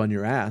put you on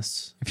your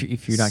ass.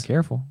 if you're not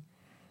careful,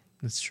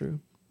 That's true.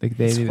 they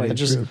I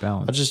just, a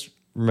balance. I just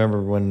remember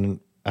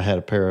when I had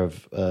a pair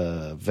of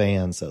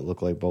Vans that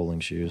looked like bowling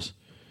shoes.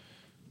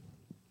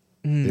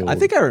 The I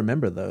think I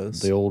remember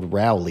those. the old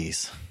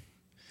Rowleys,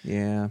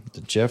 Yeah,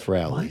 the Jeff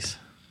Rowleys.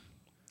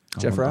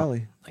 Jeff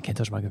Rowley. I can't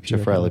touch my computer.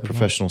 Jeff Rowley,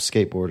 professional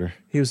skateboarder.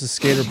 He was a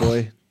skater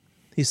boy.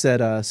 He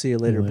said, "See you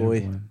later,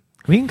 boy."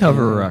 We can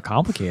cover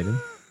complicated.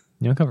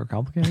 You know, cover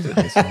complicated.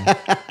 It's a good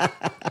song.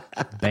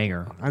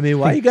 Banger. I mean,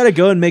 why you got to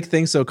go and make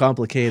things so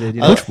complicated?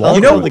 You know, Which wall You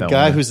You know know the that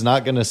guy one. who's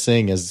not going to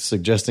sing is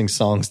suggesting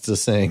songs to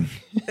sing.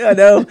 I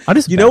know. I'll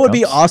just You know what would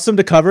be backups. awesome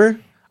to cover?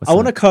 I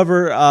want to that?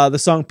 cover the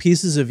song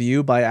 "Pieces of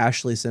You" by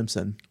Ashley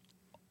Simpson.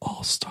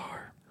 All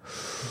Star.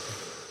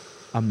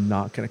 I'm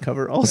not going to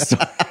cover All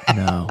Star.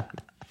 No.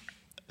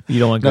 You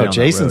don't want to go No, down that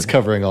Jason's road.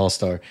 covering All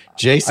Star.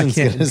 Jason's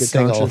can't going to in good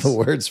sing all conscience. the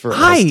words for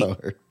Hi. All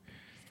Star.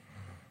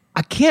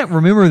 I can't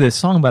remember this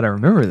song, but I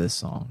remember this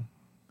song.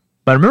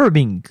 But I remember it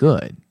being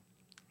good.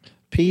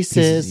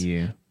 Pieces, of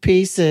You.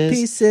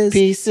 pieces of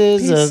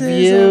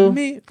you.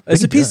 me.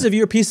 Is it pieces of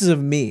you or pieces of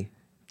me?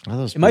 Are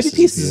those It might be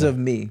pieces you? of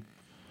me.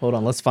 Hold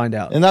on, let's find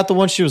out. And not the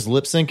one she was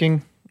lip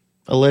syncing,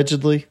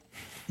 allegedly.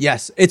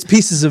 Yes, it's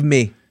pieces of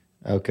me.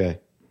 Okay.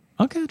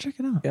 Okay, I'll check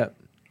it out. Yep.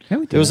 Yeah,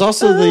 we do There was that.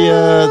 also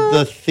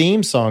the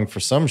theme song for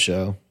some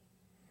show.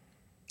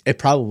 It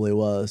probably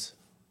was.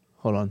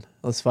 Hold on,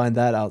 let's find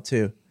that out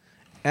too.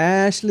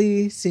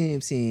 Ashley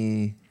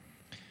Simpson.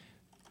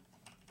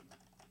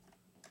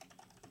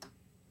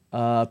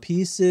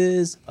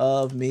 Pieces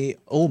of me.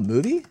 Oh,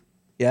 movie?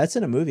 Yeah, it's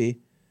in a movie.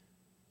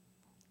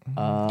 I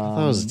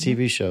thought it was a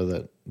TV show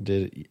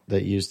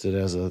that used it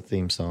as a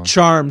theme song.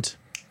 Charmed.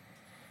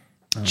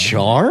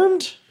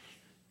 Charmed?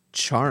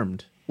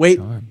 Charmed. Wait,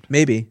 Charmed.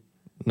 maybe.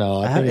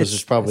 No, I think it was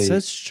just probably it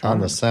says on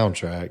the Charmed.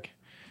 soundtrack.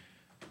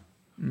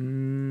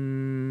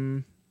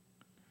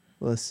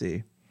 Let's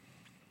see.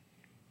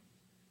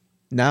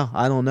 No,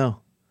 I don't know.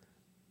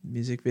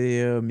 Music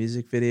video.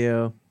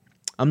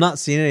 I'm not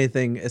seeing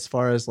anything as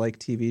far as like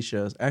TV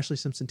shows. Ashley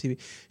Simpson TV.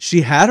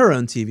 She had her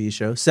own TV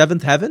show,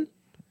 Seventh Heaven,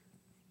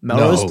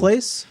 Melrose No.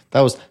 Place.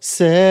 That was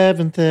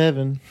Seventh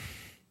Heaven.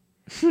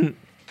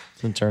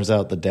 It turns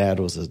out the dad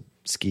was a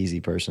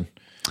skeezy person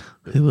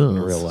Who in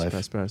else? real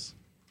life. Press.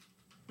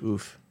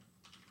 Oof.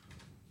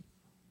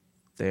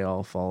 They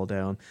all fall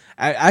down.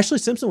 Ashley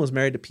Simpson was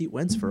married to Pete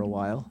Wentz for a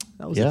while.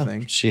 That was a Yeah,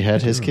 thing. she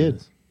had his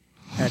kid.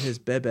 Had his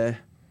bebe.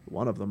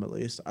 One of them at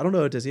least. I don't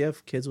know. Does he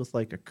have kids with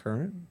like a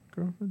current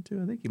girlfriend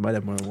too? I think he might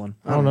have more than one.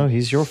 I don't know.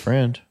 He's your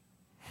friend.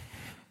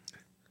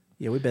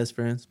 Yeah, we best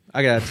friends.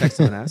 I gotta text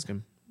him and ask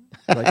him.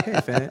 Like,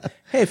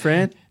 hey,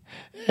 friend.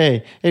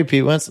 Hey,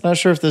 Pete Wentz. Not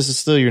sure if this is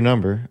still your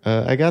number.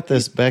 I got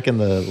this back in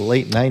the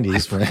late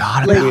 '90s when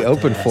forgot we about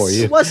opened for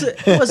you. It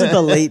wasn't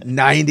the late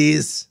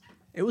 '90s.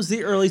 It was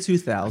the early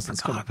 2000s. I Come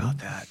forgot on. about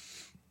that.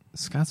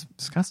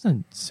 Scott's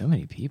done so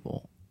many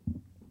people.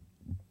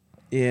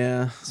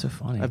 Yeah. So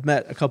funny. I've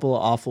met a couple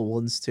of awful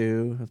ones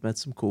too. I've met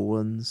some cool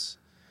ones.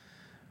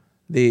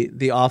 The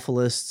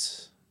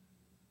awfulest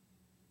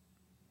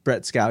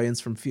Brett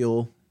Scallions from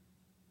Fuel.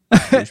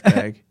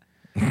 Douchebag.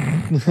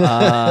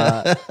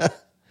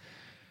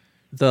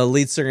 The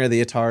lead singer of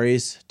the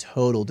Ataris,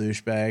 total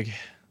douchebag.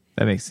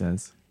 That makes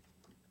sense.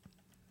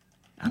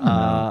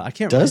 I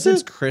can't Does remember.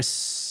 it?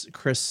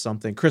 Chris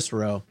something. Chris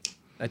Rowe.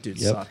 That dude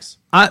Yep. sucks.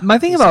 My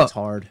thing He about sucks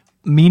hard.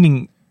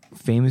 meeting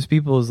famous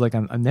people is like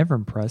I'm never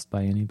impressed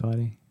by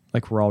anybody.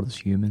 Like we're all just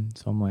human,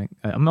 so I'm like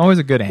I'm always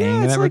a good hang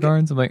in it's that like-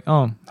 regards. I'm like,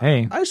 oh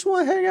hey, I just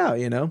want to hang out,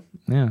 you know.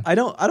 yeah. I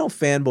don't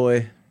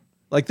fanboy.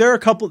 Like there are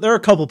a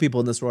couple people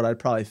in this world I'd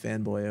probably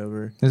fanboy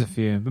over. There's a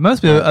few, but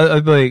most people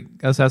I'd be like,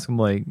 I was asking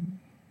like,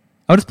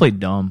 I would just play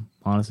dumb,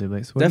 honestly.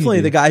 Like, so what do you Definitely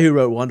do? the guy who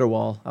wrote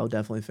Wonderwall. I would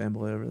definitely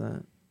fanboy over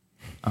that.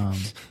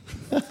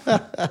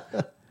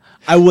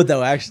 I would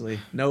though, actually.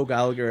 Noel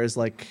Gallagher is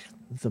like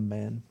the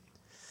man.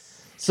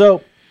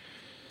 So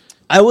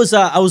I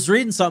was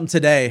reading something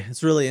today.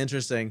 It's really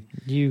interesting.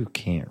 You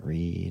can't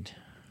read.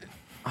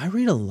 I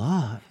read a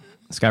lot.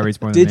 This guy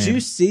reads more than Did me. you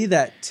see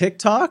that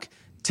TikTok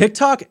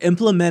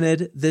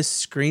implemented this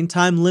screen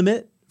time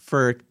limit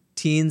for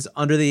teens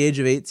under the age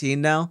of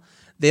 18 now?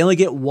 They only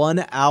get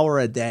 1 hour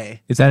a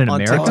day. Is that in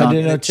on America? Oh, TikTok, I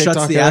didn't know and it shuts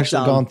TikTok the had app actually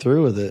down. gone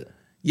through with it.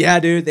 Yeah,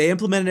 dude, they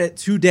implemented it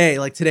today.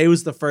 Like today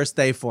was the first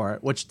day for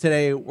it, which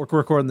today we're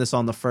recording this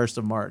on the 1st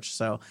of March.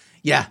 So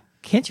yeah,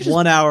 Can't you just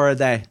 1 hour a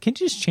day. Can't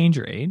you just change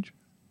your age?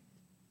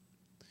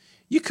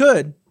 You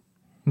could.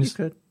 You Just-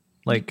 could.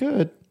 Like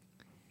Good.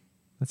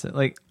 that's it.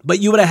 Like But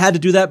you would have had to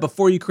do that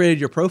before you created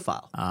your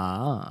profile.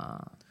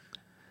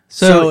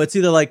 so, So it's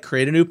either like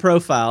create a new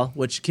profile,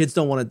 which kids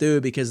don't want to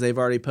do because they've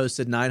already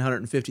posted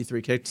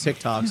 953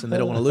 TikToks and they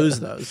don't want to lose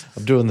those.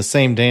 I'm doing the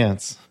same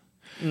dance.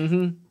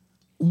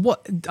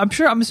 what?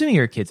 I'm assuming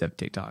your kids have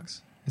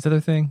TikToks. Is that their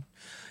thing?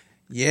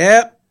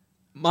 Yep.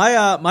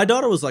 My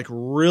daughter was like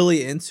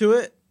really into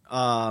it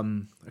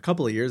a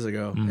couple of years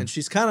ago, and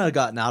she's kind of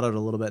gotten out of it a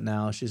little bit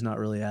now. She's not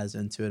really as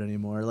into it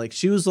anymore. Like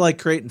she was like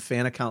creating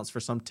fan accounts for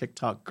some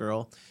TikTok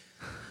girl,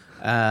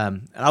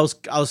 and I was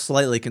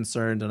slightly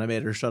concerned, and I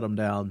made her shut them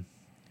down.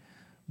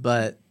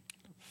 But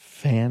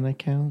Fan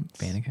accounts?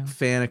 Fan account?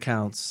 fan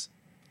accounts,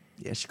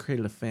 yeah, she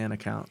created a fan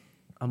account.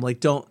 I'm like,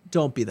 don't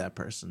be that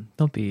person.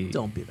 Don't be.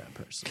 Don't be that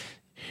person.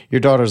 Your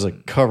daughter's a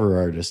cover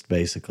artist,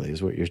 basically,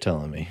 is what you're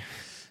telling me.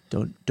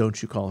 Don't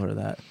you call her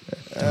that?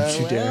 Don't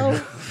you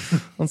dare.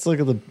 Let's look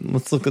at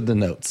the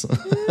notes.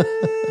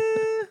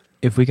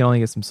 If we can only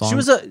get some songs.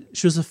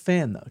 She was a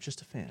fan though,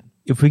 just a fan.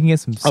 If we can get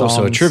some Oh, songs.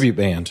 so a tribute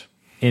band.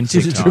 in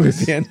She's a tribute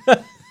TikToks. fan.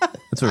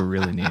 That's what we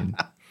really need.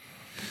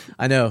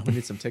 I know we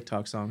need some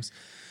TikTok songs,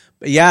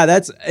 but yeah,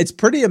 it's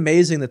pretty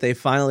amazing that they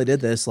finally did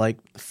this like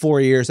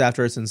 4 years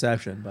after its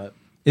inception. But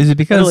Is it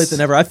better late because than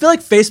never. I feel like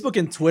Facebook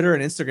and Twitter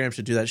and Instagram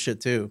should do that shit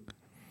too.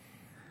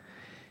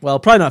 Well,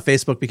 probably not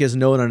Facebook because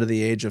no one under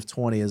the age of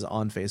 20 is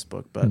on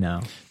Facebook. But no?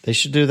 They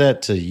should do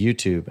that to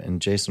YouTube,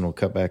 and Jason will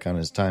cut back on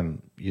his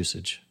time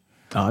usage.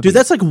 Oh, dude,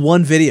 that's like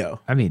one video.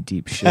 I mean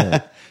deep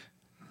shit.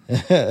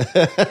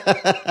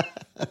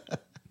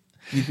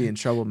 You'd be in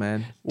trouble,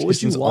 man. What would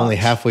Jason's you watch? only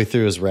halfway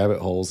through his rabbit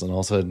holes, and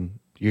all of a sudden,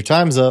 your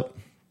time's up.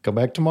 Come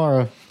back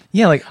tomorrow.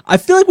 Yeah, like I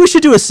feel like we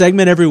should do a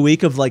segment every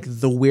week of like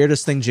the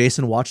weirdest thing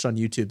Jason watched on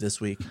YouTube this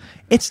week.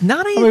 it's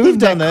not I anything mean, we've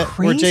done that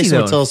crazy, where Jason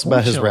though, will tell us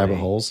about his rabbit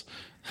unfortunately. holes.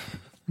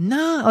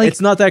 No, like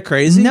It's not that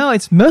crazy. no,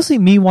 it's mostly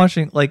me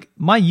watching. Like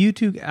my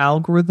YouTube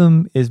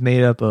algorithm is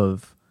made up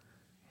of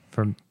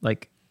from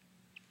like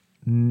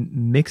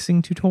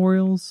mixing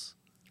tutorials,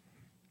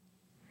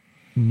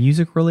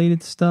 music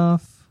related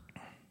stuff,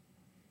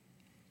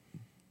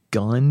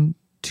 gun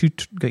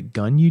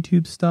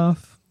YouTube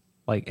stuff,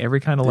 like every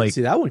kind of Didn't like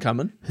see that one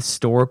coming.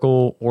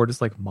 historical or just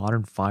like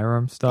modern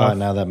firearm stuff.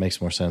 Now that makes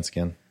more sense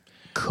again.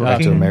 Cooking.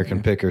 Back to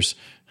American Pickers.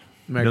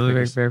 Very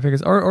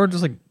figures. Or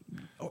just like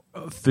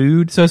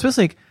food. So it's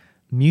basically like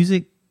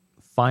music,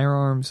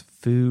 firearms,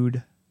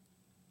 food,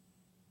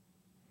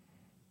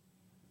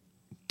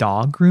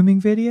 dog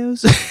grooming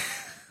videos.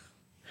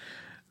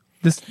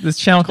 this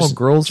channel called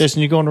Girls.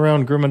 Jason, you going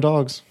around grooming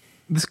dogs?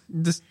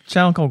 This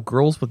channel called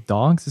Girls with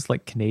Dogs. This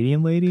like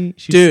Canadian lady.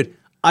 She's Dude,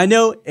 I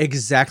know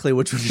exactly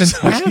which one you're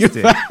talking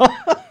fantastic.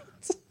 about.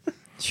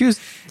 She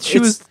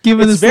was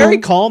giving It's this very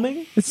little-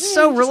 calming. It's Yeah, so just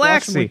watch them,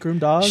 relaxing. like, groom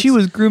dogs. She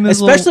was grooming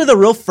this especially the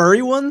real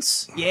furry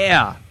ones.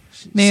 yeah,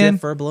 man.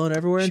 Shit, fur blowing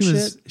everywhere and She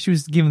was shit. she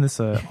was giving this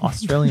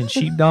Australian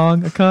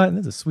sheepdog a cut. And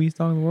that's the sweetest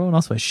dog in the world. And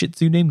also a Shih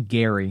Tzu named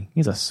Gary.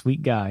 He's a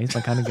sweet guy. He's my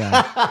kind of guy.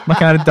 My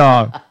kind of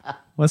dog.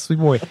 What a sweet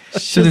boy.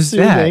 So there's Shih Tzu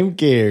that. named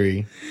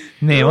Gary.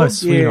 Man, what a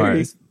sweetheart.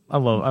 Gary. I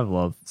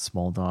love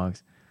small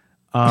dogs.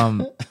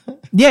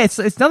 Yeah,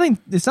 it's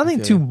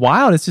nothing too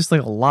wild. It's just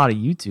like a lot of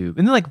YouTube.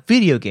 And then like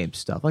video game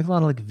stuff. Like a lot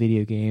of like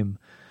video game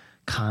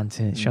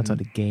content. Shouts out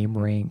to Game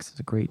Ranks. It's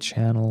a great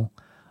channel.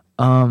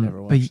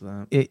 Never but watched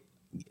that.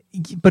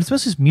 but it's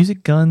mostly just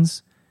music,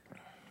 guns,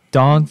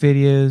 dog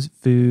videos,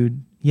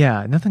 food.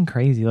 Yeah, nothing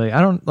crazy. Like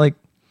I don't like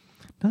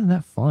not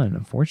that fun,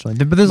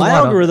 unfortunately. But there's My a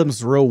lot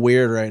algorithm's real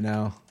weird right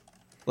now.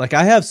 Like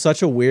I have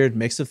such a weird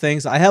mix of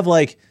things. I have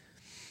like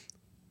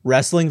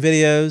wrestling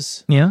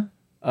videos, yeah,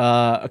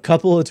 a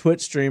couple of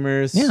Twitch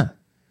streamers. yeah.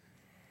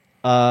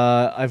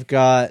 I've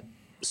got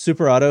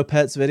Super Auto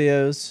Pets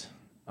videos.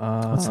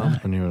 What's I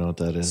that? don't even know what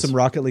that is. Some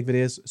Rocket League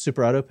videos.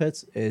 Super Auto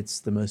Pets. It's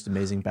the most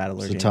amazing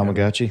battler Is it game ever.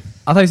 Tamagotchi?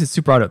 I thought you said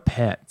Super Auto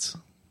Pets.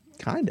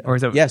 Kind of. Or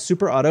is that- Yeah,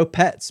 Super Auto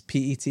Pets.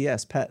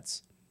 Pets.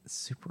 Pets.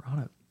 Super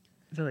Auto.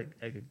 Is that like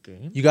a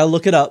game? You gotta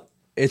look it up.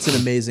 It's an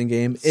amazing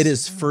game. It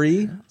is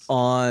free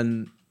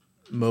on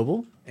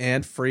mobile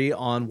and free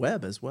on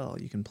web as well.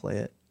 You can play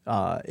it.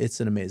 It's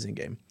an amazing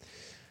game.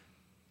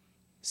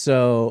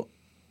 So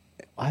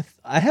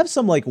I have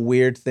some like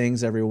weird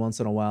things every once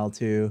in a while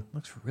too.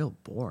 Looks real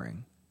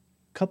boring.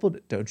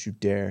 Don't you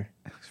dare.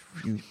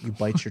 You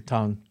bite your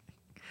tongue.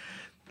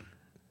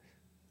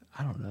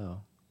 I don't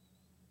know.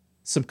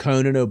 Some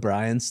Conan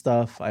O'Brien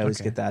stuff. I always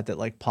Okay. get that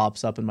like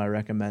pops up in my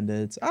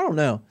recommendeds. I don't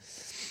know.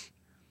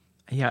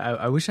 Yeah,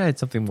 I wish I had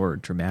something more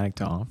dramatic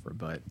to offer,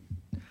 but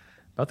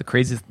about the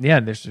craziest,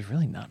 there's just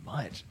really not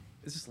much.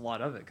 It's just a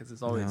lot of it because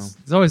it's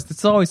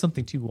always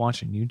something to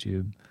watch on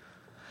YouTube.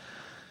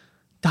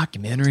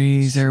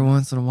 Documentaries every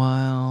once in a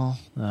while.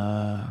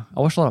 I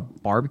watch a lot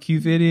of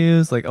barbecue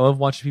videos. Like I love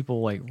watching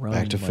people like run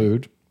Back to like,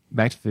 food.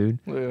 Back to food.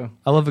 Yeah.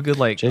 I love a good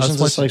like. I Jason was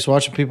just watching- likes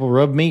watching people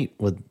rub meat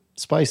with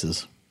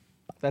spices.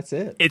 That's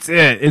it.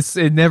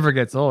 it never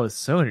gets old. It's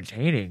so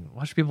entertaining.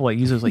 Watch people like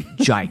use those like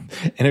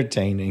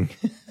Entertaining.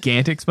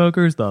 gigantic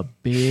smokers, the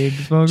big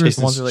smokers,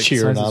 the ones Jason's that are, like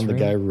cheering size of on the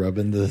ring. guy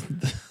rubbing the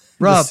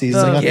Rub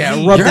seasoning the- on Yeah,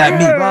 it. rub that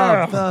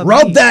meat.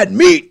 Rub that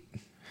meat.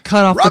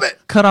 Cut Rub it.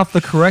 cut off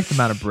the correct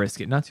amount of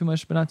brisket, not too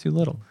much, but not too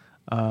little.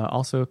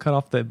 Also, cut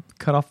off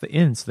the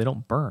ends so they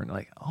don't burn.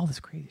 Like all this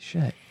crazy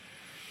shit.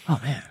 Oh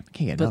man, I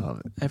can't get enough of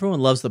it. Everyone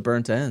loves the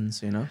burnt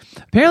ends, you know?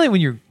 Apparently, when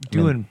you're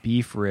doing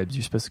beef ribs,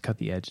 you're supposed to cut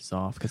the edges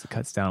off because it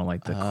cuts down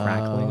like the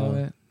crackling of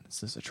it.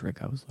 It's just a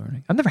trick I was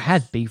learning. I've never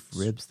had beef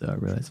ribs though.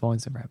 Really, I've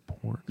always never had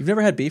pork. You've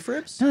never had beef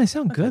ribs? No, they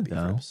sound I've had good beef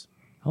though. ribs.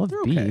 I love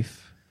They're okay.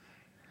 beef.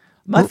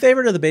 My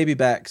favorite are the baby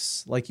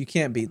backs. Like you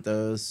can't beat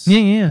those.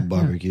 Yeah.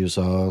 Barbecue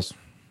sauce.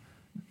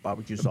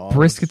 Barbecue sauce.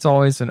 Brisket's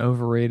always an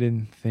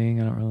overrated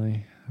thing. I don't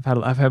really.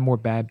 I've had more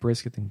bad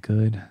brisket than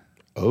good.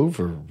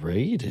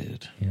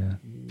 Overrated. Yeah,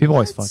 people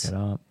always What? fuck it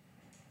up.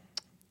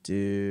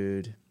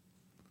 Dude.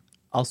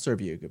 I'll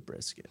serve you a good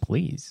brisket.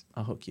 Please.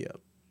 I'll hook you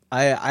up.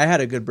 I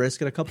had a good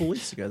brisket a couple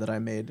weeks ago that I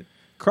made.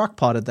 Crock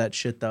potted that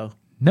shit though.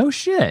 No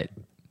shit.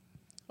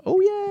 Oh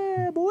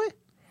yeah, boy.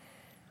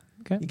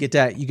 Okay. You get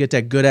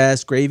that good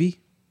ass gravy.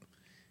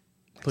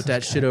 Put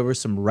that shit over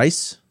some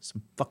rice,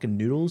 some fucking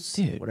noodles,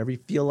 Dude. whatever you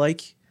feel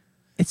like.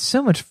 It's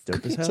so much.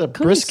 Dope as It's hell. a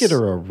brisket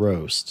or a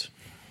roast?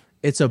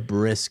 It's a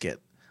brisket.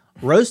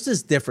 Roast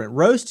is different.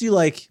 Roast, you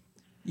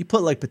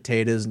put like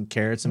potatoes and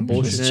carrots and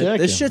bullshit just in it.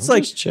 This checking. shit's I'm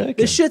like just checking.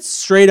 this shit's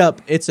straight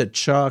up. It's a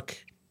chuck.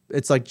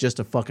 It's like just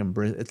a fucking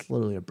It's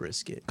literally a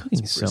brisket.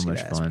 Cooking's It's a so much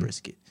brisket-ass fun.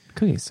 Brisket.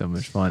 Cooking is so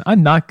much fun.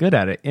 I'm not good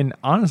at it, and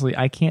honestly,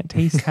 I can't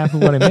taste half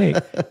of what I make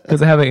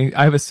because I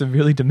have a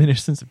severely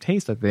diminished sense of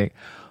taste. I think,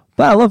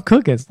 but I love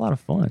cooking. It's a lot of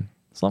fun.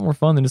 It's a lot more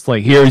fun than just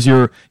like here's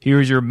your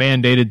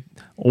mandated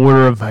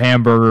order of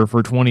hamburger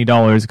for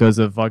 $20 because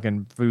of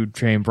fucking food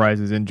chain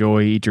prices.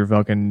 Enjoy, eat your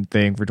fucking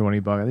thing for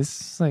 $20. This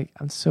is like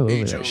I'm so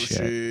over that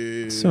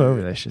shit. So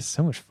over that shit. It's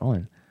so much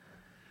fun.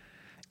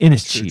 And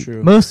it's cheap.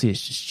 True. Mostly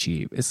it's just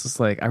cheap. It's just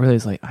like I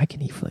realize like I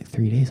can eat for like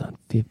 3 days on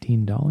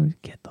 $15.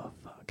 Get the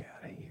fuck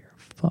out of here.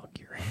 Fuck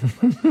your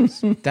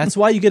hamburgers. That's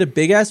why you get a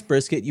big ass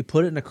brisket. You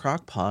put it in a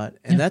crock pot,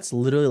 and that's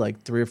literally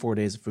like 3 or 4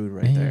 days of food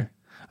right there.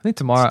 I think It's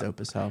tomorrow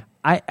dope as hell.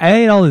 I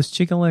ate all this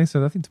chicken legs,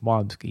 so I think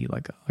tomorrow I'm just gonna eat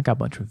I got a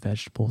bunch of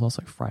vegetables. I'll just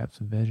like fry up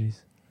some veggies.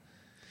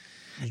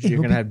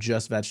 You're gonna have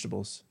just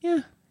vegetables. Yeah,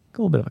 a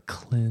little bit of a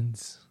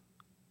cleanse.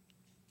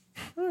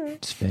 All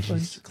right. Just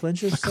veggies.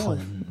 Cleanse yourself.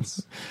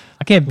 Cleanse.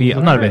 I can't be.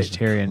 I'm not a Alright,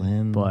 vegetarian,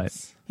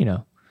 cleanse.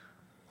 but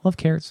love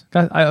carrots.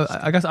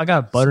 I got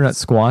a butternut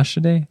squash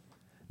today.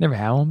 Never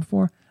had one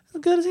before. It's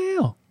good as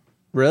hell.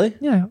 Really?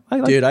 Yeah, I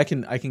like. Dude, I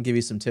can give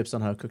you some tips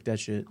on how to cook that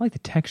shit. I like the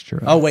texture.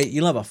 Of Oh wait,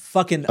 you don't have a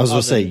fucking. I was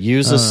going to say,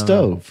 use a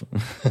stove.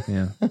 it.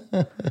 Yeah.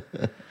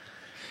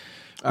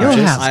 All right,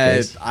 have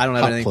space. I don't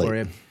have Hot anything plate. for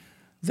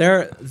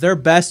you. They're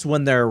best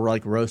when they're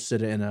like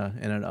roasted in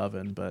an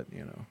oven, but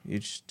you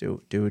just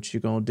do what you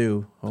gonna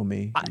do,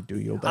 homie. You do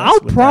your best. I'll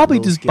with that probably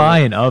little just buy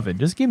skillet. an oven.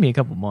 Just give me a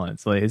couple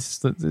months. Like it's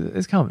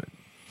coming.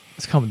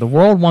 It's coming. The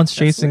world wants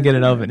Jason to get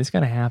an oven. It's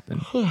gonna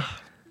happen.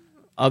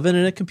 oven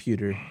and a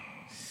computer.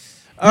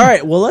 All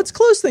right, well let's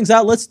close things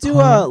out. Let's do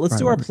our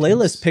Priorities.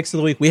 playlist picks of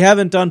the week. We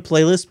haven't done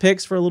playlist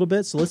picks for a little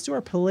bit, so let's do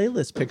our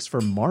playlist picks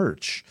for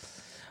March.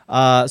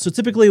 So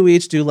typically we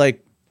each do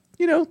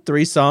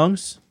 3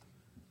 songs,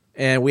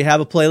 and we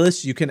have a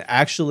playlist. You can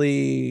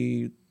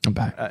actually I'm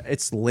back.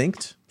 it's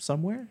linked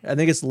somewhere. I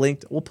think it's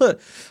linked. We'll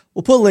put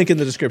a link in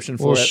the description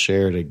for We'll it.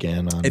 share it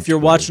again on If you're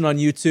Twitter. watching on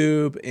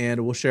YouTube,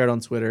 and we'll share it on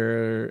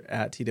Twitter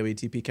at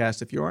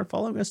TWTPcast. If you aren't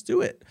following us,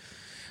 do it.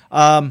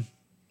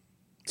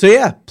 So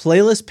yeah,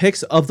 playlist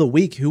picks of the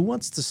week. Who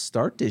wants to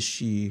start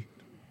this?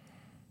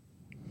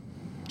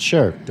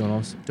 Sure. Don't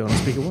all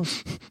speak at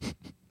once.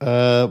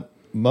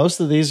 Most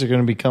of these are going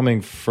to be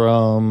coming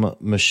from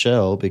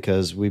Michelle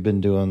because we've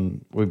been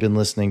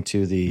listening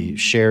to the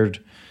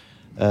shared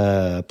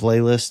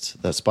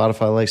playlist that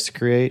Spotify likes to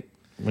create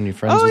when you're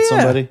friends with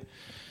somebody.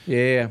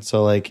 Yeah.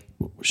 So like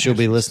she'll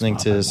be listening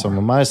to some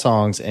of my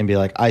songs and be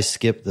like, I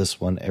skip this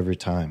one every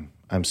time.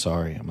 I'm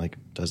sorry. I'm like,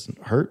 doesn't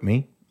hurt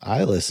me.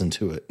 I listen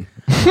to it.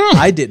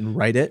 I didn't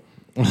write it.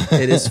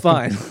 It is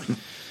fine.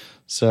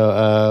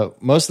 So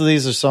most of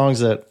these are songs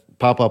that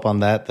pop up on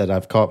that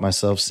I've caught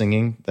myself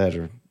singing that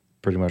are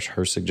pretty much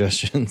her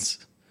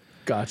suggestions.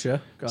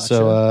 Gotcha.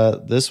 So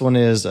this one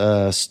is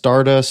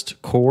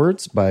Stardust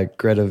Chords by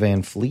Greta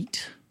Van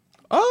Fleet.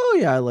 Oh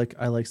yeah,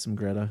 I like some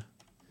Greta.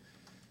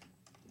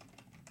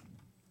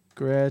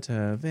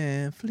 Greta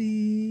Van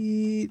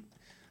Fleet.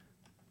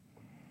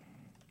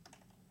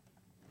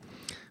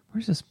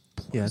 Where's this?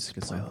 Yeah, it's a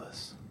good song.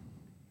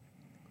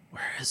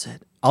 Where is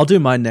it? I'll do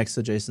mine next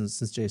to Jason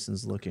since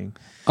Jason's looking.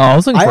 Oh, I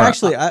was looking for.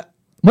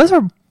 What's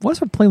our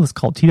playlist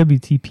called?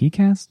 TWTP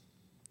Cast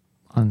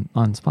on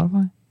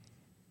Spotify.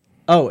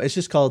 Oh, it's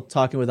just called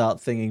Talking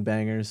Without Thinking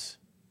Bangers.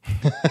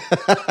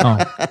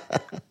 Sorry.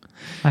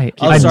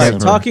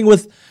 Talking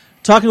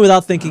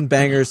Without Thinking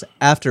Bangers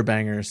after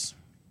bangers.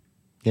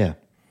 Yeah,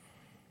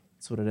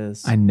 that's what it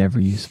is. I never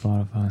use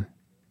Spotify.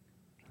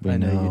 I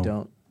know you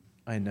don't.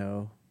 I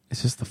know.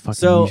 It's just the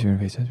fucking user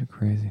interface. That's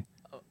crazy.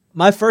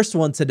 My first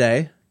one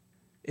today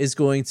is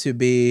going to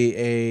be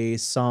a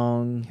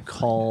song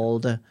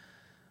called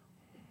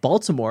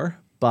Baltimore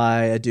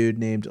by a dude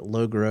named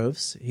Low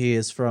Groves. He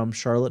is from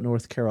Charlotte,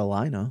 North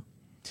Carolina.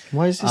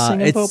 Why is he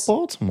singing about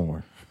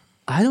Baltimore?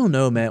 I don't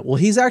know, man. Well,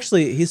 he's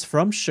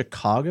from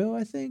Chicago,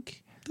 I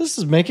think. This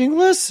is making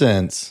less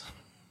sense.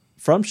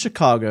 From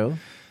Chicago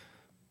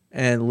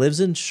and lives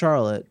in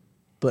Charlotte,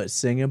 but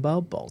singing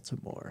about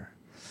Baltimore.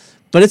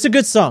 But it's a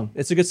good song.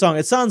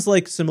 It sounds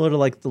like similar to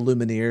like the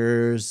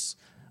Lumineers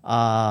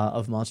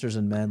of Monsters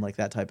and Men, like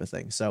that type of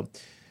thing. So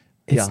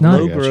it's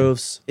not Low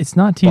Groves. It's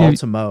not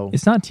Baltimore.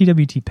 It's not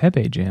TWT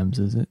Pepe Jams,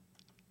 is it?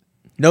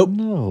 Nope.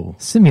 No.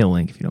 Send me a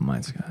link if you don't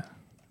mind, Scott.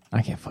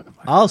 I can't fucking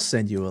find it. I'll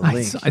send you a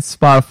link. It's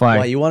Spotify.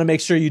 Why, you want to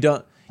make sure you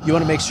don't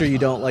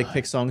like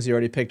pick songs you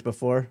already picked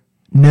before?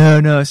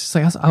 No. It's just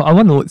like I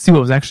wanted to see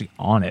what was actually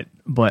on it,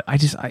 but I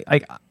can't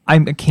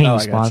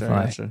use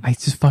Spotify. It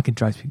just fucking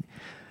drives me.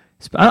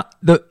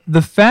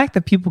 The fact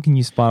that people can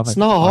use Spotify. It's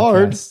not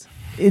hard.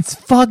 It's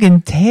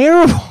fucking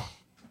terrible.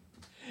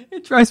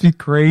 It drives me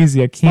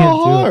crazy. I can't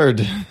do hard.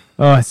 it.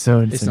 Oh, it's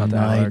not a that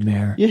hard.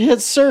 nightmare. You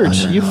hit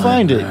search, you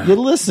find it, you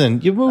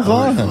listen, you move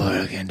on.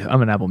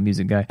 I'm an Apple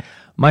Music guy.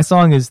 My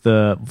song is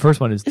the first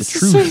one is The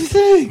Truth. It's the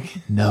same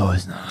thing. No,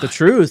 it's not. The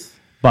Truth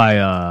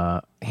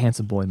by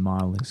Handsome Boy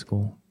Modeling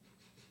School.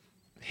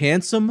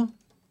 Handsome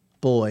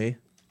Boy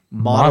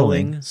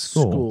Modeling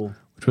School,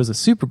 which was a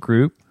super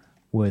group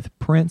with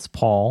Prince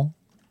Paul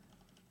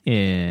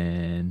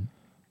in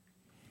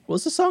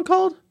what's the song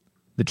called?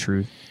 The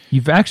Truth.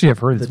 You've actually have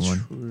heard this one.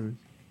 Truth.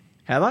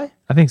 Have I?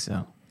 I think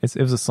so. It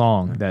was a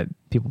song that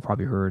people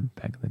probably heard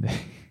back in the day.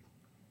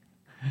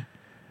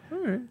 All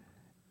right.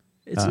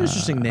 It's an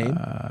interesting name.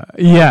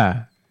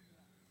 Yeah.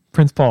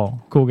 Prince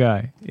Paul. Cool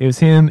guy. It was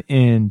him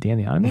and Dan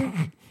the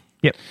Automator.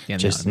 Yep.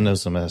 Jason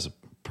knows him as a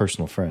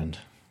personal friend.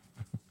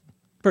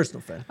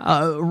 Personal friend.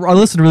 I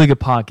listened to really good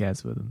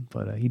podcasts with him,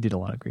 but he has done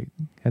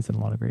a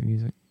lot of great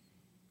music.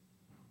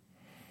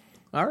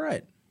 All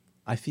right.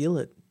 I feel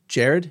it.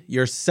 Jared,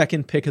 your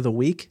second pick of the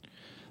week.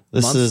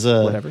 This is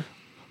a whatever.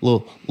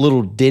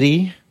 Little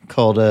ditty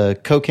called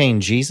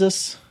Cocaine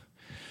Jesus.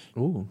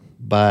 Ooh.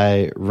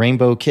 By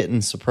Rainbow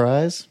Kitten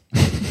Surprise.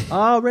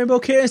 Oh, Rainbow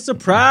Kitten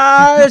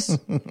Surprise!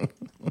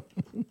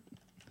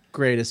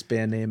 Greatest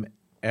band name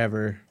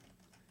ever.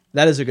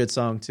 That is a good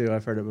song too.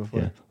 I've heard it before.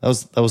 Yeah,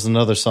 that was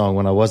another song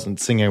when I wasn't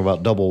singing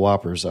about double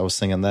whoppers. I was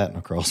singing that in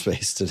a crawl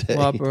space today.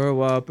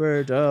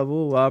 Whopper,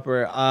 double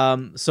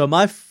whopper. So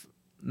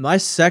my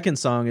second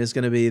song is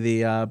going to be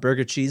the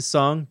Burger Cheese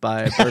song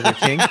by Burger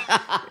King.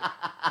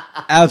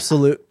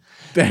 Absolute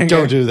banger.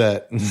 Don't do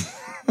that.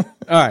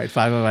 All right,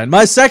 fine.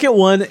 My second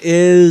one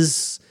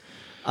is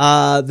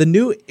the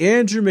new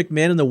Andrew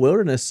McMahon in the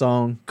Wilderness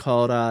song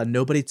called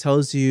 "Nobody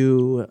Tells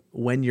You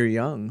When You're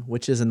Young,"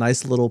 which is a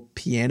nice little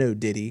piano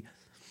ditty.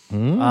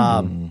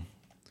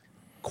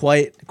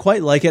 Quite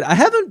like it. I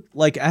haven't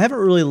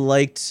really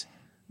liked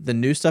the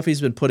new stuff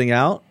he's been putting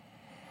out.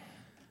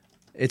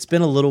 It's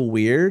been a little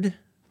weird,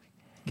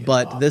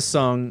 but this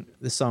song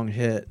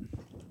hit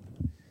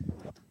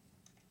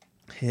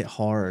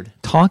hard.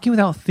 Talking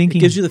Without Thinking.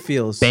 It gives you the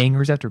feels.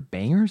 Bangers after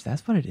bangers.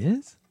 That's what it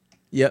is.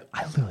 Yep.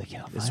 I literally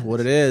cannot find It's this. what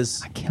it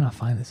is. I cannot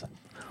find this.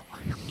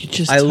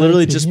 I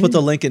literally just put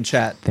the link in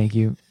chat. Thank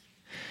you.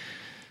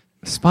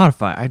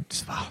 Spotify,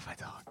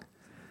 dog.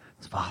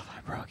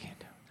 Spotify, bro. I can't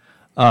do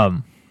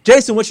it.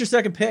 Jason, what's your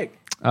second pick?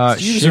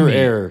 User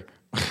error.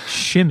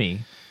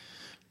 Shimmy.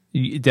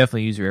 You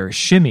definitely user error.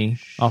 Shimmy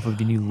off of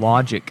the new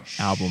Logic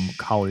album,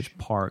 College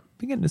Park.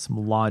 Been getting into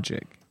some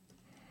Logic.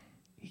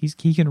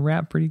 He can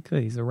rap pretty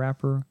good. He's a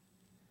rapper.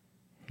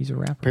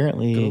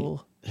 Apparently,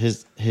 Cool.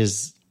 his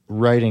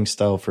writing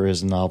style for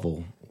his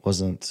novel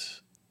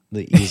wasn't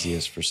the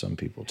easiest for some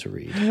people to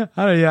read.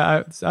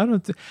 I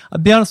don't. I'll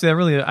be honest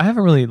with you, I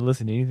haven't really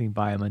listened to anything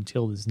by him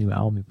until this new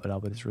album he put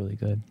out, but it's really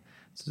good.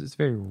 It's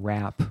very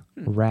rap,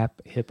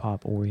 hip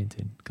hop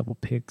oriented. A couple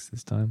picks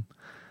this time.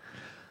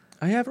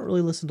 I haven't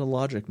really listened to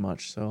Logic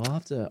much, so I'll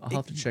have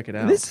to check it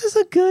out. This is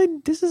a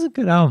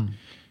good album.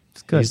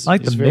 It's good. I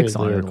like the mix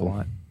on it a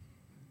lot.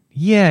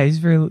 Yeah, he's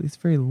a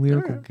very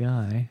lyrical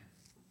guy.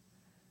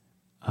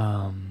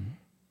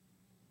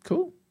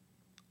 Cool.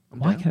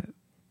 Why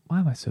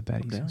am I so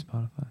bad at using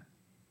Spotify?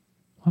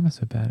 Why am I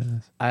so bad at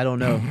this? I don't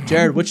know.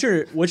 Jared, what's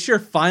your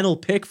final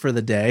pick for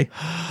the day?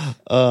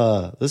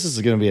 This is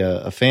going to be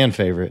a fan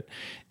favorite.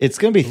 It's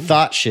going to be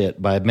Thought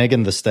Shit by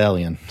Megan Thee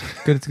Stallion.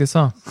 Good. It's a good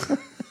song.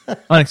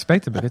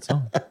 Unexpected, but good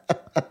song.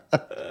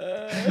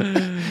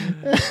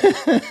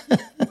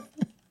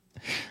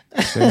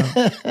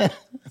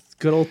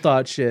 Good old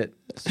Thought Shit.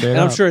 Straight And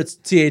I'm up. sure it's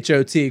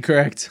THOT,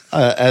 correct?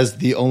 As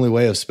the only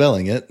way of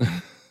spelling it.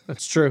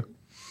 That's true.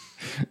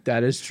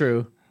 That is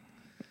true.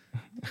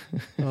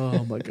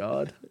 Oh my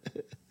God.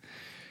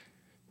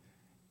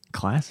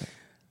 Classic.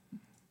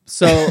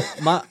 So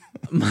my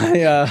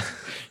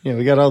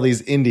We got all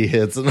these indie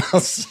hits, and all of a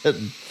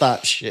sudden,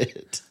 Thought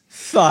Shit.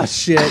 Thought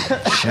Shit.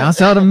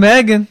 Shouts out to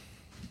Megan.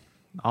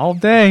 All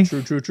day.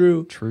 True.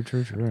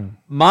 True.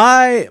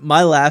 My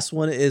last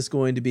one is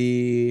going to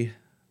be,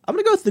 I'm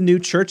going to go with the new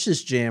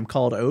Churches jam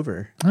called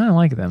Over. I don't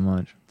like it that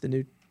much. The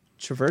new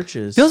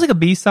Traverches. Feels like a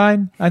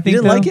B-side, I think.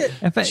 You didn't like it?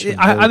 In fact,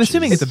 I'm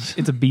assuming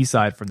it's a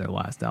B-side from their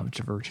last album,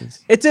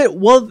 Traverches. It did.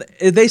 Well,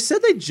 they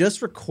said they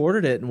just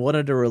recorded it and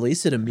wanted to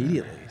release it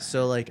immediately.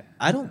 So,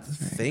 I don't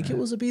think it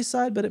was a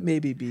B-side, but it may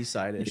be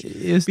B-side-ish.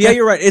 But yeah,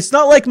 you're right. It's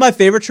not like my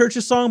favorite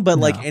Churches song,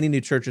 but any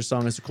new Churches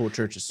song is a cool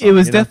Churches song. It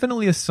was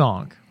definitely a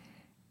song.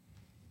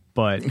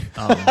 But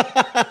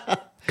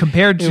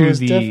compared to It was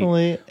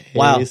definitely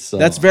a song.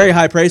 That's very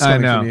high praise I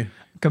coming know. from you.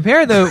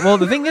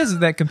 The thing is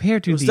that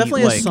compared to It was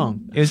definitely a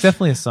song. It was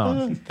definitely a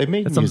song. They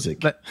made That's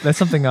music. that's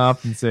something I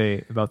often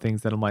say about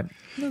things that I'm like.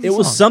 It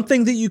was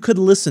something that you could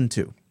listen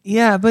to.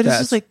 Yeah, but it's That's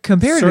just like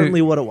compared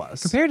certainly to what it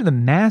was. compared to the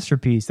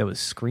masterpiece that was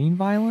Screen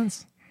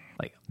Violence,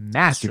 like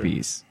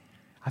masterpiece.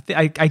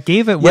 I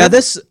gave it. Yeah,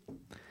 this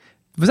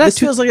was that. this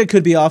feels like it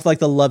could be off like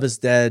the Love Is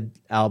Dead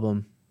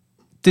album.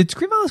 Did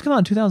Screen Violence come out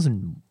in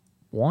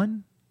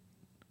 2001?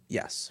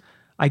 Yes.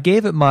 I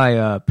gave it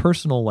my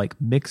personal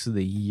Mix of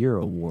the Year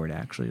award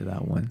actually to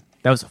that one.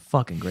 That was a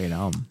fucking great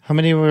album. How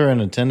many were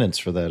in attendance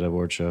for that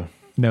award show?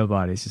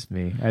 Nobody, it's just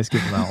me. I just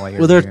give them out like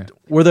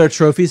Were there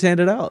trophies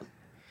handed out?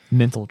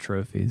 mental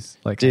trophies.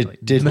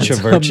 Did mental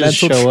Traverches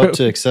show up trophy.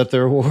 to accept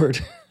their award?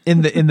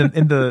 in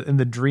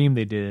the dream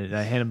they did it.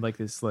 I had him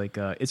it's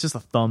it's just a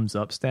thumbs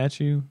up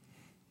statue.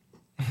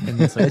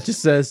 And it's It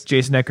just says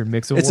Jason Eckert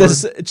Mix Award. it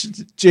says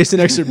Jason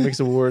Eckert Mix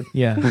Award.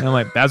 Yeah. And I'm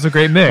like, that's a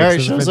great mix. All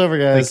right, show's over,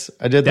 guys.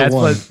 I did the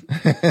one.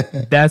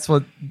 That's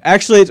what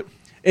Actually,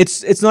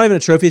 it's not even a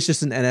trophy. It's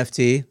just an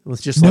NFT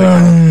with just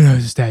no,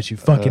 it's a statue.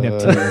 Fucking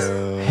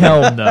NFTs.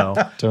 Hell no.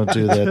 Don't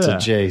do that to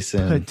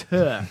Jason.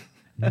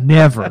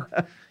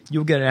 Never.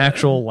 You'll get an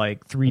actual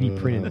 3D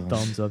printed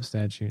thumbs up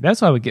statue.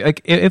 That's what I would get.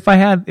 If I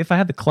had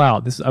the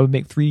clout, I would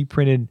make 3D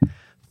printed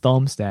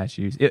thumb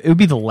statues. It would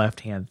be the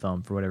left hand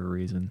thumb for whatever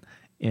reason,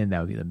 and that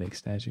would be the mixed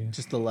statue.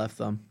 just the left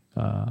thumb.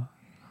 What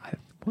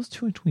was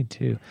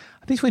 2022?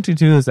 I think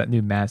 2022 is that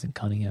new Madison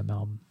Cunningham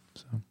album.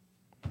 So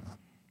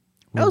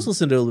I was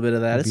listening to a little bit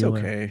of that. It's Revealer.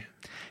 okay.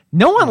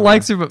 no one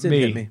likes it but didn't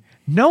hit me. me.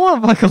 No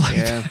one likes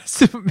Yeah.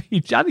 it but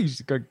me. I think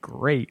she's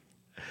great.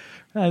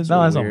 That's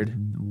weird.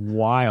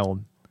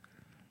 wild.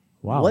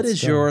 Wow. What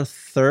is your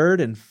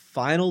third and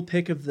final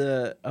pick of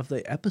the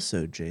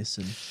episode,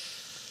 Jason?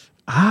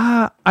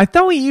 I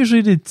thought we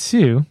usually did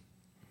 2.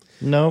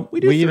 No, we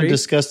do even 3.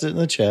 discussed it in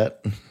the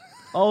chat.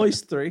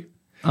 Always 3.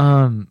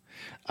 I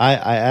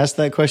asked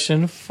that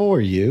question for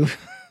you.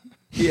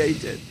 Yeah, you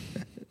did.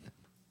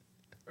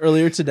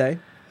 Earlier today.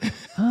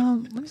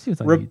 Let me see what's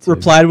on YouTube.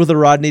 Replied with a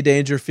Rodney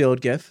Dangerfield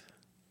gif.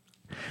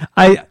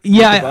 I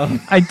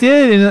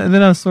did, and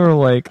then I was sort of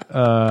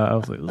I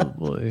was like, oh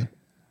boy.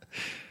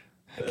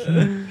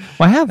 Well,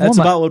 I have That's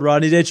one. about what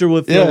Rodney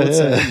Dangerfield would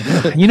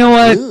say. You know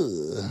what?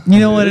 You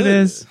know what it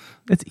is?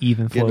 It's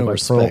Even Get Flow no by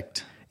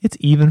respect. Pearl. It's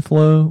Even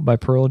Flow by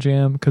Pearl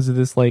Jam because of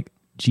this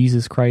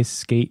Jesus Christ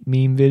skate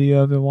meme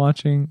video I've been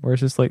watching, where it's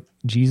just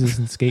Jesus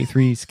and Skate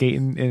 3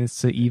 skating, and it's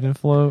the Even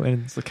Flow,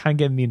 and it's kind of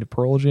getting me into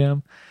Pearl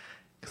Jam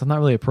because I'm not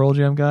really a Pearl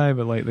Jam guy,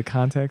 but the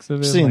context of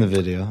it. I've seen the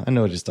video. I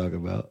know what he's talking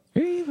about.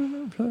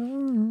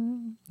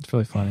 It's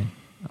really funny.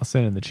 I'll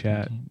send it in the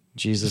chat.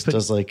 Jesus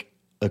does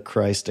a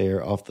Christ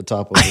air off the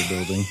top of the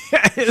building.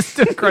 It's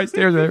still Christ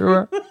stairs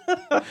everywhere.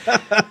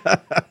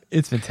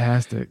 It's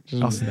fantastic.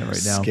 I'll send that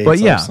right now. Skates But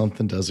yeah, off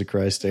something does a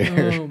Christ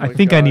air. I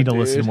think I need to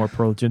listen to more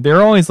Pearl Jam.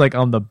 They're always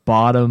on the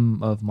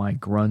bottom of my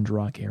grunge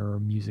rock era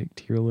music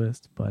tier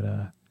list, but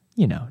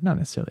not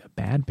necessarily a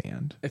bad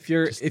band. If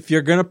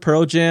you're gonna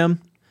Pearl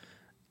Jam,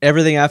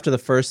 everything after the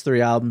first 3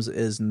 albums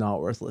is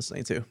not worth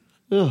listening to.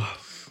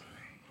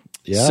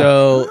 Yeah.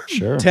 So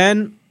sure.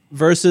 10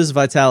 versus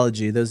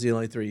Vitalogy. Those are the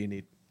only three you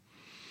need.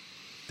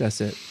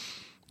 That's it.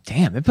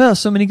 Damn, they put out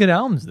so many good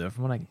albums though,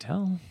 from what I can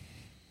tell.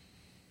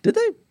 Did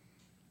they?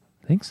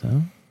 I think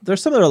so.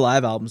 There's some of their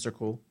live albums are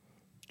cool.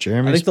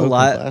 Jeremy I think spoke the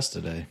with class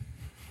today.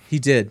 He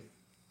did.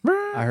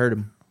 I heard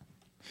him.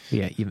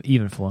 Yeah,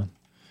 even flow.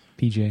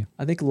 PJ.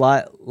 I think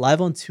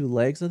live on Two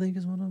Legs. I think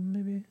is one of them.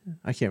 Maybe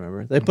I can't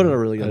remember. They put out a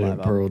really good I live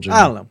did Pearl album. Jam.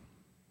 I don't know.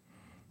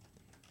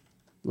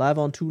 Live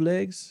on Two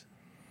Legs.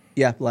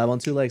 Yeah, Live on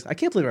Two Legs. I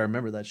can't believe I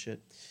remember that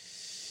shit.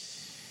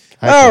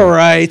 All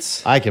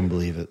right, I can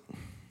believe it.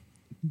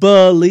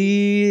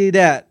 believe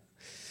that.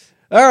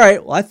 All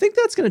right. Well, I think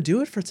that's going to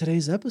do it for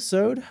today's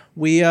episode.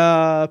 We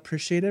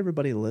appreciate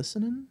everybody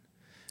listening.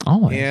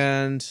 Always.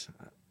 And,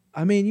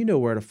 I mean, you know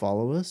where to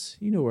follow us.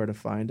 You know where to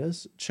find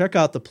us. Check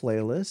out the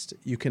playlist.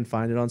 You can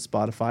find it on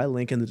Spotify.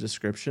 Link in the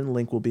description.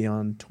 Link will be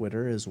on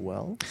Twitter as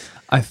well.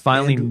 I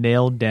finally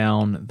nailed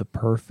down the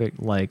perfect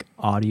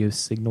audio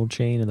signal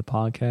chain in the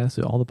podcast.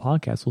 So all the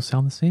podcasts will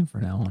sound the same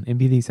from now on and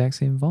be the exact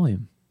same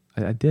volume.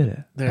 I did it.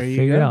 There you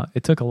figured go. it out.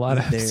 It took a lot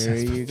of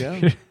episodes. There you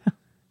go.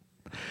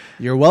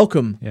 You're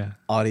welcome, Yeah.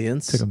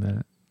 audience. Took a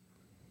minute.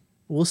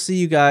 We'll see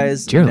you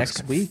guys Jared next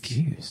looks week.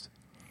 confused.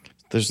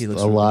 There's He a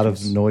looks lot of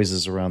ridiculous.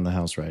 noises around the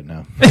house right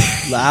now.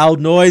 Loud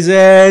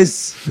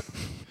noises.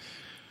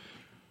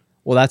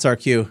 Well, that's our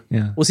cue.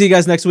 Yeah. We'll see you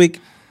guys next week.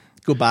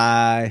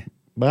 Goodbye.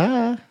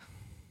 Bye.